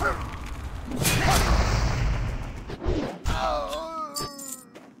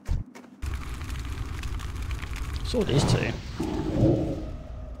 Saw these two.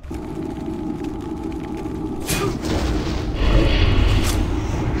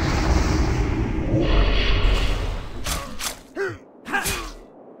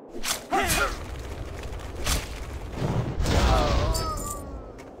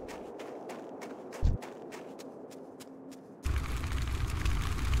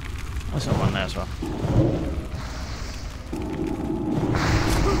 There's not one there as well.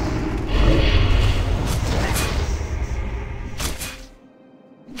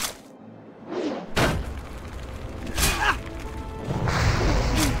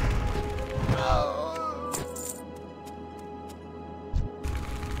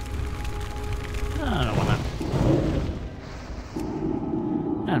 I don't want that.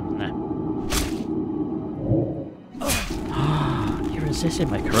 I don't want that. You resisted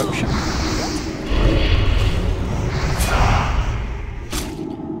my corruption.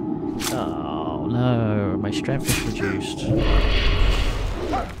 Oh no, my strength is reduced.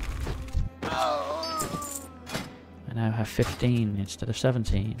 I now have 15 instead of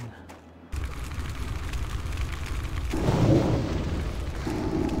 17.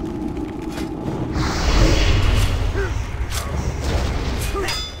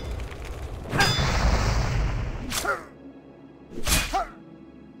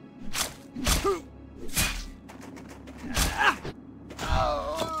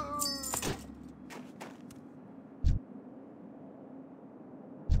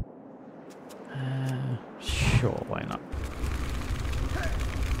 Sure, why not?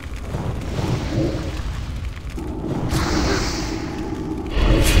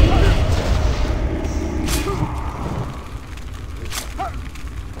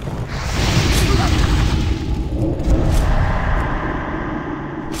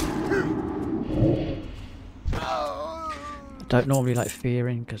 Don't normally like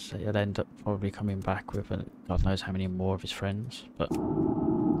fearing because he'll end up probably coming back with God knows how many more of his friends, but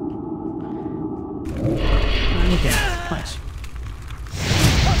and again, nice.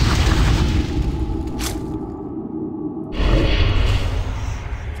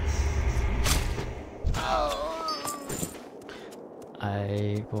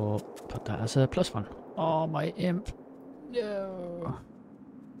 I will put that as a +1. Oh, my imp. No.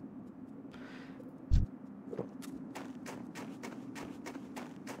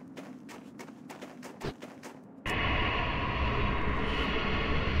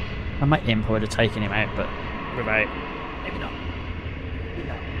 And my imp would have taken him out, but without, maybe not. Maybe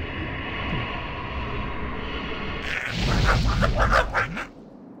not.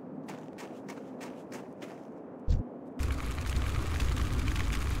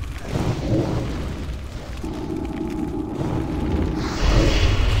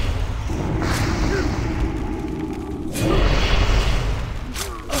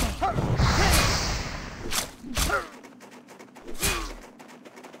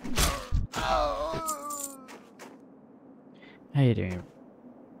 How you doing,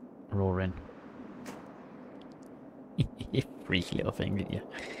 Roaring? You freaky little thing, didn't you?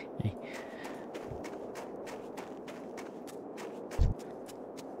 Hey.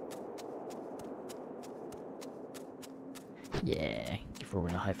 Yeah, give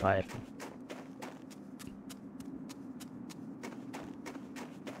Roaring a high five.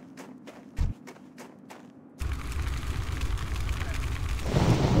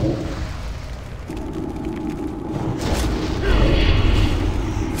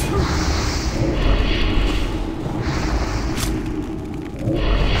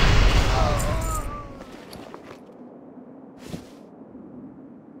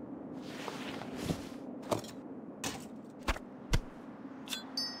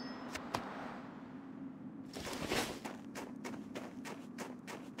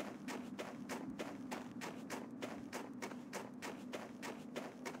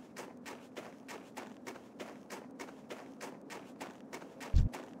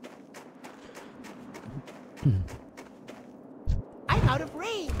 I'm out of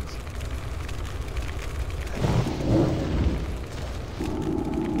range.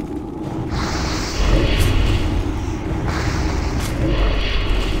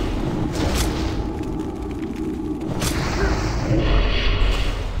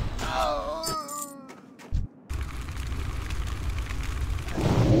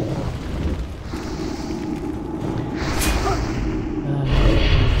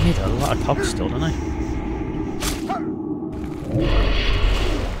 I need a lot of cogs still, don't I?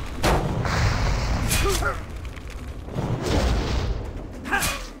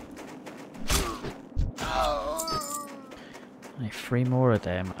 Only 3 more of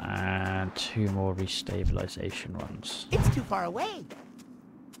them and 2 more restabilization ones. It's too far away.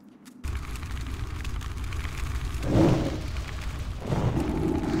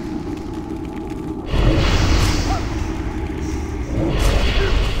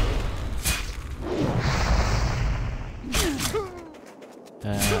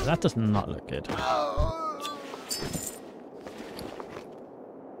 That does not look good.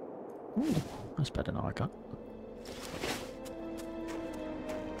 Ooh, that's better than I got.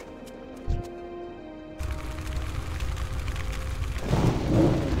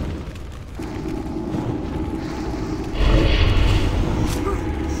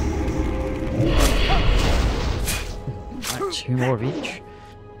 Right, 2 more of each.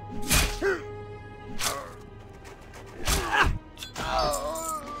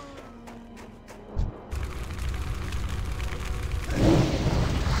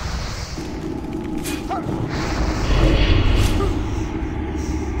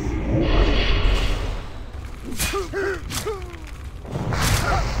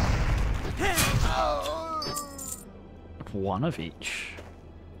 One of each.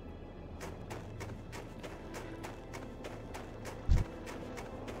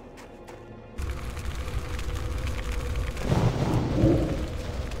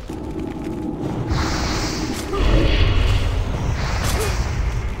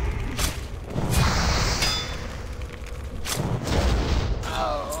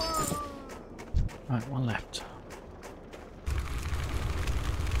 Right, 1 left.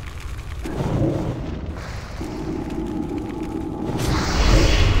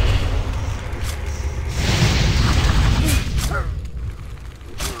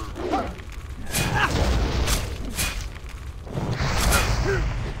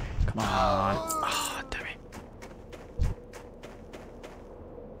 come on. Oh, damn it.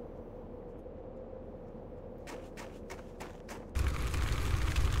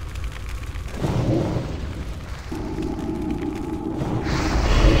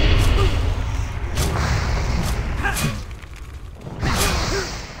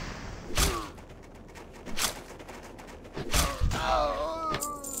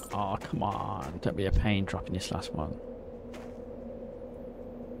 Oh, come on. Don't be a pain dropping this last one.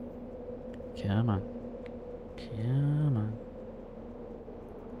 Come on. Come on.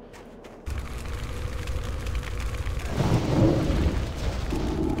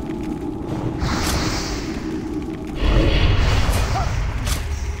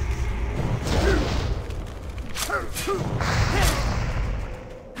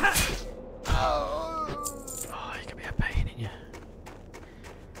 Oh, you can be a pain in you.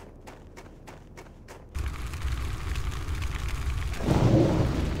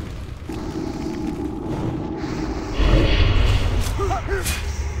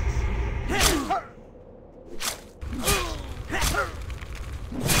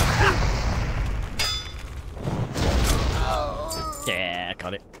 Yeah,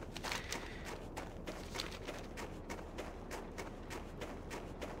 got it.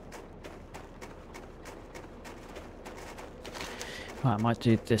 Right, I might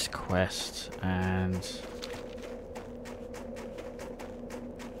do this quest and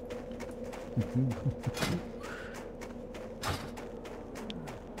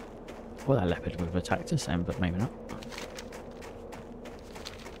well, that leopard would have attacked us then, but maybe not.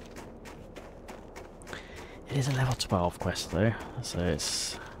 It is a level 12 quest though, so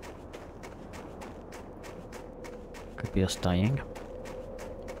it's could be us dying.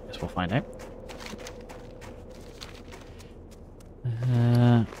 Guess we'll find out.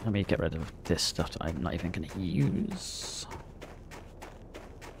 Let me get rid of this stuff that I'm not even going to use.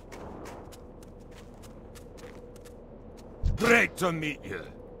 Great to meet you.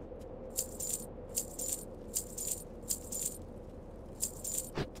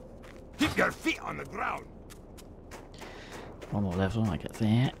 Keep your feet on the ground. One more level, I get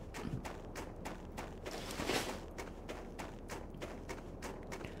that.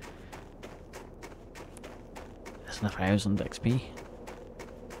 That's 1,000 XP.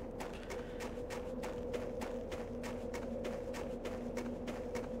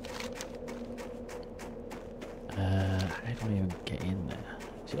 How do I even get in there?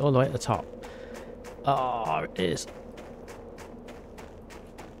 Is it all the way at the top? Oh, it is.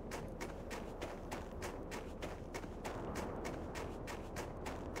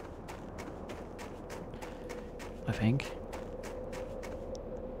 I think.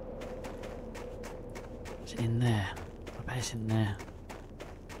 Is it in there? I bet it's in there.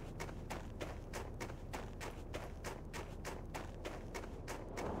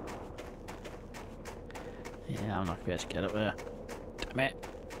 Yeah, I'm not going to be able to get up there. Damn it.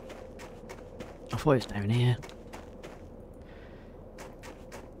 I thought it was down here.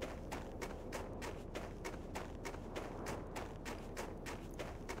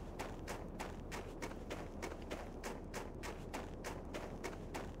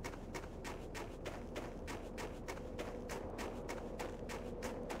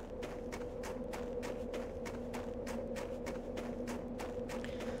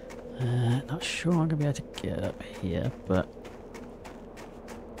 Not sure I'm going to be able to get up here, but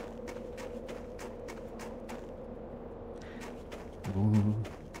ooh.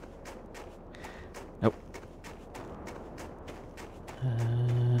 Nope.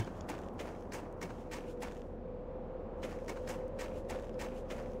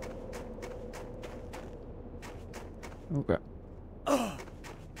 Oh crap.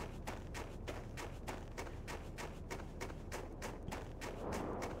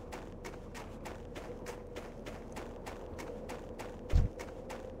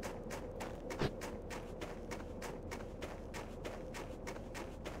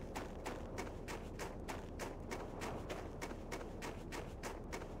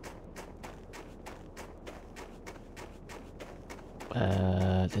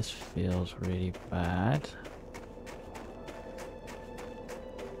 This feels really bad.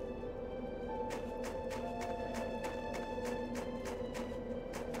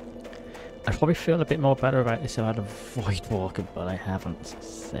 I probably feel a bit more better about this if I had a Void Walker, but I haven't,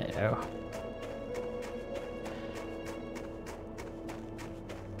 so...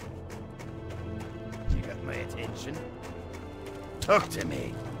 You got my attention? Talk to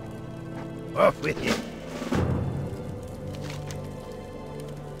me. Off with you.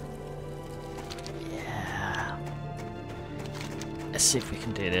 Yeah. Let's see if we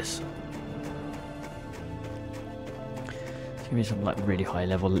can do this. Give me some like really high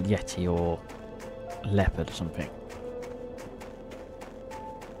level Yeti or leopard or something.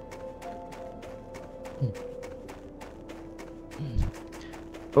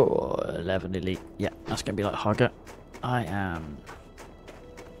 Oh, 11 elite. Yeah, that's going to be like Hogger. I am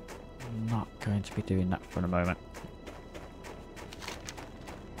not going to be doing that for a moment.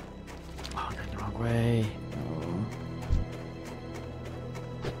 Oh, I'm going the wrong way. Oh.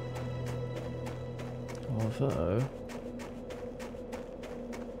 Although,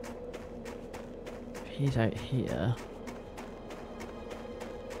 if he's out here.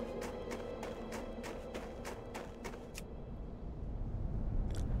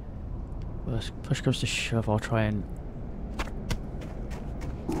 Push comes to shove, I'll try and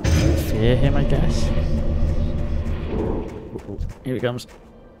fear him, I guess. Ooh, here he comes.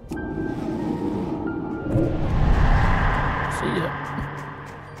 See ya.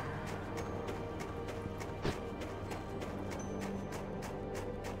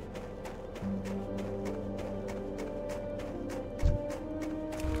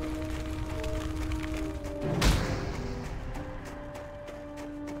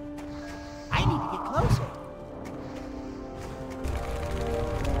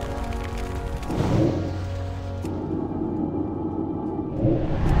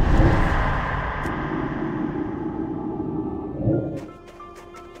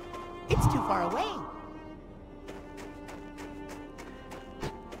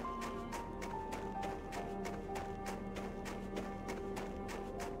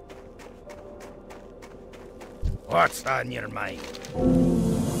 What's on your mind?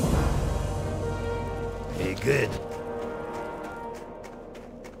 Hey, good.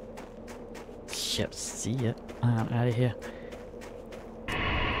 Shit, see ya. I'm out of here.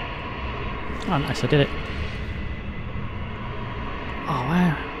 Oh, nice, I did it. Oh,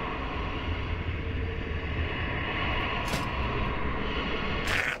 wow.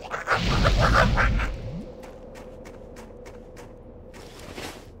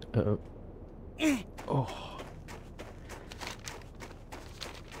 Uh-oh. Oh.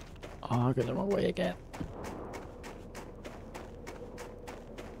 Oh, I got the wrong way again.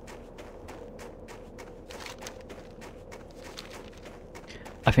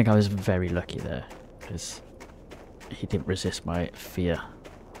 I think I was very lucky there, because he didn't resist my fear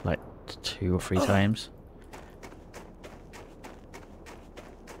like 2 or 3 times.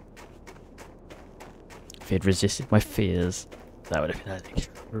 If he had resisted my fears, that would have been an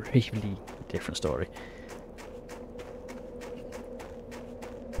extremely different story.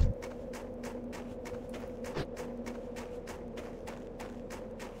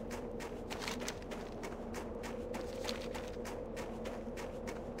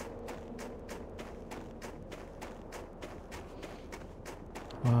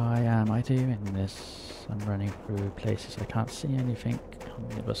 Why am I doing this? I'm running through places I can't see anything on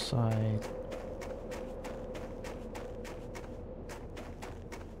the other side.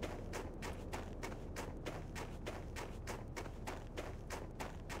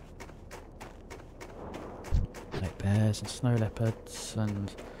 Like bears and snow leopards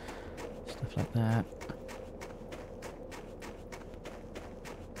and stuff like that.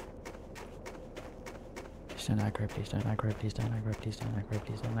 Please don't aggro, please don't aggro, please don't aggro, please don't aggro,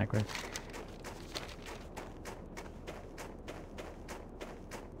 please don't aggro.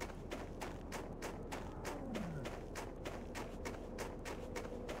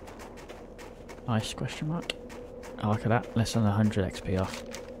 Nice question mark. Oh, look at that, less than 100 XP off.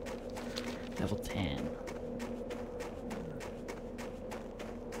 Level 10.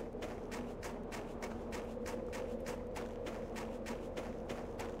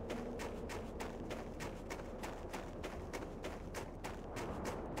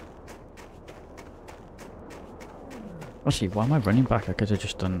 Actually, why am I running back? I could have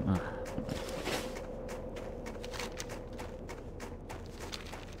just done...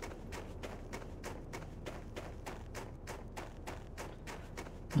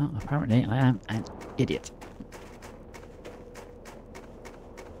 Oh, apparently I am an idiot.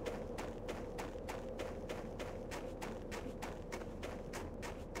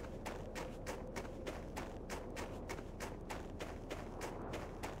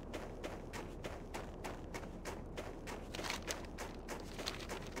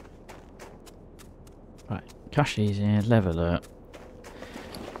 Right, cash these in, level up.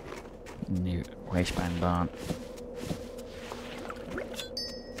 New waistband on.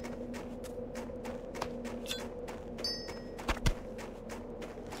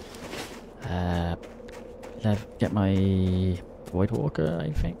 Get my Void Walker,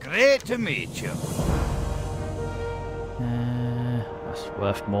 I think. Great to meet you. That's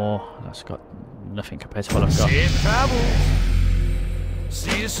worth more. That's got nothing compared to what I've got. Safe travels.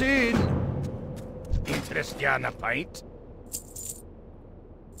 you soon. Interest you in a pint?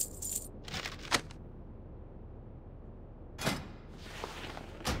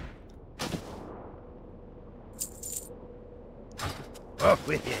 Off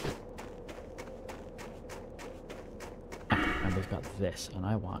with you. And we've got this, and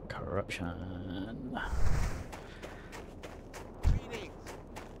I want corruption.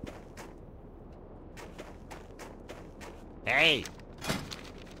 Hey,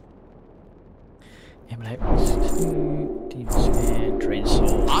 Emulate ranks 2, demon skin, drain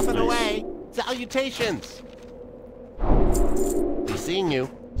soul. off and away. Salutations. Be seeing you.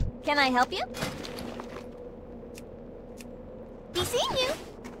 Can I help you? Be seeing you.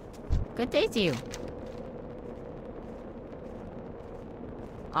 Good day to you.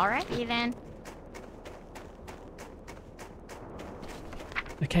 Alrighty then.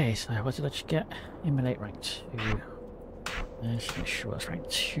 Okay, so what did I just get? Emulate rank 2. Let's make sure it's rank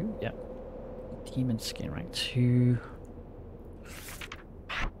 2. Yep. Demon skin rank 2.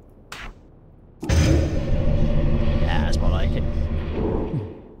 Yeah, that's more like it.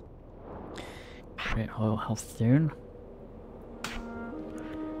 Great oil health dune.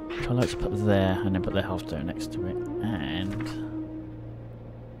 Which I like to put there and then put the health dune next to it. And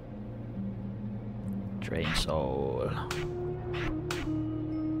drain soul.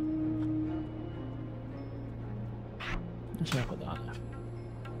 Let's put that on there.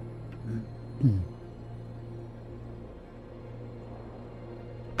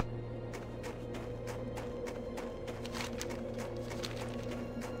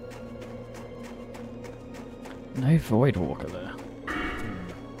 No void walker there.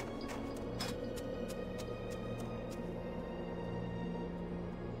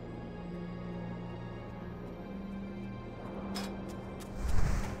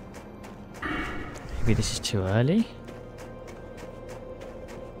 Maybe this is too early.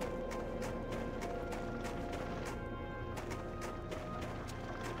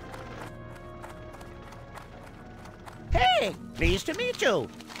 Hey, pleased to meet you.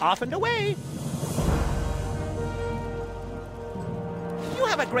 Off and away. You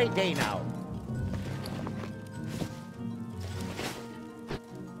have a great day now.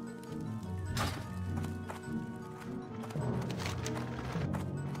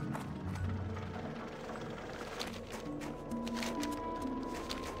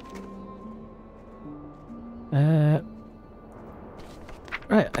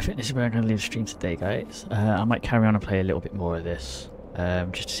 Right, I think this is where I'm going to leave the stream today, guys. I might carry on and play a little bit more of this,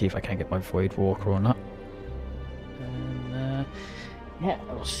 just to see if I can get my Void Walker or not. And, yeah,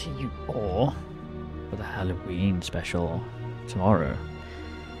 I'll see you all for the Halloween special tomorrow.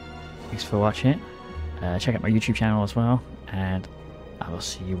 Thanks for watching. Check out my YouTube channel as well, and I will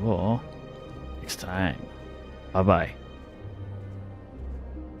see you all next time. Bye-bye.